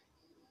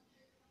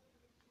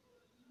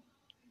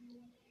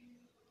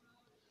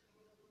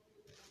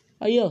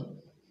 അയ്യോ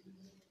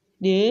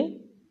ഇത്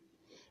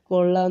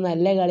കൊള്ളാം,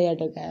 നല്ല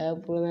കളിയാട്ടോ.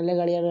 നല്ല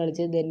കളിയാണ്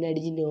കളിച്ചത്. തന്നെ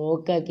അടിച്ച്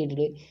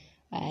നോക്കാക്കിയിട്ടുണ്ട്.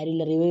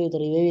 ആരില്ല, റിവൈവ്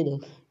ചെയ്തു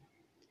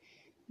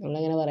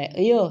നമ്മളങ്ങനെ പറയാം.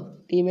 അയ്യോ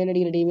ടീമേനെ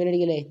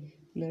അടിക്കല്ലേ.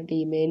 എന്നാൽ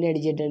ടീമേനെ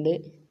അടിച്ചിട്ടുണ്ട്.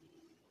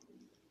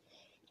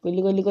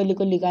 കൊല്ലി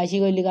കാശി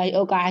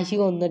കാശി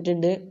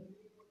കൊന്നിട്ടുണ്ട്.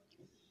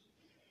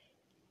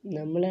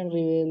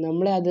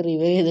 നമ്മളെ അത്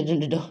റിവൈവ്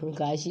ചെയ്തിട്ടുണ്ട് കേട്ടോ.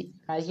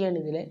 കാശിയാണ്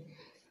ഇതിലെ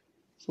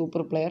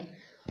സൂപ്പർ പ്ലെയർ.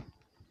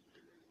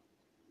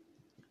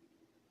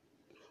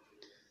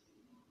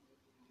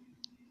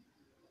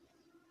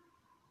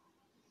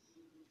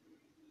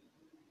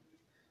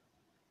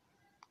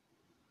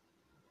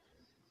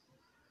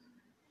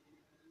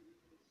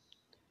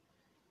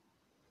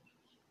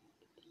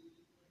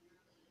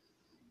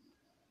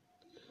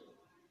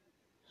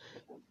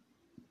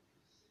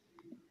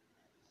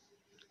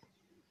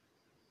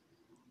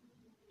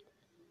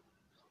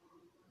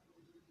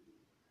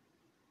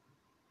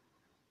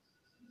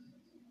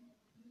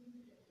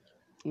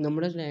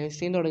 നമ്മുടെ ലൈവ്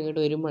സ്ട്രീം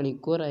തുടങ്ങിയിട്ട് 1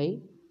 മണിക്കൂറായി.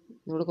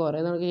 നമ്മൾ കുറേ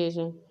നാൾക്ക്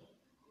ശേഷം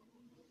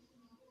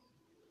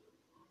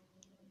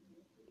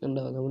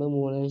ഉണ്ടോ നമ്മൾ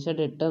 3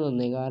 നിമിഷമായിട്ട് ഇട്ടാൽ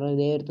നന്നായി. കാരണം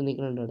ഇതേ അടുത്ത്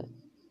നിൽക്കുന്നുണ്ട് അവിടെ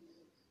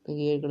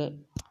കേൾക്കണേ.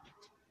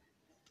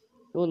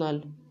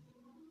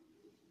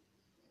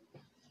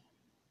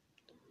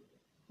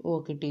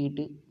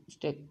 കിട്ടി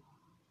സ്റ്റെക്ക്.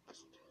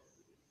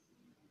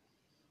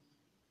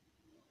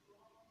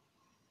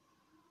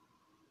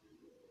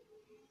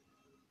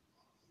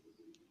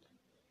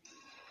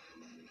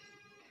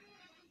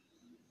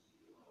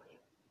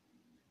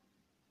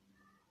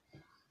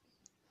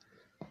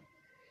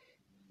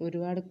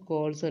 ഒരുപാട്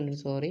കോൾസ് ഉണ്ട്,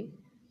 സോറി.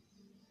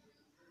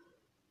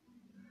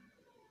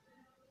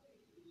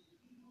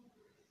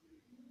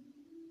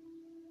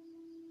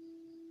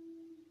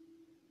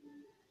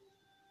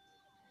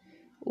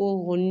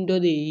 എൻ്റെ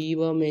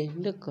ദൈവമേ,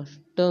 എൻ്റെ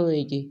കഷ്ടം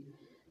നോക്കി.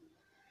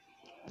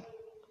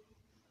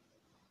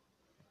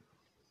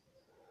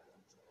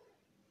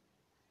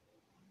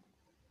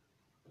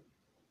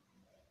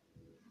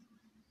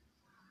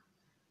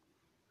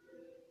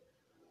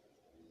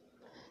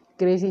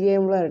 Crazy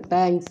ഗെയിംബർ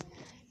thanks.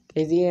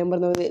 ക്രേസി ഗെയിംബർ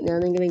ഞാൻ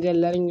നിങ്ങൾക്ക്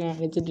എല്ലാവരും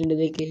കാണിച്ചിട്ടുണ്ട്.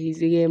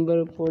 Crazy ഗെയിംബർ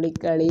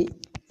പൊളിക്കളി,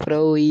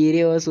 pro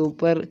hero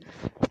super.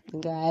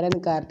 നിങ്ങൾക്ക് ആരാന്ന്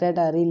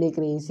കറക്റ്റായിട്ട് അറിയില്ലേ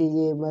ക്രേസി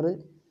ഗെയിംബർ.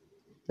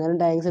 എന്നാലും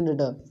താങ്ക്സ് ഉണ്ട്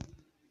കേട്ടോ.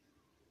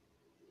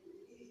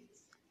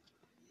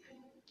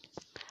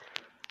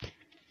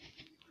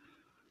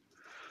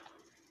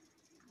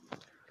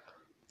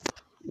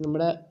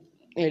 നമ്മുടെ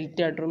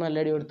എലിറ്റ് ആയിട്ടൊരു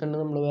നല്ല അടി കൊടുത്തിട്ടുണ്ട്.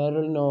 നമ്മൾ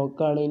വേറൊരു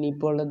നോക്കാണ്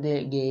ഇനിയിപ്പോൾ ഉള്ളത്.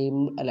 ഗെയിം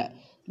അല്ല,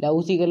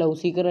 ലവ്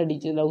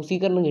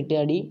സീക്കറിന്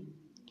കിട്ടിയ അടി.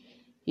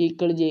 ഈ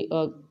കളി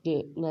ഓക്കെ,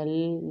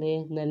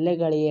 നല്ല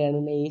കളിയാണ്.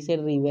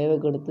 നൈസായിട്ട് റിവൈവ്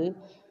ഒക്കെ കൊടുത്ത്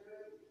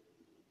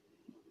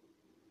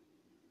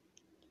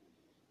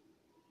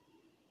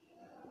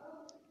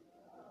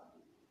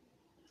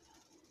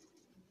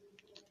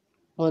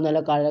നല്ല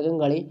കഴകൻ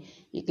കളി.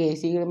 ഈ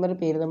കേസി ഗെയിമറുടെ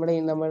പേര്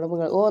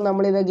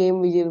നമ്മളിതാ ഗെയിം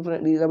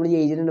നമ്മൾ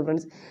ജയിച്ചിട്ടുണ്ട്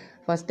ഫ്രണ്ട്സ്.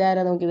 ഫസ്റ്റ്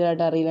ആരാ നമുക്ക്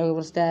ഇതായിട്ട് അറിയില്ല.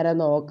 ഫസ്റ്റ് ആരാ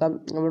നോക്കാം.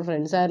 നമ്മുടെ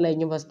ഫ്രണ്ട്സ്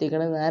ആരിലായിരിക്കും ഫസ്റ്റ്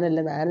ഇരിക്കണേ.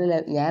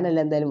 ഞാനല്ല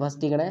എന്തായാലും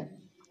ഫസ്റ്റ് ഇരിക്കണേ.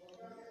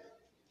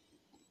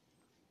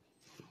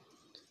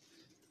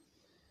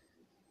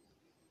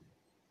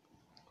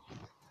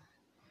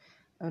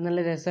 അത് നല്ല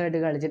രസമായിട്ട്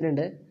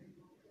കളിച്ചിട്ടുണ്ട്.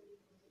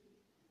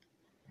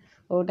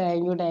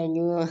 താങ്ക് യു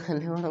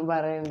നല്ലോണം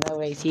പറയണ്ട.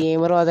 കേസി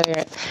ഗെയിമറും അതെ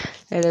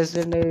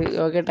രസമുണ്ട്.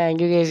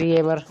 Thank you Casey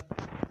gamer.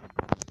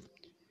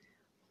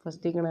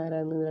 First ഇരിക്കണ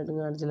ആരാന്ന് ഇതായിട്ടും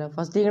കാണിച്ചില്ല.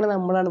 ഫസ്റ്റ് ഇരിക്കണ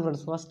നമ്മളാണ്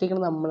ഫ്രണ്ട്സ്.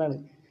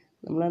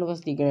 നമ്മളാണ്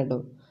ഫസ്റ്റ് ഇരിക്കണ കേട്ടോ.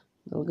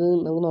 നമുക്ക്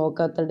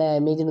നോക്കാത്ത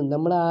ഡാമേജ് ഉണ്ട്.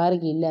 നമ്മൾ 6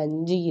 കില്ല്,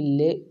 5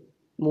 കില്ല്,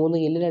 3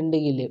 കില്ല്, 2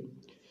 കില്ല്.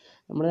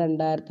 നമ്മൾ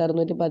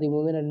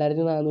 2613,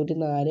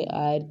 2404,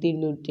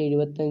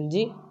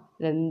 1275,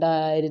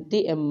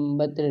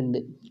 2082.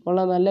 ഉള്ള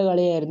നല്ല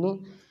കളിയായിരുന്നു.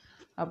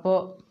 അപ്പോൾ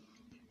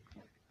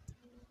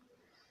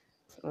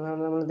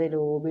നമ്മളിത്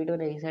ലോബിയിട്ട്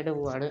നൈസായിട്ട്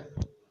പോവാണ്.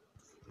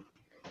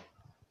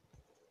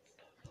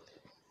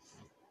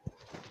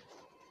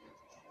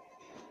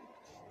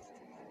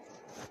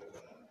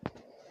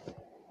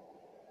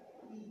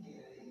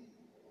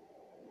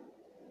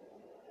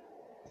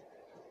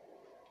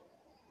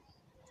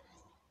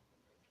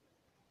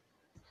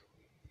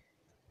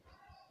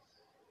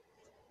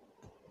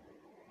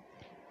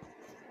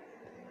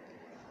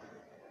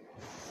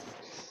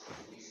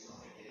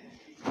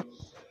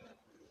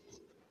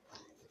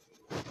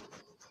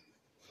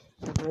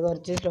 നമ്മൾ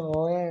കുറച്ച് സ്ലോ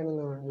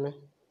ആണെന്ന് തോന്നുന്നു.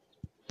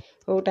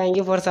 Thank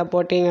you for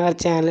supporting our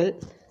channel.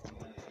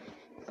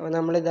 അപ്പോൾ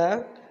നമ്മൾ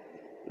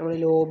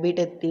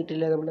ലോബിയിട്ട്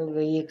എത്തിയിട്ടില്ല. നമ്മൾ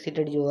എക്സിറ്റ്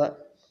അടിച്ച് പോവുക.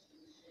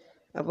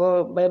 അപ്പോൾ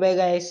bye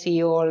guys, see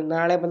you all.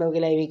 നാളെ അപ്പോൾ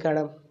നമുക്ക് ലൈവിൽ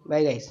കാണാം.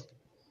 Bye guys.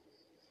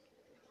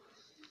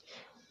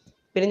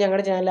 പിന്നെ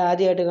ഞങ്ങളുടെ ചാനൽ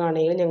ആദ്യമായിട്ട്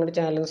കാണുകയും ഞങ്ങളുടെ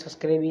ചാനൽ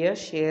സബ്സ്ക്രൈബ്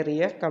ചെയ്യുക, ഷെയർ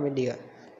ചെയ്യുക, കമൻറ്റ് ചെയ്യുക.